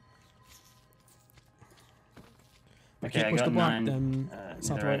there. So. If I can't push the block, then it's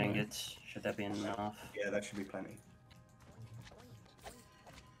not the right way. Should that be enough? Yeah, that should be plenty.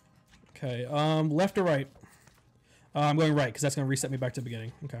 Okay, left or right? I'm going right because that's going to reset me back to the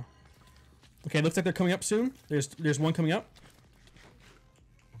beginning. Okay. Okay, looks like they're coming up soon. There's one coming up.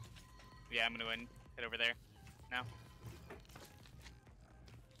 Yeah, I'm going to go and head over there now.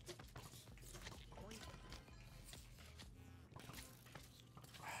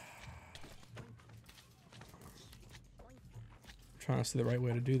 Trying to see the right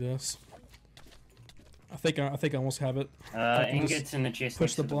way to do this. I think I almost have it. Ingots in the chest.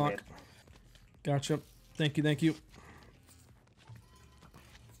 Push the block. Gotcha. Thank you.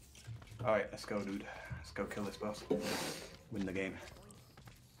 All right, let's go, dude. Let's go kill this boss. Win the game.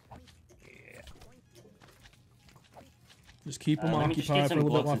 Yeah. Just keep them occupied for a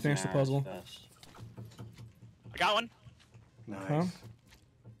little bit while I finish the puzzle. I got one. Nice. Huh?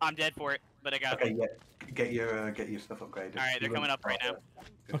 I'm dead for it, but I got one. Okay, get your stuff upgraded. All right, they're coming up right now.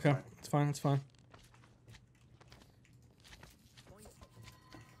 Okay, it's fine. It's fine.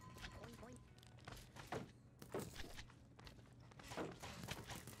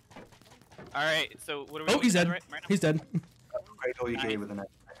 All right, so what are we? Oh, he's dead. Right now? He's dead. Upgrade all your gear with an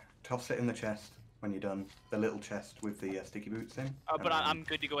toss it in the chest when you're done. The little chest with the sticky boots in. Oh, but I'm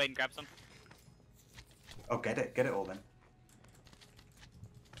good to go ahead and grab some. Oh, get it all then.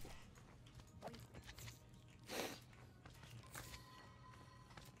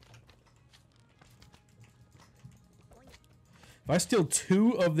 I steal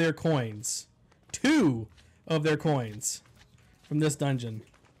 2 of their coins. 2 of their coins from this dungeon.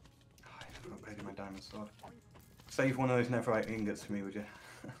 I never upgraded my diamond sword. Save one of those netherite ingots for me, would you?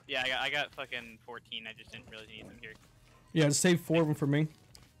 Yeah, I got fucking 14. I just didn't really need them here. Yeah, just save 4 of them for me.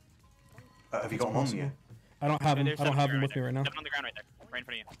 Have you got them on you? I don't have them. I don't have them with me right now. 7 on the ground right there, right in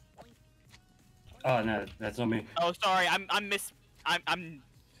front of you. Oh no, that's not me. Oh, sorry. I'm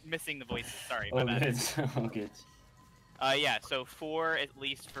missing the voices. Sorry. Oh, my bad. good. Oh, good. Yeah. So 4 at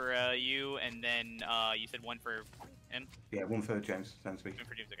least for you, and then you said 1 for him. Yeah, 1 for James. Sounds sweet. 1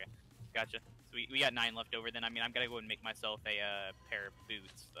 for James. Okay. Gotcha. So we got 9 left over. Then I mean I'm gonna go and make myself a pair of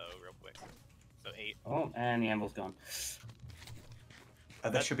boots though, real quick. So 8. Oh, and the emerald's gone.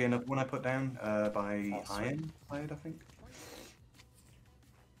 There should be another one I put down by Iron Blade, I think.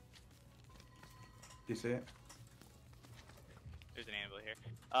 Do you see it? There's an anvil here.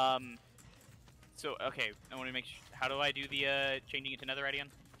 So okay, I want to make sure. How do I do the changing it to netherite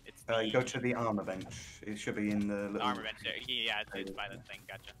again? It's You go to the armor bench. It should be in the little... armor bench there. Yeah, it's by that thing.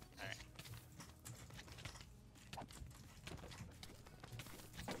 Gotcha. All right.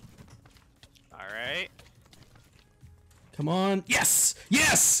 All right. Come on. Yes!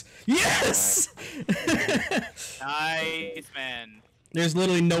 Yes! Yes! Nice, man. There's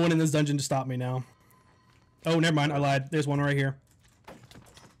literally no one in this dungeon to stop me now. Oh, never mind. I lied. There's one right here.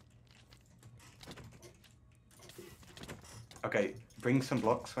 Okay, bring some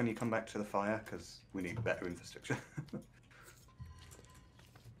blocks when you come back to the fire, because we need better infrastructure.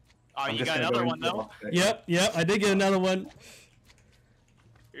 Oh, you got another one, though? Yep, I did get another one.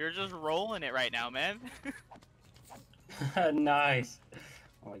 You're just rolling it right now, man. Nice.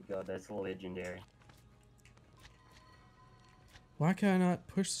 Oh my god, that's legendary. Why can I not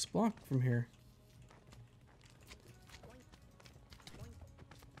push this block from here?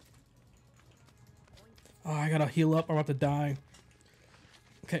 Oh, I gotta heal up. I'm about to die.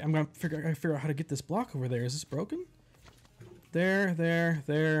 Okay, I gotta figure out how to get this block over there. Is this broken?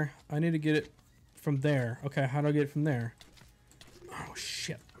 There. I need to get it from there. Okay, how do I get it from there? Oh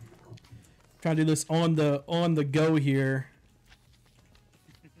shit. Trying to do this on the go here.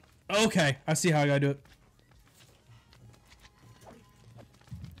 Okay, I see how I gotta do it.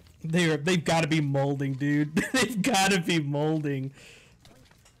 They've got to be molding, dude. They've got to be molding.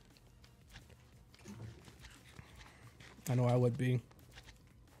 I know I would be.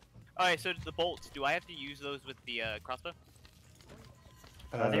 Alright, so the bolts, do I have to use those with the crossbow?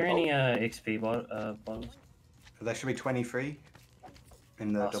 Are there any XP bottles? There should be 23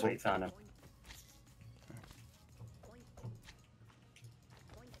 in the double. Sweet, found them.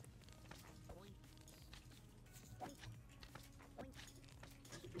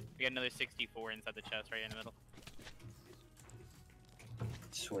 We got another 64 inside the chest right in the middle.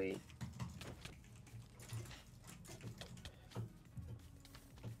 Sweet.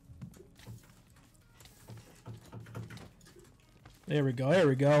 There we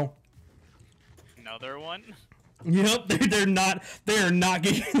go. Another one? Yep, they are not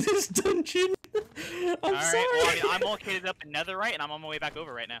getting this dungeon. I'm sorry. Well, I mean, I'm all kitted up in netherite and I'm on my way back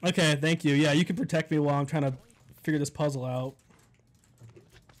over right now. Okay, thank you. Yeah, you can protect me while I'm trying to figure this puzzle out.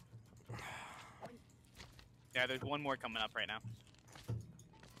 Yeah, there's one more coming up right now.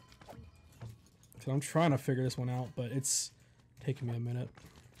 So I'm trying to figure this one out, but it's taking me a minute.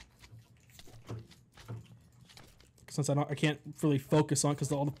 Since I can't really focus on because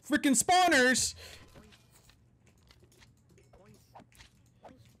of all the freaking spawners.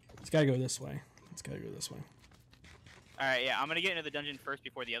 It's gotta go this way. Alright, yeah, I'm gonna get into the dungeon first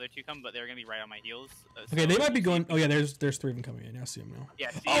before the other two come, but they're gonna be right on my heels. Okay, they might be going. Oh yeah, there's 3 of them coming in. Yeah, I see them now.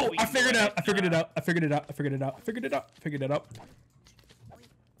 Yeah. Oh, I figured it out.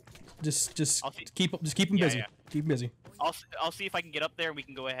 Just keep them busy. Yeah. Keep them busy. I'll see if I can get up there and we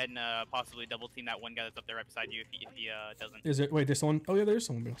can go ahead and possibly double team that one guy that's up there right beside you if he doesn't. Is it? Wait, there's someone. Oh yeah, there's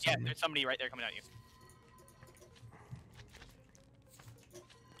someone. Yeah, there's somebody right there coming at you.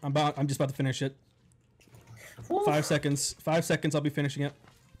 I'm just about to finish it. 5 seconds. 5 seconds. I'll be finishing it.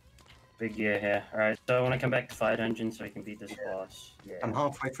 Big year here. Alright, so I want to come back to Fire Dungeon so I can beat this boss. Yeah. I'm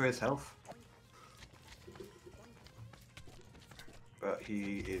halfway through his health. But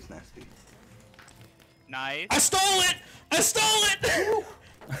he is nasty. Nice. I stole it!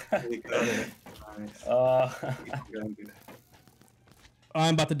 We got it. Nice.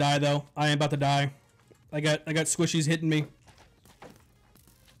 I'm about to die though. I am about to die. I got squishies hitting me.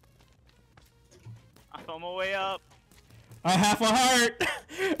 I'm on my way up. I'm half a heart.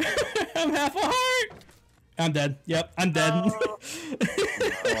 I'm half a heart. I'm dead. Yep, I'm dead.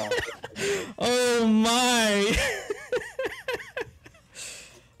 Oh, Oh my.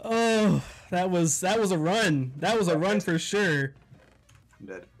 Oh, that was a run. That was a run for sure. I'm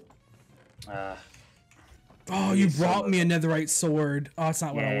dead. Oh, you brought me a netherite sword. Oh, that's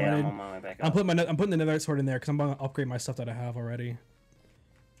not what I wanted. I'm on my way back up. I'm putting the netherite sword in there because I'm going to upgrade my stuff that I have already.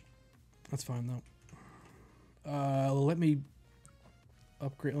 That's fine though. Let me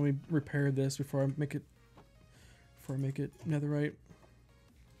upgrade. Let me repair this before I make it. Before I make it netherite.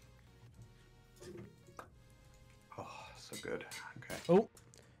 Oh, so good. Okay. Oh,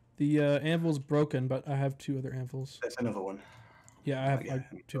 the anvil's broken, but I have 2 other anvils. There's another one. Yeah, I have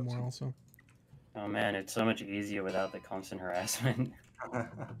like 2 more also. Oh man, it's so much easier without the constant harassment.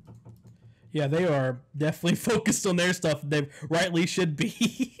 Yeah, they are definitely focused on their stuff. They rightly should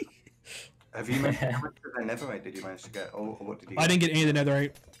be. Have you managed how much of their netherite did you manage to get? Or what did you get? I didn't get any of the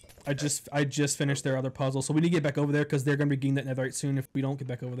netherite. I just finished their other puzzle, so we need to get back over there because they're going to be getting that netherite soon if we don't get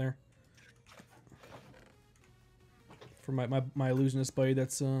back over there. For my illusionist buddy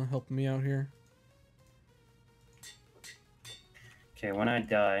that's helping me out here. Okay, when I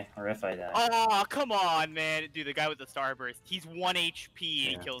die, or if I die. Oh, come on, man. Dude, the guy with the starburst. He's 1 HP and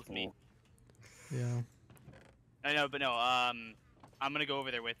he kills me. Yeah. I know, but no, I'm gonna go over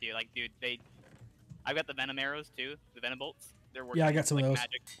there with you. Like, dude, I've got the venom arrows too, the venom bolts. They're working. Yeah, I got some like of those.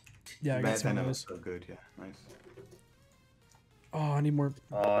 magic. Yeah, I got some of those. So good, yeah, nice. Oh, I need more.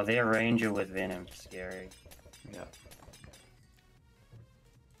 Oh, they arrange it with venom. Scary. Yeah.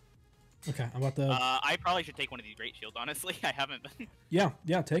 Okay, I'm about to. I probably should take one of these great shields. Honestly, I haven't. Yeah,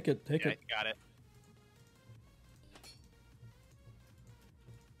 take it, take it. Got it.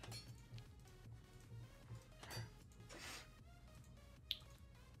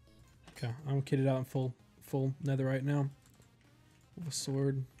 Okay, I'm kitted out in full netherite now. With a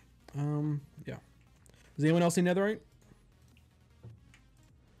sword. Yeah. Does anyone else need netherite?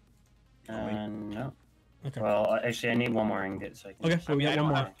 No. Okay. Well, actually, I need 1 more ingot. So I can Okay, so we got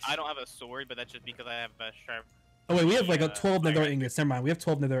one more. I don't have a sword, but that's just because I have a sharp. Oh wait, we have like 12 netherite ingots. Never mind, we have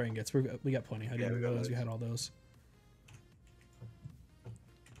 12 netherite ingots. We got plenty. I didn't realize we had all those.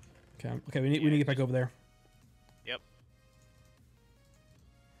 Okay, we need to get back over there. Yep.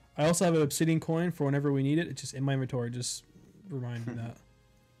 I also have an obsidian coin for whenever we need it. It's just in my inventory. Just remind me that.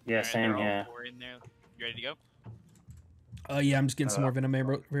 Yeah, Alright, same they're all here. 4 in there. You ready to go? Yeah, I'm just getting some more venom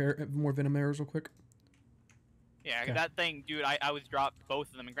arrows real quick. Yeah, Okay. that thing, dude. I was dropped both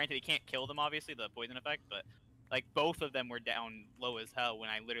of them, and granted, you can't kill them, obviously, the poison effect, but like both of them were down low as hell when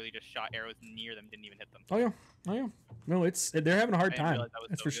I literally just shot arrows near them, didn't even hit them. Oh yeah. No, they're having a hard I didn't time. realize that was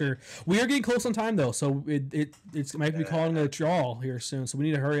That's so for sure. good. We are getting close on time though, so it might be calling a draw here soon. So we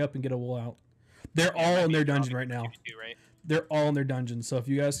need to hurry up and get a wool out. They're all in their dungeon right now. Right? They're all in their dungeon. So if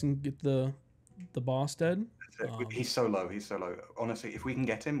you guys can get the boss dead. He's so low. He's so low. Honestly, if we can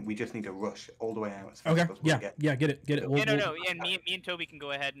get him, we just need to rush all the way out. As fast Okay. as possible. Yeah. Get it. Yeah, no. And me and Toby can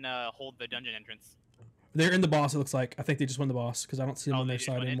go ahead and hold the dungeon entrance. They're in the boss. It looks like. I think they just won the boss because I don't see them on their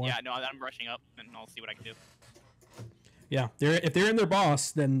side anymore. Yeah, no, I'm rushing up and I'll see what I can do. Yeah, if they're in their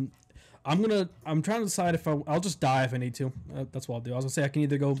boss, then I'm trying to decide if I'll just die if I need to. That's what I'll do. I was gonna say I can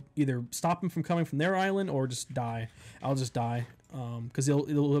either stop them from coming from their island or just die. I'll just die because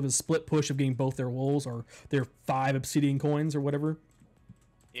it'll have a split push of getting both their wools or their 5 obsidian coins or whatever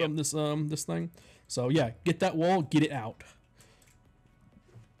from this thing. So yeah, get that wool, get it out.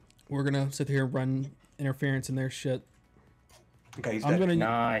 We're gonna sit here and run interference in their shit. Okay, he's I'm dead. gonna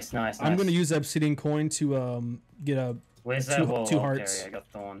Nice. I'm gonna use the obsidian coin to get a Where's that wall? two hearts. I got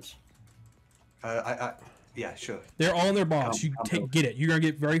thorns. Yeah, sure. They're all in their boss. I'll Get it. You're gonna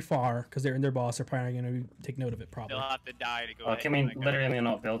get very far because they're in their boss. They're probably gonna take note of it. Probably. They'll have to die to go. Oh, ahead can we and, like, literally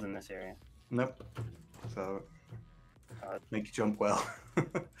not build in this area? Nope. So, make you jump well.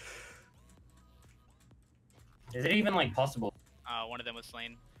 Is it even like possible? one of them was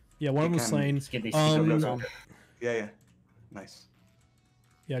slain. Yeah, one of them was slain. Just get these Yeah. Nice.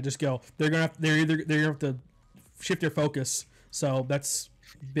 Yeah, just go. They're gonna have to shift their focus. So that's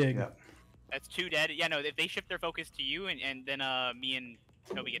big. Yeah. That's 2 dead. Yeah, no, if they shift their focus to you, and then me and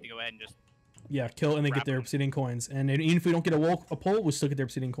Toby get to go ahead and just. Yeah, kill and then get their obsidian coins. And even if we don't get a pole, we'll still get their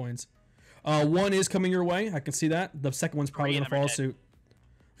obsidian coins. One is coming your way. I can see that. The second one's probably gonna follow suit.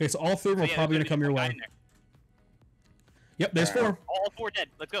 Okay, so all 3 of them are probably gonna come your way. Yep, there's 4. All 4 dead.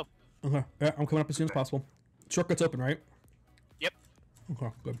 Let's go. Okay, yeah, I'm coming up as soon as possible. Shortcut's open, right? Yep. Okay,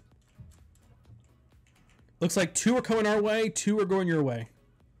 good. Looks like 2 are coming our way, 2 are going your way.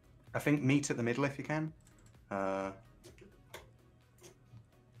 I think meet at the middle if you can. Sorry,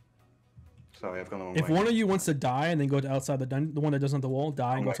 I've gone the wrong way. If one of you wants to die and then go to outside the dungeon, the one that doesn't have the wall,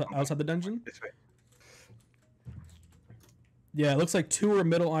 die and go outside the dungeon. This way. Yeah, it looks like 2 are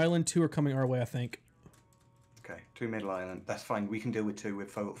middle island, 2 are coming our way, I think. Okay, 2 middle island. That's fine. We can deal with 2 with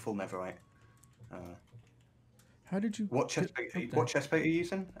full netherite. How did you? What chest plate? What chest plate are you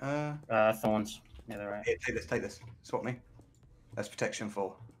using? Thorns. Yeah, they're right. Here, take this. Take this. Swap me. That's protection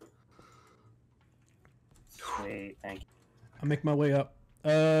 4. Sweet, thank you. I'll make my way up.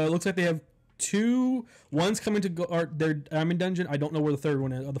 Looks like they have 2. One's coming to go. Or their diamond dungeon. I don't know where the third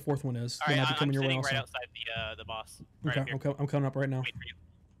one is. Or the fourth one is. All right, I'm sitting right outside the boss. Right okay, I'm coming up right now. Wait for you.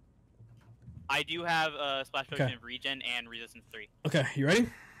 I do have a splash potion of regen and resistance 3. Okay, you ready?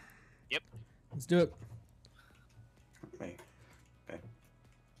 Yep. Let's do it. Me. Okay.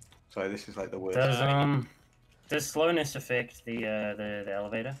 So this is like the worst. Does slowness affect the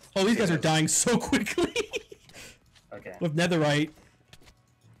elevator? Oh, these guys are dying so quickly. Okay. With netherite.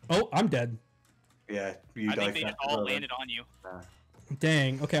 Oh, I'm dead. Yeah, you I think they just all landed on you.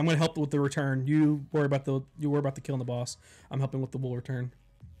 Dang. Okay, I'm gonna help with the return. You worry about the killing the boss. I'm helping with the wool return.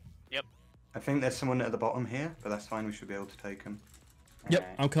 Yep. I think there's someone at the bottom here, but that's fine. We should be able to take him. Yep,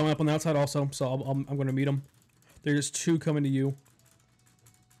 Right. I'm coming up on the outside also, so I'm going to meet them. There's 2 coming to you.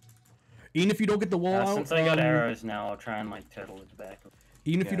 Even if you don't get the wool out, Since I got arrows now, I'll try and like turtle at the back.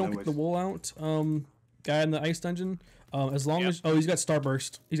 Even if you don't get the wool out, guy in the ice dungeon, as long as he's got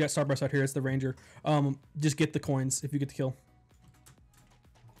starburst. He's got starburst out here. It's the ranger. Just get the coins if you get the kill.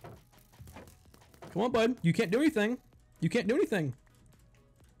 Come on, bud. You can't do anything. You can't do anything.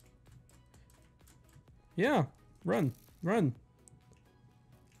 Yeah, run.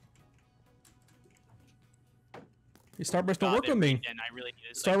 Starburst don't work on me.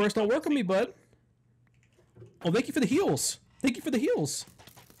 Starburst don't work on me, bud. Oh, thank you for the heals. Thank you for the heals.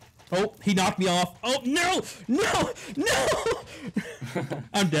 Oh, he knocked me off. Oh, no!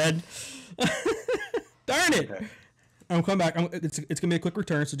 I'm dead. Darn it. Okay. I'm coming back. It's going to be a quick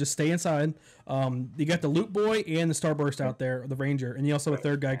return, so just stay inside. You got the loot boy and the starburst out there, the ranger, and you also have a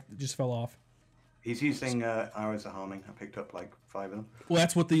third guy that just fell off. He's using arrows of harming. I picked up like 5 of them. Well,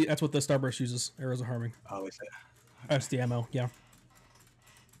 that's what the starburst uses. Arrows of harming. Oh, is it? That's the ammo. Yeah.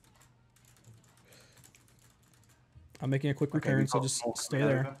 I'm making a quick return, so just stay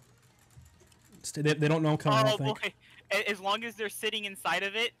there. They don't know I'm coming. I think. Boy. As long as they're sitting inside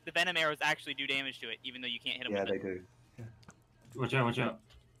of it, the venom arrows actually do damage to it, even though you can't hit them. Yeah, with they do. Yeah. Watch out! Watch out!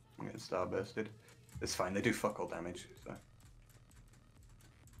 I'm getting starbursted. It's fine. They do fuck all damage. So.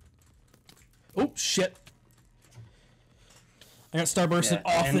 Oh shit! I got starbursted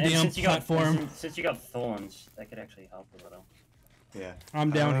off the damn platform. Since you got thorns, that could actually help a little. Yeah.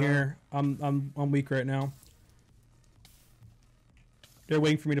 I'm down here. I'm weak right now. They're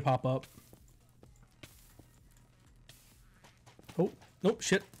waiting for me to pop up. Oh, nope,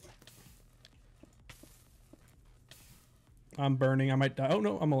 shit. I'm burning. I might die. Oh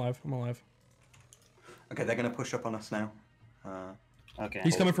no, I'm alive. I'm alive. Okay, they're gonna push up on us now. Okay.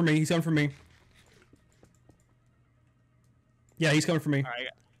 He's coming for me. He's coming for me. Yeah, he's coming for me. All right.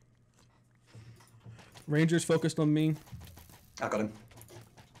 Ranger's focused on me. I got him.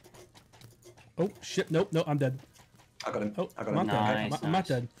 Oh shit! Nope, no, I'm dead. I got him. Oh, I got I'm him. not dead. I'm not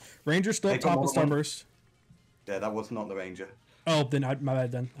dead. Ranger's still up top of starburst. Yeah, that was not the ranger. Oh, then my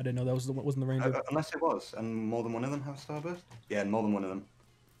bad. Then I didn't know that wasn't the ranger. Unless it was, and more than one of them have starburst. Yeah, and more than one of them.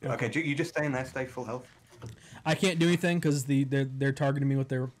 Okay, you just stay in there. Stay full health. I can't do anything because they're targeting me with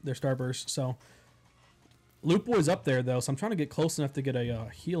their starburst. So Loot Boy's up there though, so I'm trying to get close enough to get a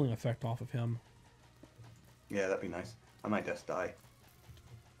healing effect off of him. Yeah, that'd be nice. I might just die.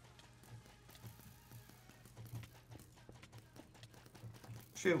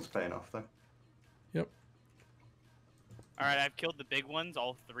 Shield's paying off though. Yep. All right, I've killed the big ones,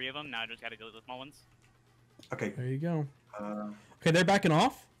 all 3 of them. Now I just gotta go to the small ones. Okay. There you go. Uh, Okay, they're backing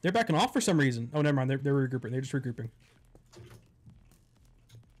off. They're backing off for some reason. Oh, never mind. They're regrouping. They're just regrouping.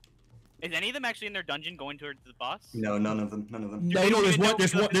 Is any of them actually in their dungeon going towards the boss? no, none of them. None of them. No,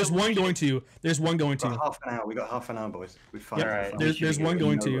 there's one going to you. There's one going to We you. got half an hour. We got half an hour, boys. We fight. Yep. Alright. There's one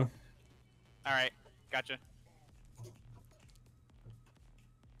going to you. All right, gotcha.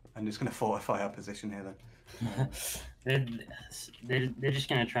 I'm just gonna fortify our position here then. They're just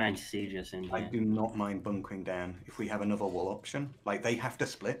gonna try and siege us in here. I do not mind bunkering down if we have another wall option. Like they have to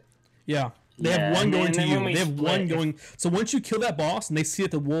split. Yeah. They have one going to you. They have one going. So once you kill that boss and they see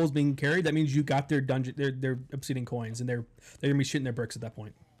that the wall is being carried, that means you got their dungeon, their obsidian coins, and they're gonna be shitting their bricks at that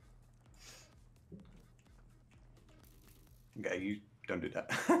point. Okay, you don't do that.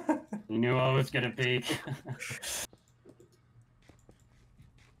 You knew I was gonna peek.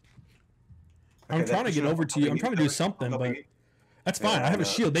 I'm trying to get over to you. I'm trying to do something, but that's fine. I have a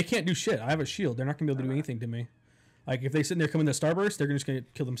shield. They can't do shit. I have a shield. They're not gonna be able to do anything to me. Like if they sit there coming to starburst, they're just gonna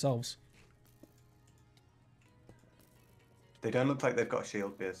kill themselves. They don't look like they've got a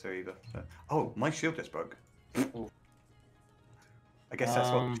shield piercer either. So. Oh, my shield just broke. I guess that's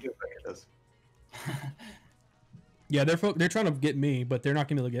what the shield breaker does. Yeah, they're trying to get me, but they're not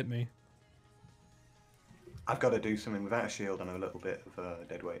gonna be able to get me. I've got to do something without a shield and a little bit of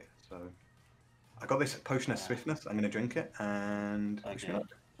dead weight. So I got this potion of swiftness. I'm gonna drink it and wish me luck.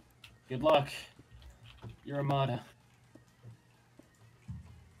 Good luck. You're a martyr.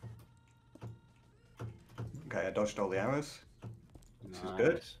 Okay, I dodged all the arrows. This is Nice.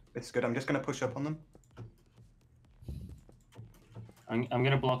 good. This is good. I'm just gonna push up on them. I'm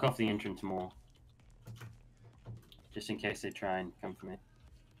gonna block off the entrance more. Just in case they try and come for me.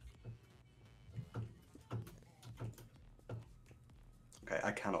 Okay,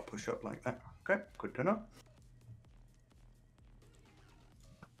 I cannot push up like that. Okay, good to know.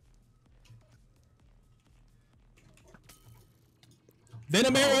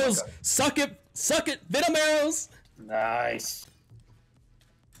 Venom arrows! Suck it! Suck it! Venom arrows! Nice.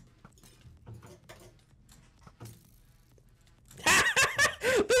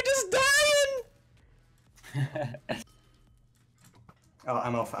 They're just dying! Oh,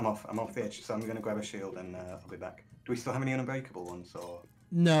 I'm off the edge, so I'm gonna grab a shield and I'll be back. Do we still have any unbreakable ones, or?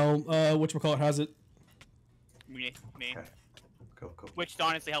 No, whatchamacallit has it. Me. Okay. Cool. Which is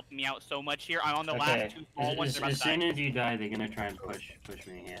honestly helping me out so much here. I'm on the last two small ones. As soon as you die, they're gonna try and push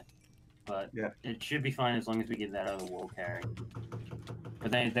me here. But yeah, it should be fine as long as we get that other wall carry.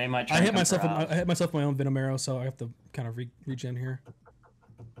 But they might try I and hit come myself. for I ours. hit myself with my own venom arrow, so I have to kind of regen here.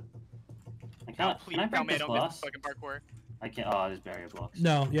 Can Please I tell break me I this don't miss glass? fucking parkour. I can't. Oh, there's barrier blocks.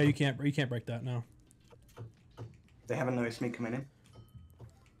 No, yeah, you can't break that. No. they haven't noticed me coming in.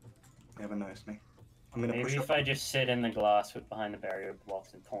 They haven't noticed me. I'm gonna Maybe push if up. I just sit in the glass behind the barrier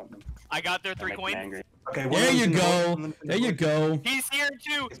blocks and taunt them. I got their That'll 3 make them coins. angry. Okay, one There of you them's in the go. wood, one of them's in the There you wood. go. He's here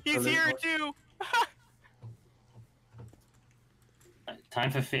too. He's here too. Time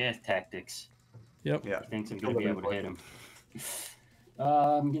for fear tactics. Yep. Yeah. He thinks I'm gonna be able to hit him.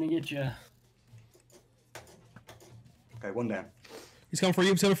 I'm gonna get you. Okay, one down. He's coming for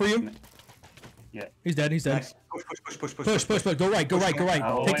you. He's coming for you. Yeah. He's dead. He's dead. Nice. Push. Push. Go right. Go right.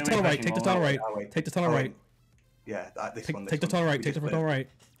 Oh, Take wait, the tunnel wait, right. Take the tunnel right. Oh, wait. Take the tunnel Oh, right. wait. Yeah, this one. Take the tunnel right. Take the tunnel right.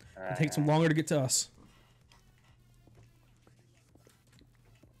 Alright, It takes them longer to get to us.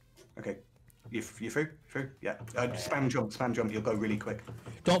 Okay, you through? Through? Yeah. Spam jump. You'll go really quick.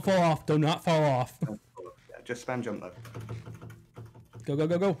 Don't fall off. Do not fall off. Yeah, just spam jump though.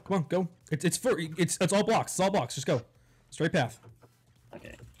 Go. Come on, go. It's all blocks. It's all blocks. Just go. Straight path.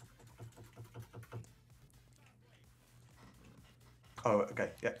 Okay. Oh, okay.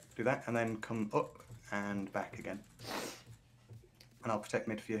 Yeah, do that, and then come up and back again. And I'll protect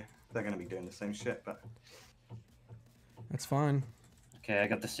mid for you. They're going to be doing the same shit, but That's fine. Okay, I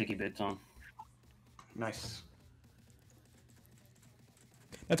got the sticky bits on. nice.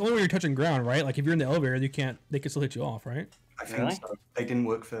 That's only when you're touching ground, right? Like if you're in the elevator, they can still hit you off, right? I think Really? so. They didn't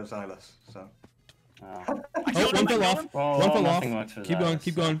work for Xylus, so. Oh. Oh, one fell off. Oh, One fell off. nothing works for Keep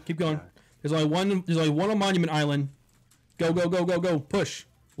Xylus, going. Yeah. There's only one on Monument Island. Go. Push.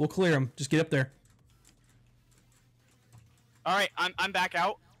 We'll clear them. Just get up there. All right, I'm back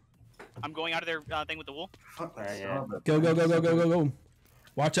out. I'm going out of their thing with the wool. Fuck that Yeah. Starbucks. Go.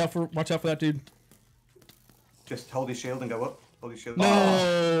 Watch out for that dude. Just hold your shield and go up. Hold your shield.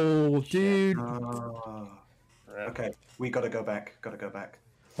 No, dude. Oh. Rip. Okay, we gotta go back.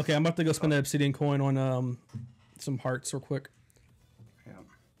 Okay, I'm about to go spend the obsidian coin on some hearts real quick. Yeah.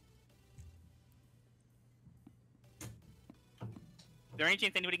 Is there any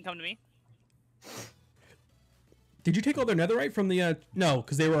chance anybody can come to me? Did you take all their netherite from the? No,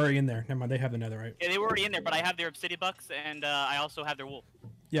 because they were already in there. Never mind, they have the netherite. Yeah, they were already in there, but I have their obsidian bucks, and I also have their wool.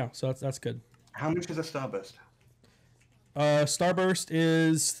 Yeah, so that's good. How much is a starburst? Starburst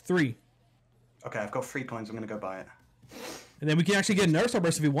is 3, Okay, I've got 3 coins. I'm gonna go buy it. and then we can actually get another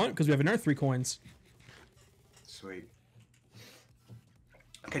Starburst if we want, because we have another 3 coins. Sweet.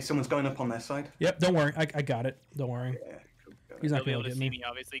 Okay, someone's going up on their side. Yep, don't worry, I got it. Don't worry. Yeah, cool. Got it. He's They'll not be gonna able to get see me. me,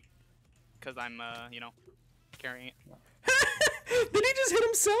 obviously, because I'm, carrying it. Did he just hit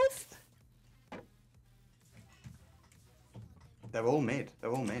himself? They're all mid.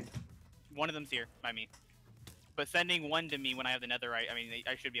 One of them's here by me. But sending one to me when I have the netherite, I mean,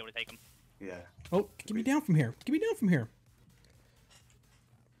 I should be able to take them. Yeah. Oh, get me down from here.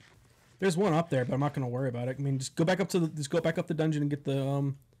 There's one up there, but I'm not gonna worry about it. I mean, just go back up the dungeon and get the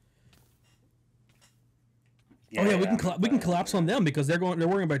Oh yeah, we can collapse on them because they're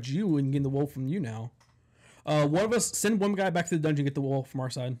worrying about you and getting the wool from you now. One of us send one guy back to the dungeon, get the wool from our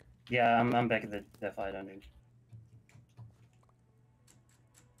side. Yeah, I'm back at the fight dungeon.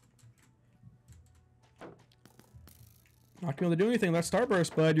 Not gonna be able to do anything with that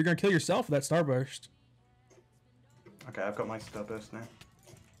starburst, bud. You're gonna kill yourself with that starburst. Okay, I've got my starburst now.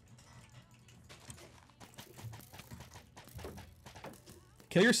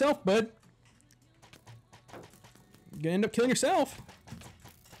 Kill yourself, bud. You're gonna end up killing yourself.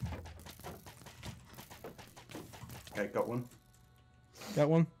 Okay, got one. Got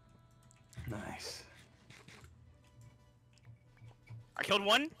one. Nice. I killed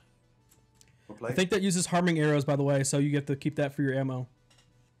one. I think that uses harming arrows, by the way, so you get to keep that for your ammo.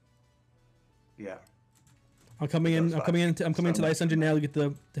 Yeah. I'm coming in. I'm coming into the ice dungeon now to get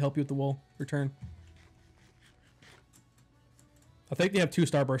to help you with the wool. Return. I think they have 2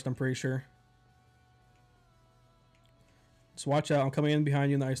 starbursts. I'm pretty sure. Just watch out. I'm coming in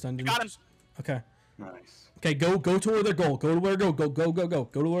behind you in the ice dungeon. Got him. Okay. Nice. Okay, go to where they're gold. Go to where they're gold. Go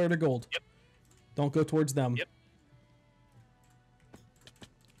to where they're gold. Yep. Don't go towards them. Yep.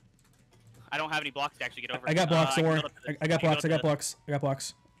 I don't have any blocks to actually get over. I got blocks, don't worry. I got blocks. I got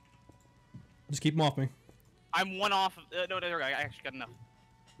blocks. Just keep them off me. I'm one off. No, I actually got enough.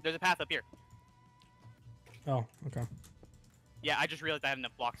 There's a path up here. Oh, okay. Yeah, I just realized I had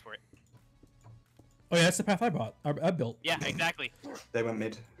enough blocks for it. Oh yeah, that's the path I bought. I built. Yeah, exactly. They went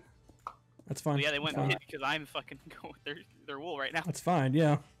mid. That's fine. So yeah, they went mid because I'm fucking going with their wool right now. That's fine.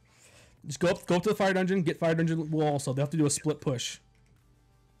 Yeah. Just go up to the fire dungeon. Get fire dungeon wool also. They have to do a split push.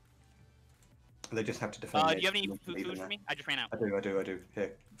 They just have to defend. Do you have any food for me? I just ran out. I do.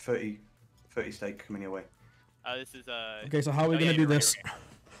 Here, 30 steak coming your way. This is Okay, so how are we gonna do this?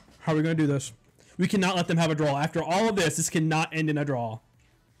 How are we gonna do this? We cannot let them have a draw. After all of this cannot end in a draw.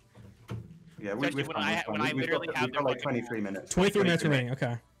 Yeah, we've got like 23 minutes. 23 minutes remaining.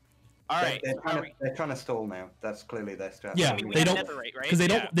 Okay. All right. They're trying to stall now. That's clearly their strategy. Yeah, I mean, they don't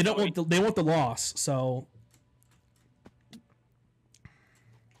because they want the loss. So.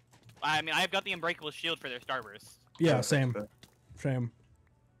 I mean, I've got the unbreakable shield for their starburst. Yeah, same.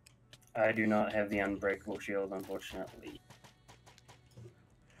 I do not have the unbreakable shield, unfortunately.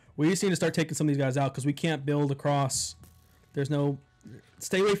 We just need to start taking some of these guys out because we can't build across. There's no.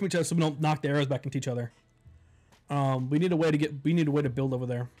 Stay away from each other so we don't knock the arrows back into each other. We need a way to build over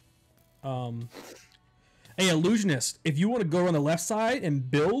there. Hey, illusionist, if you want to go on the left side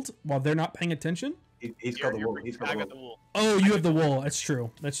and build while they're not paying attention. He's got the wool. I got the wool. Oh, you have the wool. That's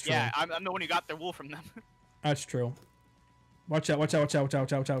true. Yeah, I'm the one who got their wool from them. That's true. Watch out! Watch out!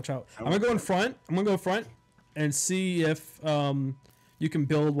 I'm gonna go in front. And see if you can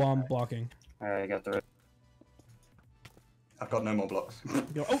build while I'm blocking. Alright, I got the. I've got no more blocks.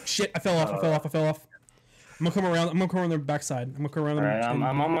 Oh shit! I fell off. I'm gonna come around their backside. Alright, I'm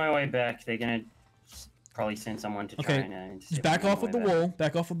on my way back. They're gonna probably send someone to try and just back off with the wool.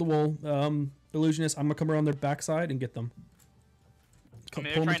 Back off with the wool. Illusionist, I'm gonna come around their backside and get them. I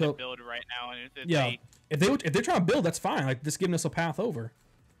mean, they're trying to build right now, and if they're trying to build, that's fine. Like just giving us a path over.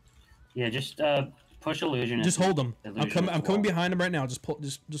 Yeah, just push illusionist. Just hold them. I'm coming behind them right now. Just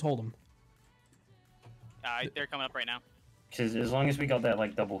hold them. They're coming up right now. Because as long as we got that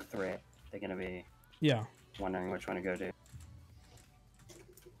like double threat, they're gonna be wondering which one to go to.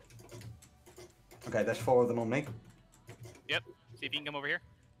 Okay, there's 4 of them on me. Yep. See if you can come over here.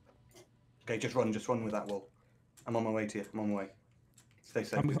 Okay, just run with that wall. I'm on my way to you. I'm on my way. Stay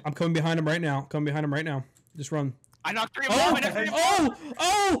safe. I'm coming behind him right now. Just run. I knocked 3 of them.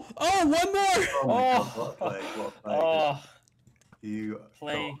 Oh! One more! What a play. Oh, You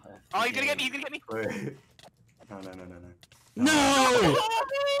play. Oh, he's gonna get me. No.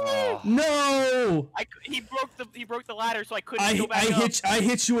 No! No! He broke the ladder, so I couldn't go back up. I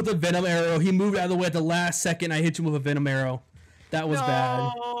hit you with a venom arrow. He moved out of the way at the last second. I hit you with a venom arrow. That was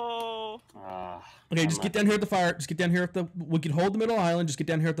bad. Okay, just get down here at the fire. We can hold the middle island. Just get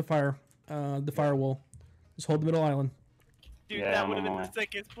down here at the fire. The fire wall. Just hold the middle island. Dude, that would have been the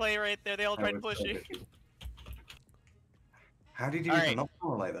sickest play right there. They all tried to push you. How did you even not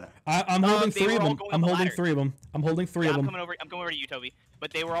like that? I'm holding 3 of them. I'm holding 3 of them. I'm coming over to you, Toby.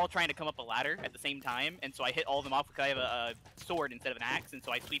 But they were all trying to come up a ladder at the same time, and so I hit all of them off because I have a sword instead of an axe, and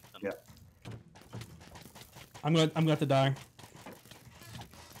so I sweeped them. Yeah. I'm gonna have to die.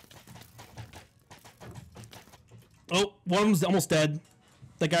 Oh, one of them's almost dead.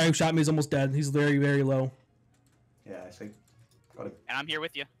 The guy who shot me is almost dead. He's very, very low. Yeah, I see. Got him. And I'm here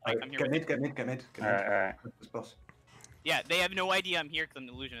with you. I'm here get with mid, get mid. Alright. Boss. Yeah, they have no idea I'm here because I'm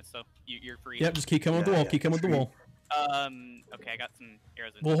an illusionist, so you're free. Yep, just keep coming with the wall. Keep coming with the wall. Okay, I got some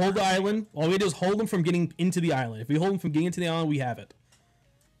arrows. We'll hold the island. All we do is hold them from getting into the island. If we hold them from getting into the island, we have it.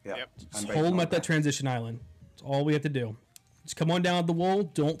 Yeah. Yep. Just hold them at that transition island. That's all we have to do. Just come on down the wall.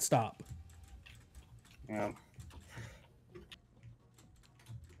 Don't stop. Yeah.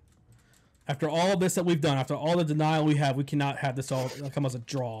 After all of this that we've done, after all the denial we have, we cannot have this all come as a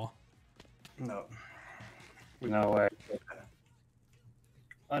draw. No. No way.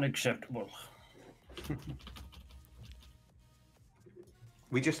 Unacceptable.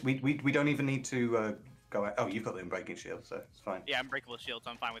 We don't even need to go out. Oh, you've got the Unbreaking Shield, so it's fine. Yeah, Unbreakable Shield,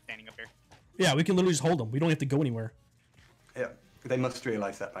 so I'm fine with standing up here. Yeah, we can literally just hold them. We don't have to go anywhere. Yeah, they must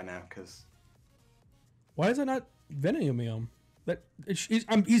realize that by now, because... Why is it not Venom him?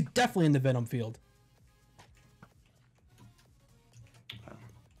 He's definitely in the Venom field.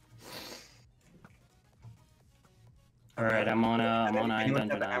 Alright, I'm on Iron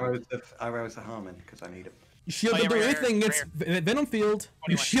Dungeon now. Arrows of Harmon, because I need it. Shield don't do anything against Venom field.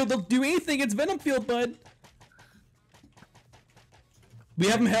 Your shield don't do anything against Venom field, bud. We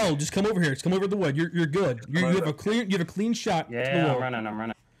have him held. Just come over here. Just come over the wood. You're good. You have a clean shot. Yeah, I'm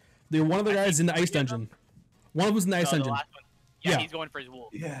running. They're one of the guys in the ice dungeon. One of them's in the ice dungeon. Yeah, he's going for his wolf.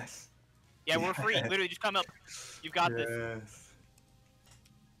 Yes. Yeah, we're free. Literally, just come up. You've got this.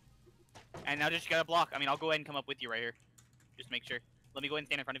 And now just gotta block. I mean, I'll go ahead and come up with you right here. Just make sure. Let me go ahead and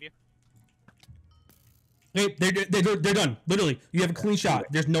stand in front of you. Hey, they're done. Literally, you have a clean shot.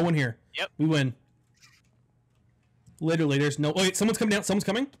 There's no one here. Yep. We win. Literally, there's no. Oh, wait, someone's coming down. Someone's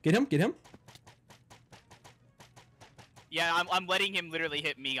coming. Get him. Yeah, I'm letting him literally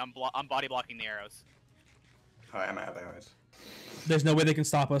hit me. I'm body blocking the arrows. Alright, I'm out of arrows. There's no way they can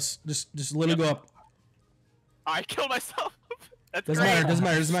stop us. Just let him go up. I killed myself. That's Doesn't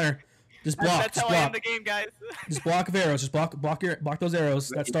great. matter. Just block. That's how I end the game, guys. Just block of arrows. Just block those arrows.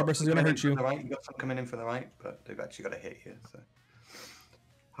 That Starburst is gonna hurt you. Right. You got some coming in for the right, but they've actually got to hit you. So.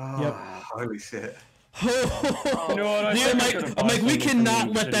 Oh, yep. Holy shit. You know what, dude, I'm like, we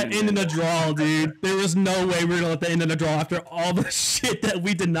cannot let that end in a draw, dude. There was no way we were gonna let that end in a draw after all the shit that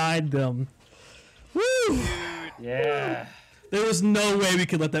we denied them. Woo! Dude. Yeah. There was no way we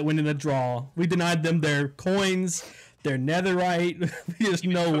could let that win in a draw. We denied them their coins, their netherite. There's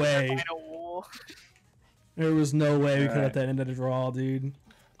no way. There was no way we could let that end in a draw, dude.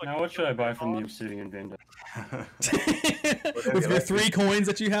 Now what should I buy from the Obsidian vendor? With your 3 coins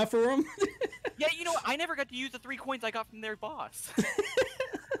that you have for them? Yeah, you know what? I never got to use the 3 coins I got from their boss.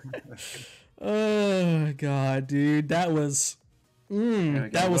 Oh god, dude, that was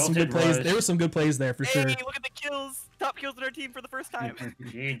that was some good plays. There were some good plays there for sure. Hey, look at the kills! Top kills in our team for the first time.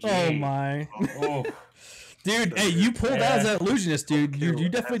 Oh my. Oh. Dude, hey, you pulled out as that illusionist, dude. You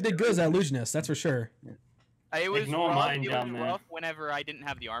definitely did good as that illusionist, that's for sure. It was rough whenever I didn't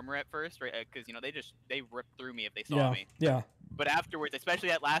have the armor at first, right? Because you know they ripped through me if they saw me. Yeah. But afterwards, especially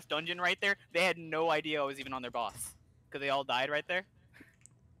that last dungeon right there, they had no idea I was even on their boss, because they all died right there.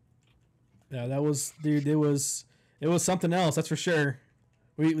 Yeah, that was, dude. It was something else, that's for sure.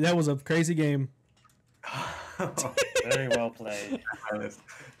 That was a crazy game. Very well played.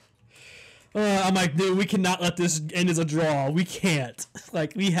 I'm like, dude, we cannot let this end as a draw. We can't.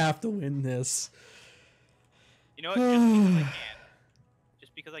 Like, we have to win this. You know what?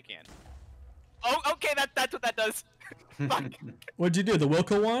 Just because I can. Oh, okay. That's what that does. What'd you do? The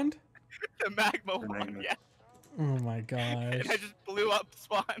Wilco wand? The magma wand. Yeah. Oh my gosh. And I just blew up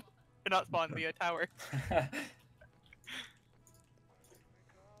spawn. Not spawn, the tower.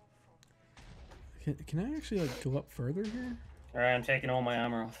 Can I actually like go up further here? Alright, I'm taking all my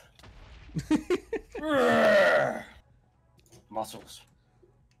armor off. Muscles.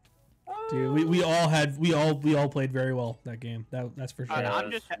 Dude, we all played very well that game. That's for sure. I'm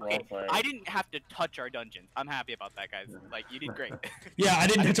just I didn't have to touch our dungeons. I'm happy about that, guys. Like, you did great. Yeah, I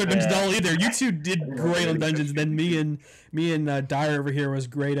didn't touch our dungeons at all either. You two did great on dungeons. Then me and Dyer over here was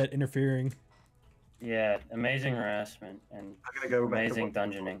great at interfering. Yeah, amazing harassment and amazing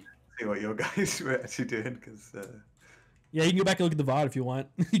dungeoning. See what your guys were actually doing, because. Yeah, you can go back and look at the VOD if you want.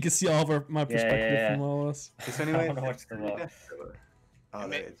 You can see all of my perspective from all of us. Is there any way I wanna watch the VOD.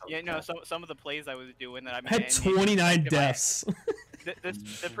 Some of the plays I was doing that I had 29 deaths.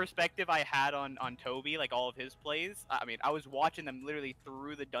 The perspective I had on Toby, like all of his plays, I mean, I was watching them literally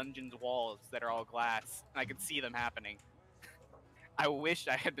through the dungeon's walls that are all glass, and I could see them happening. I wish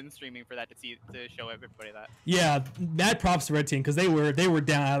I had been streaming for that to show everybody that. Yeah, mad props to Red Team, because they were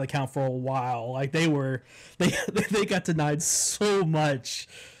down out of the count for a while. Like they got denied so much.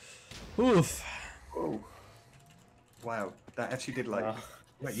 Oof. Oh. Wow, that actually did like.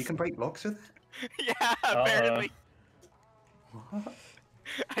 Wait, you can break blocks with it? Yeah, apparently. What?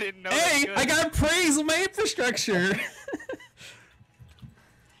 I didn't know. Hey, I got praise on my infrastructure.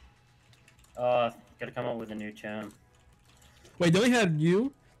 Gotta come up with a new term. Wait, they only had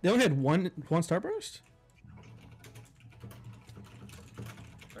one Starburst?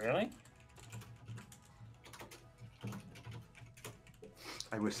 Really?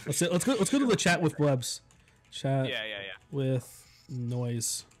 I wish. Let's go to the chat with Blebs. Chat. Yeah. With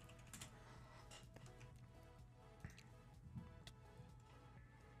noise.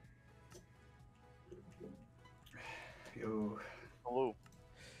 Yo. Hello.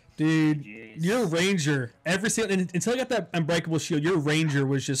 Dude, Jeez. your ranger, until I got that unbreakable shield, your ranger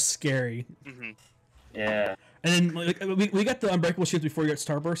was just scary. Yeah. And then like, we got the unbreakable shield before you got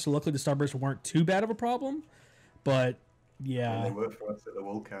starburst, so luckily the starburst weren't too bad of a problem. But yeah, And they were for us at the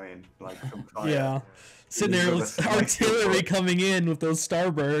wall carrying like some fire. yeah, sitting there with artillery coming in with those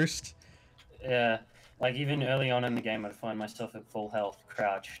starburst. Yeah. Like even early on in the game, I'd find myself at full health,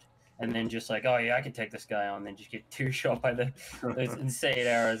 crouched, and then just like, oh yeah, I could take this guy on, and then just get two-shot by those insane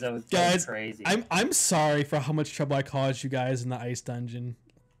arrows. That was Guys, crazy. I'm sorry for how much trouble I caused you guys in the ice dungeon.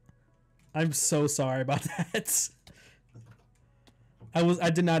 I'm so sorry about that. I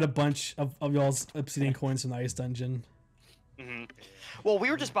denied a bunch of y'all's obsidian coins from the ice dungeon. Well,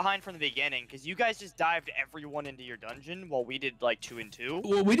 we were just behind from the beginning because you guys just dived everyone into your dungeon while we did like 2 and 2.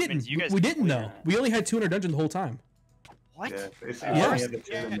 Well, we didn't. We didn't though. We only had 2 in our dungeon the whole time. What? Yeah,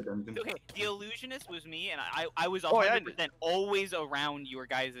 Okay, the illusionist was me, and I was 100% always around your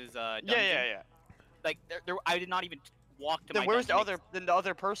guys' dungeon. Yeah. Like I did not even walk to then my where's dungeon. the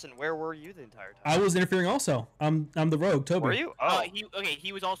other person? Where were you the entire time? I was interfering also. I'm the rogue, Toby. Were you? Oh.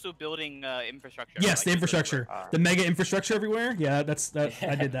 He was also building infrastructure. Yes, like, the infrastructure. The mega infrastructure everywhere. Yeah, that.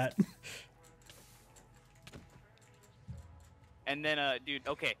 I did that. And then, dude,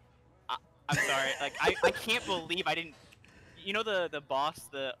 okay, I'm sorry. Like, I can't believe I didn't. You know the boss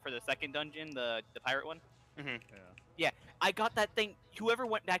for the second dungeon, the pirate one. Yeah, I got that thing. Whoever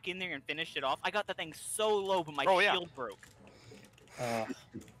went back in there and finished it off, I got that thing so low, but my shield broke.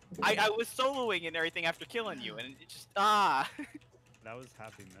 I was soloing and everything after killing you, and it just That was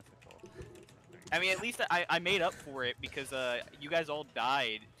Happy Mythical. I mean, at least I made up for it because you guys all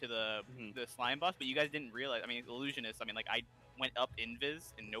died to the slime boss, but you guys didn't realize. I mean, illusionist. I mean, like I went up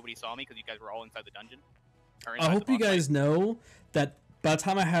invis and nobody saw me because you guys were all inside the dungeon. I hope you guys know that by the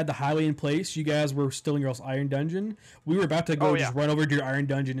time I had the highway in place, you guys were still in your iron dungeon. We were about to go just run over to your iron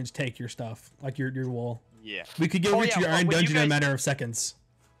dungeon and just take your stuff, like your wall. Yeah. We could get over to your iron dungeon in a matter of seconds.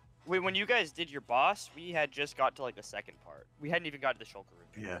 When you guys did your boss, we had just got to like the second part. We hadn't even got to the shulker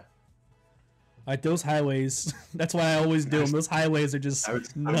room. Yeah. Like those highways, that's why I always do them. Those highways are just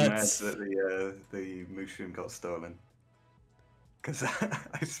nuts. I was mad that the mushroom got stolen. Because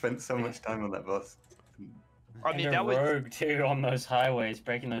I spent so much time on that boss. I mean, and that was rogue too on those highways,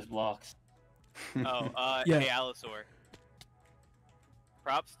 breaking those blocks. Oh, Yeah. Hey, Allosaur.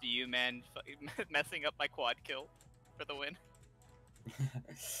 Props to you, man, messing up my quad kill for the win.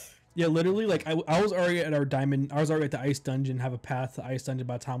 Yeah, literally, like I was already at our diamond. I was already at the ice dungeon. Have a path to ice dungeon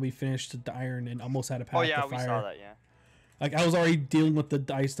by the time we finished the iron, and almost had a path to fire. we saw that. Yeah. Like I was already dealing with the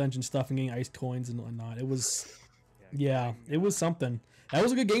ice dungeon stuff and getting ice coins and whatnot. It was, yeah, it was something. That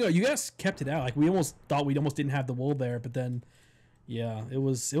was a good game. You guys kept it out. Like we almost thought we almost didn't have the wool there, but then, yeah, it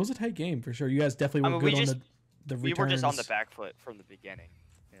was a tight game for sure. You guys definitely were good on the returns. We were just on the back foot from the beginning.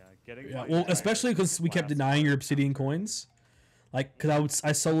 Yeah, well, especially because we kept denying your obsidian coins. Like, because I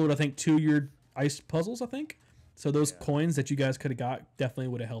soloed, I think, 2 of your ice puzzles, I think. So those coins that you guys could have got definitely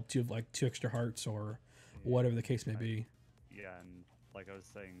would have helped you, like 2 extra hearts or whatever the case may be. Yeah, and like I was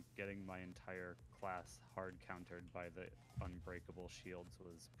saying, getting my entire class hard countered by the unbreakable shields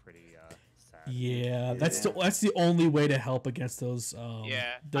was pretty sad. Yeah, that's the only way to help against those.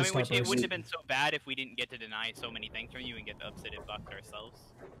 Yeah, those I mean, it wouldn't have been so bad if we didn't get to deny so many things from you and get the obsidian bucks ourselves.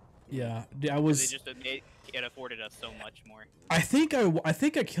 Yeah, I was. It afforded us so much more. I think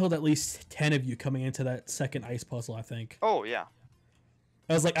I killed at least 10 of you coming into that second ice puzzle. I think. Oh yeah.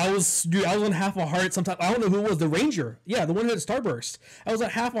 I was on half a heart. Sometimes I don't know who it was. The ranger, yeah, the one who had starburst. I was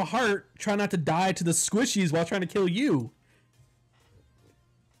at half a heart trying not to die to the squishies while trying to kill you.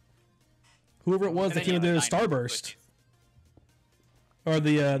 Whoever it was that came into the starburst, or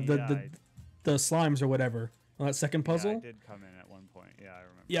the slimes or whatever on that second puzzle. Yeah, I did come in at one point. Yeah, I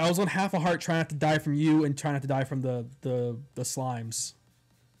remember. Yeah, I was on half a heart trying not to die from you and trying not to die from the slimes.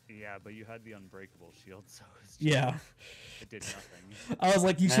 Yeah, but you had the unbreakable shield, so yeah, it did nothing. I was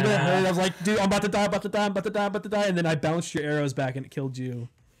like, you should have heard. I was like, dude, I'm about to die, and then I bounced your arrows back and it killed you.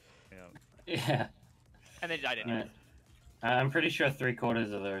 Yeah. And then I didn't. Right. I'm pretty sure 3/4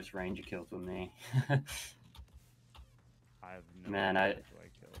 of those ranger kills were me. I have no idea who I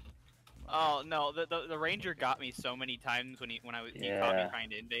killed. Oh no, the ranger got me so many times when he caught me trying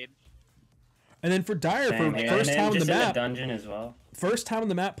to invade. And then for Dire, first time on the map, dungeon as well. First time on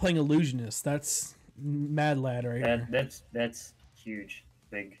the map playing Illusionist. That's mad lad right here. That's huge,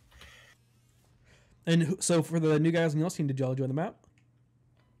 big. And so for the new guys on your team, did y'all join the map?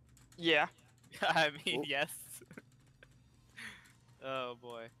 Yeah. I mean, yes. Oh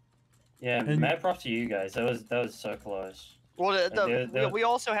boy. Yeah, mad props to you guys. That was so close. Well, we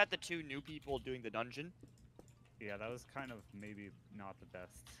also had the 2 new people doing the dungeon. Yeah, that was kind of maybe not the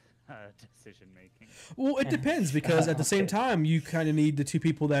best. decision making. Well, it depends because at the same time, you kind of need the two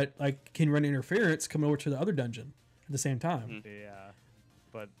people that like can run interference coming over to the other dungeon at the same time. Yeah,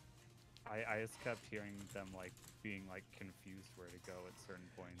 but I just kept hearing them like being like confused where to go at certain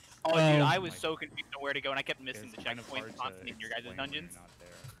points. Oh, dude, I was so confused on where to go, and I kept missing the checkpoints constantly in your guys' dungeons.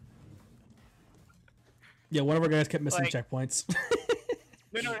 Yeah, one of our guys kept missing checkpoints.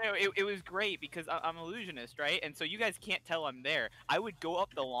 No. It was great because I'm an illusionist, right? And so you guys can't tell I'm there. I would go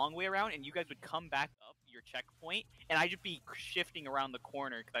up the long way around, and you guys would come back up your checkpoint, and I'd just be shifting around the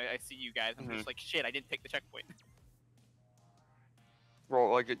corner because I see you guys. I'm just like, shit, I didn't pick the checkpoint.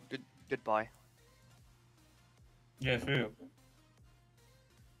 Bro, like, goodbye. Yeah, true.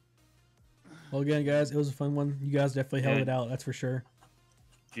 Well, again, guys, it was a fun one. You guys definitely held it out, that's for sure.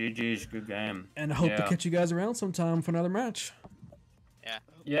 GG's, good game. And I hope to catch you guys around sometime for another match.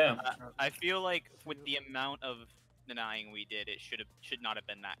 Yeah. I feel like with the amount of denying we did, it should not have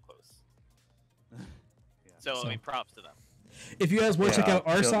been that close. So I mean, props to them. If you guys want to check out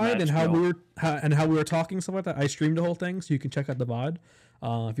our side and how we were talking stuff like that, I streamed the whole thing, so you can check out the VOD.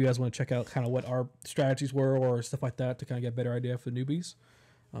 If you guys want to check out kind of what our strategies were or stuff like that to kind of get a better idea for the newbies.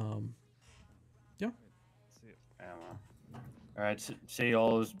 Yeah. All right. See you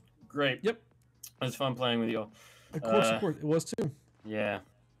all. It was great. Yep. It was fun playing with you all. Of course. It was too. Yeah.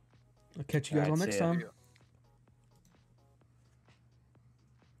 I'll catch you guys all next time.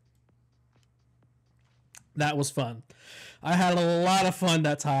 That was fun. I had a lot of fun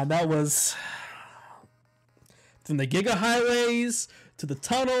that time. That was from the Giga Highways to the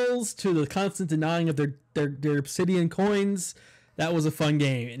tunnels to the constant denying of their obsidian coins. That was a fun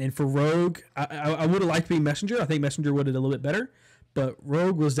game. And for Rogue, I would have liked being Messenger. I think Messenger would have done a little bit better, but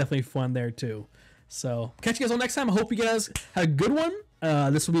Rogue was definitely fun there too. So catch you guys all next time. I hope you guys had a good one.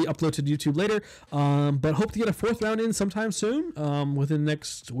 This will be uploaded to YouTube later, but hope to get a 4th round in sometime soon, within the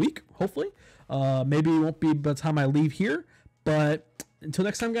next week, hopefully. Maybe it won't be by the time I leave here, but until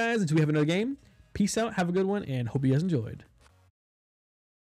next time, guys, until we have another game, peace out, have a good one, and hope you guys enjoyed.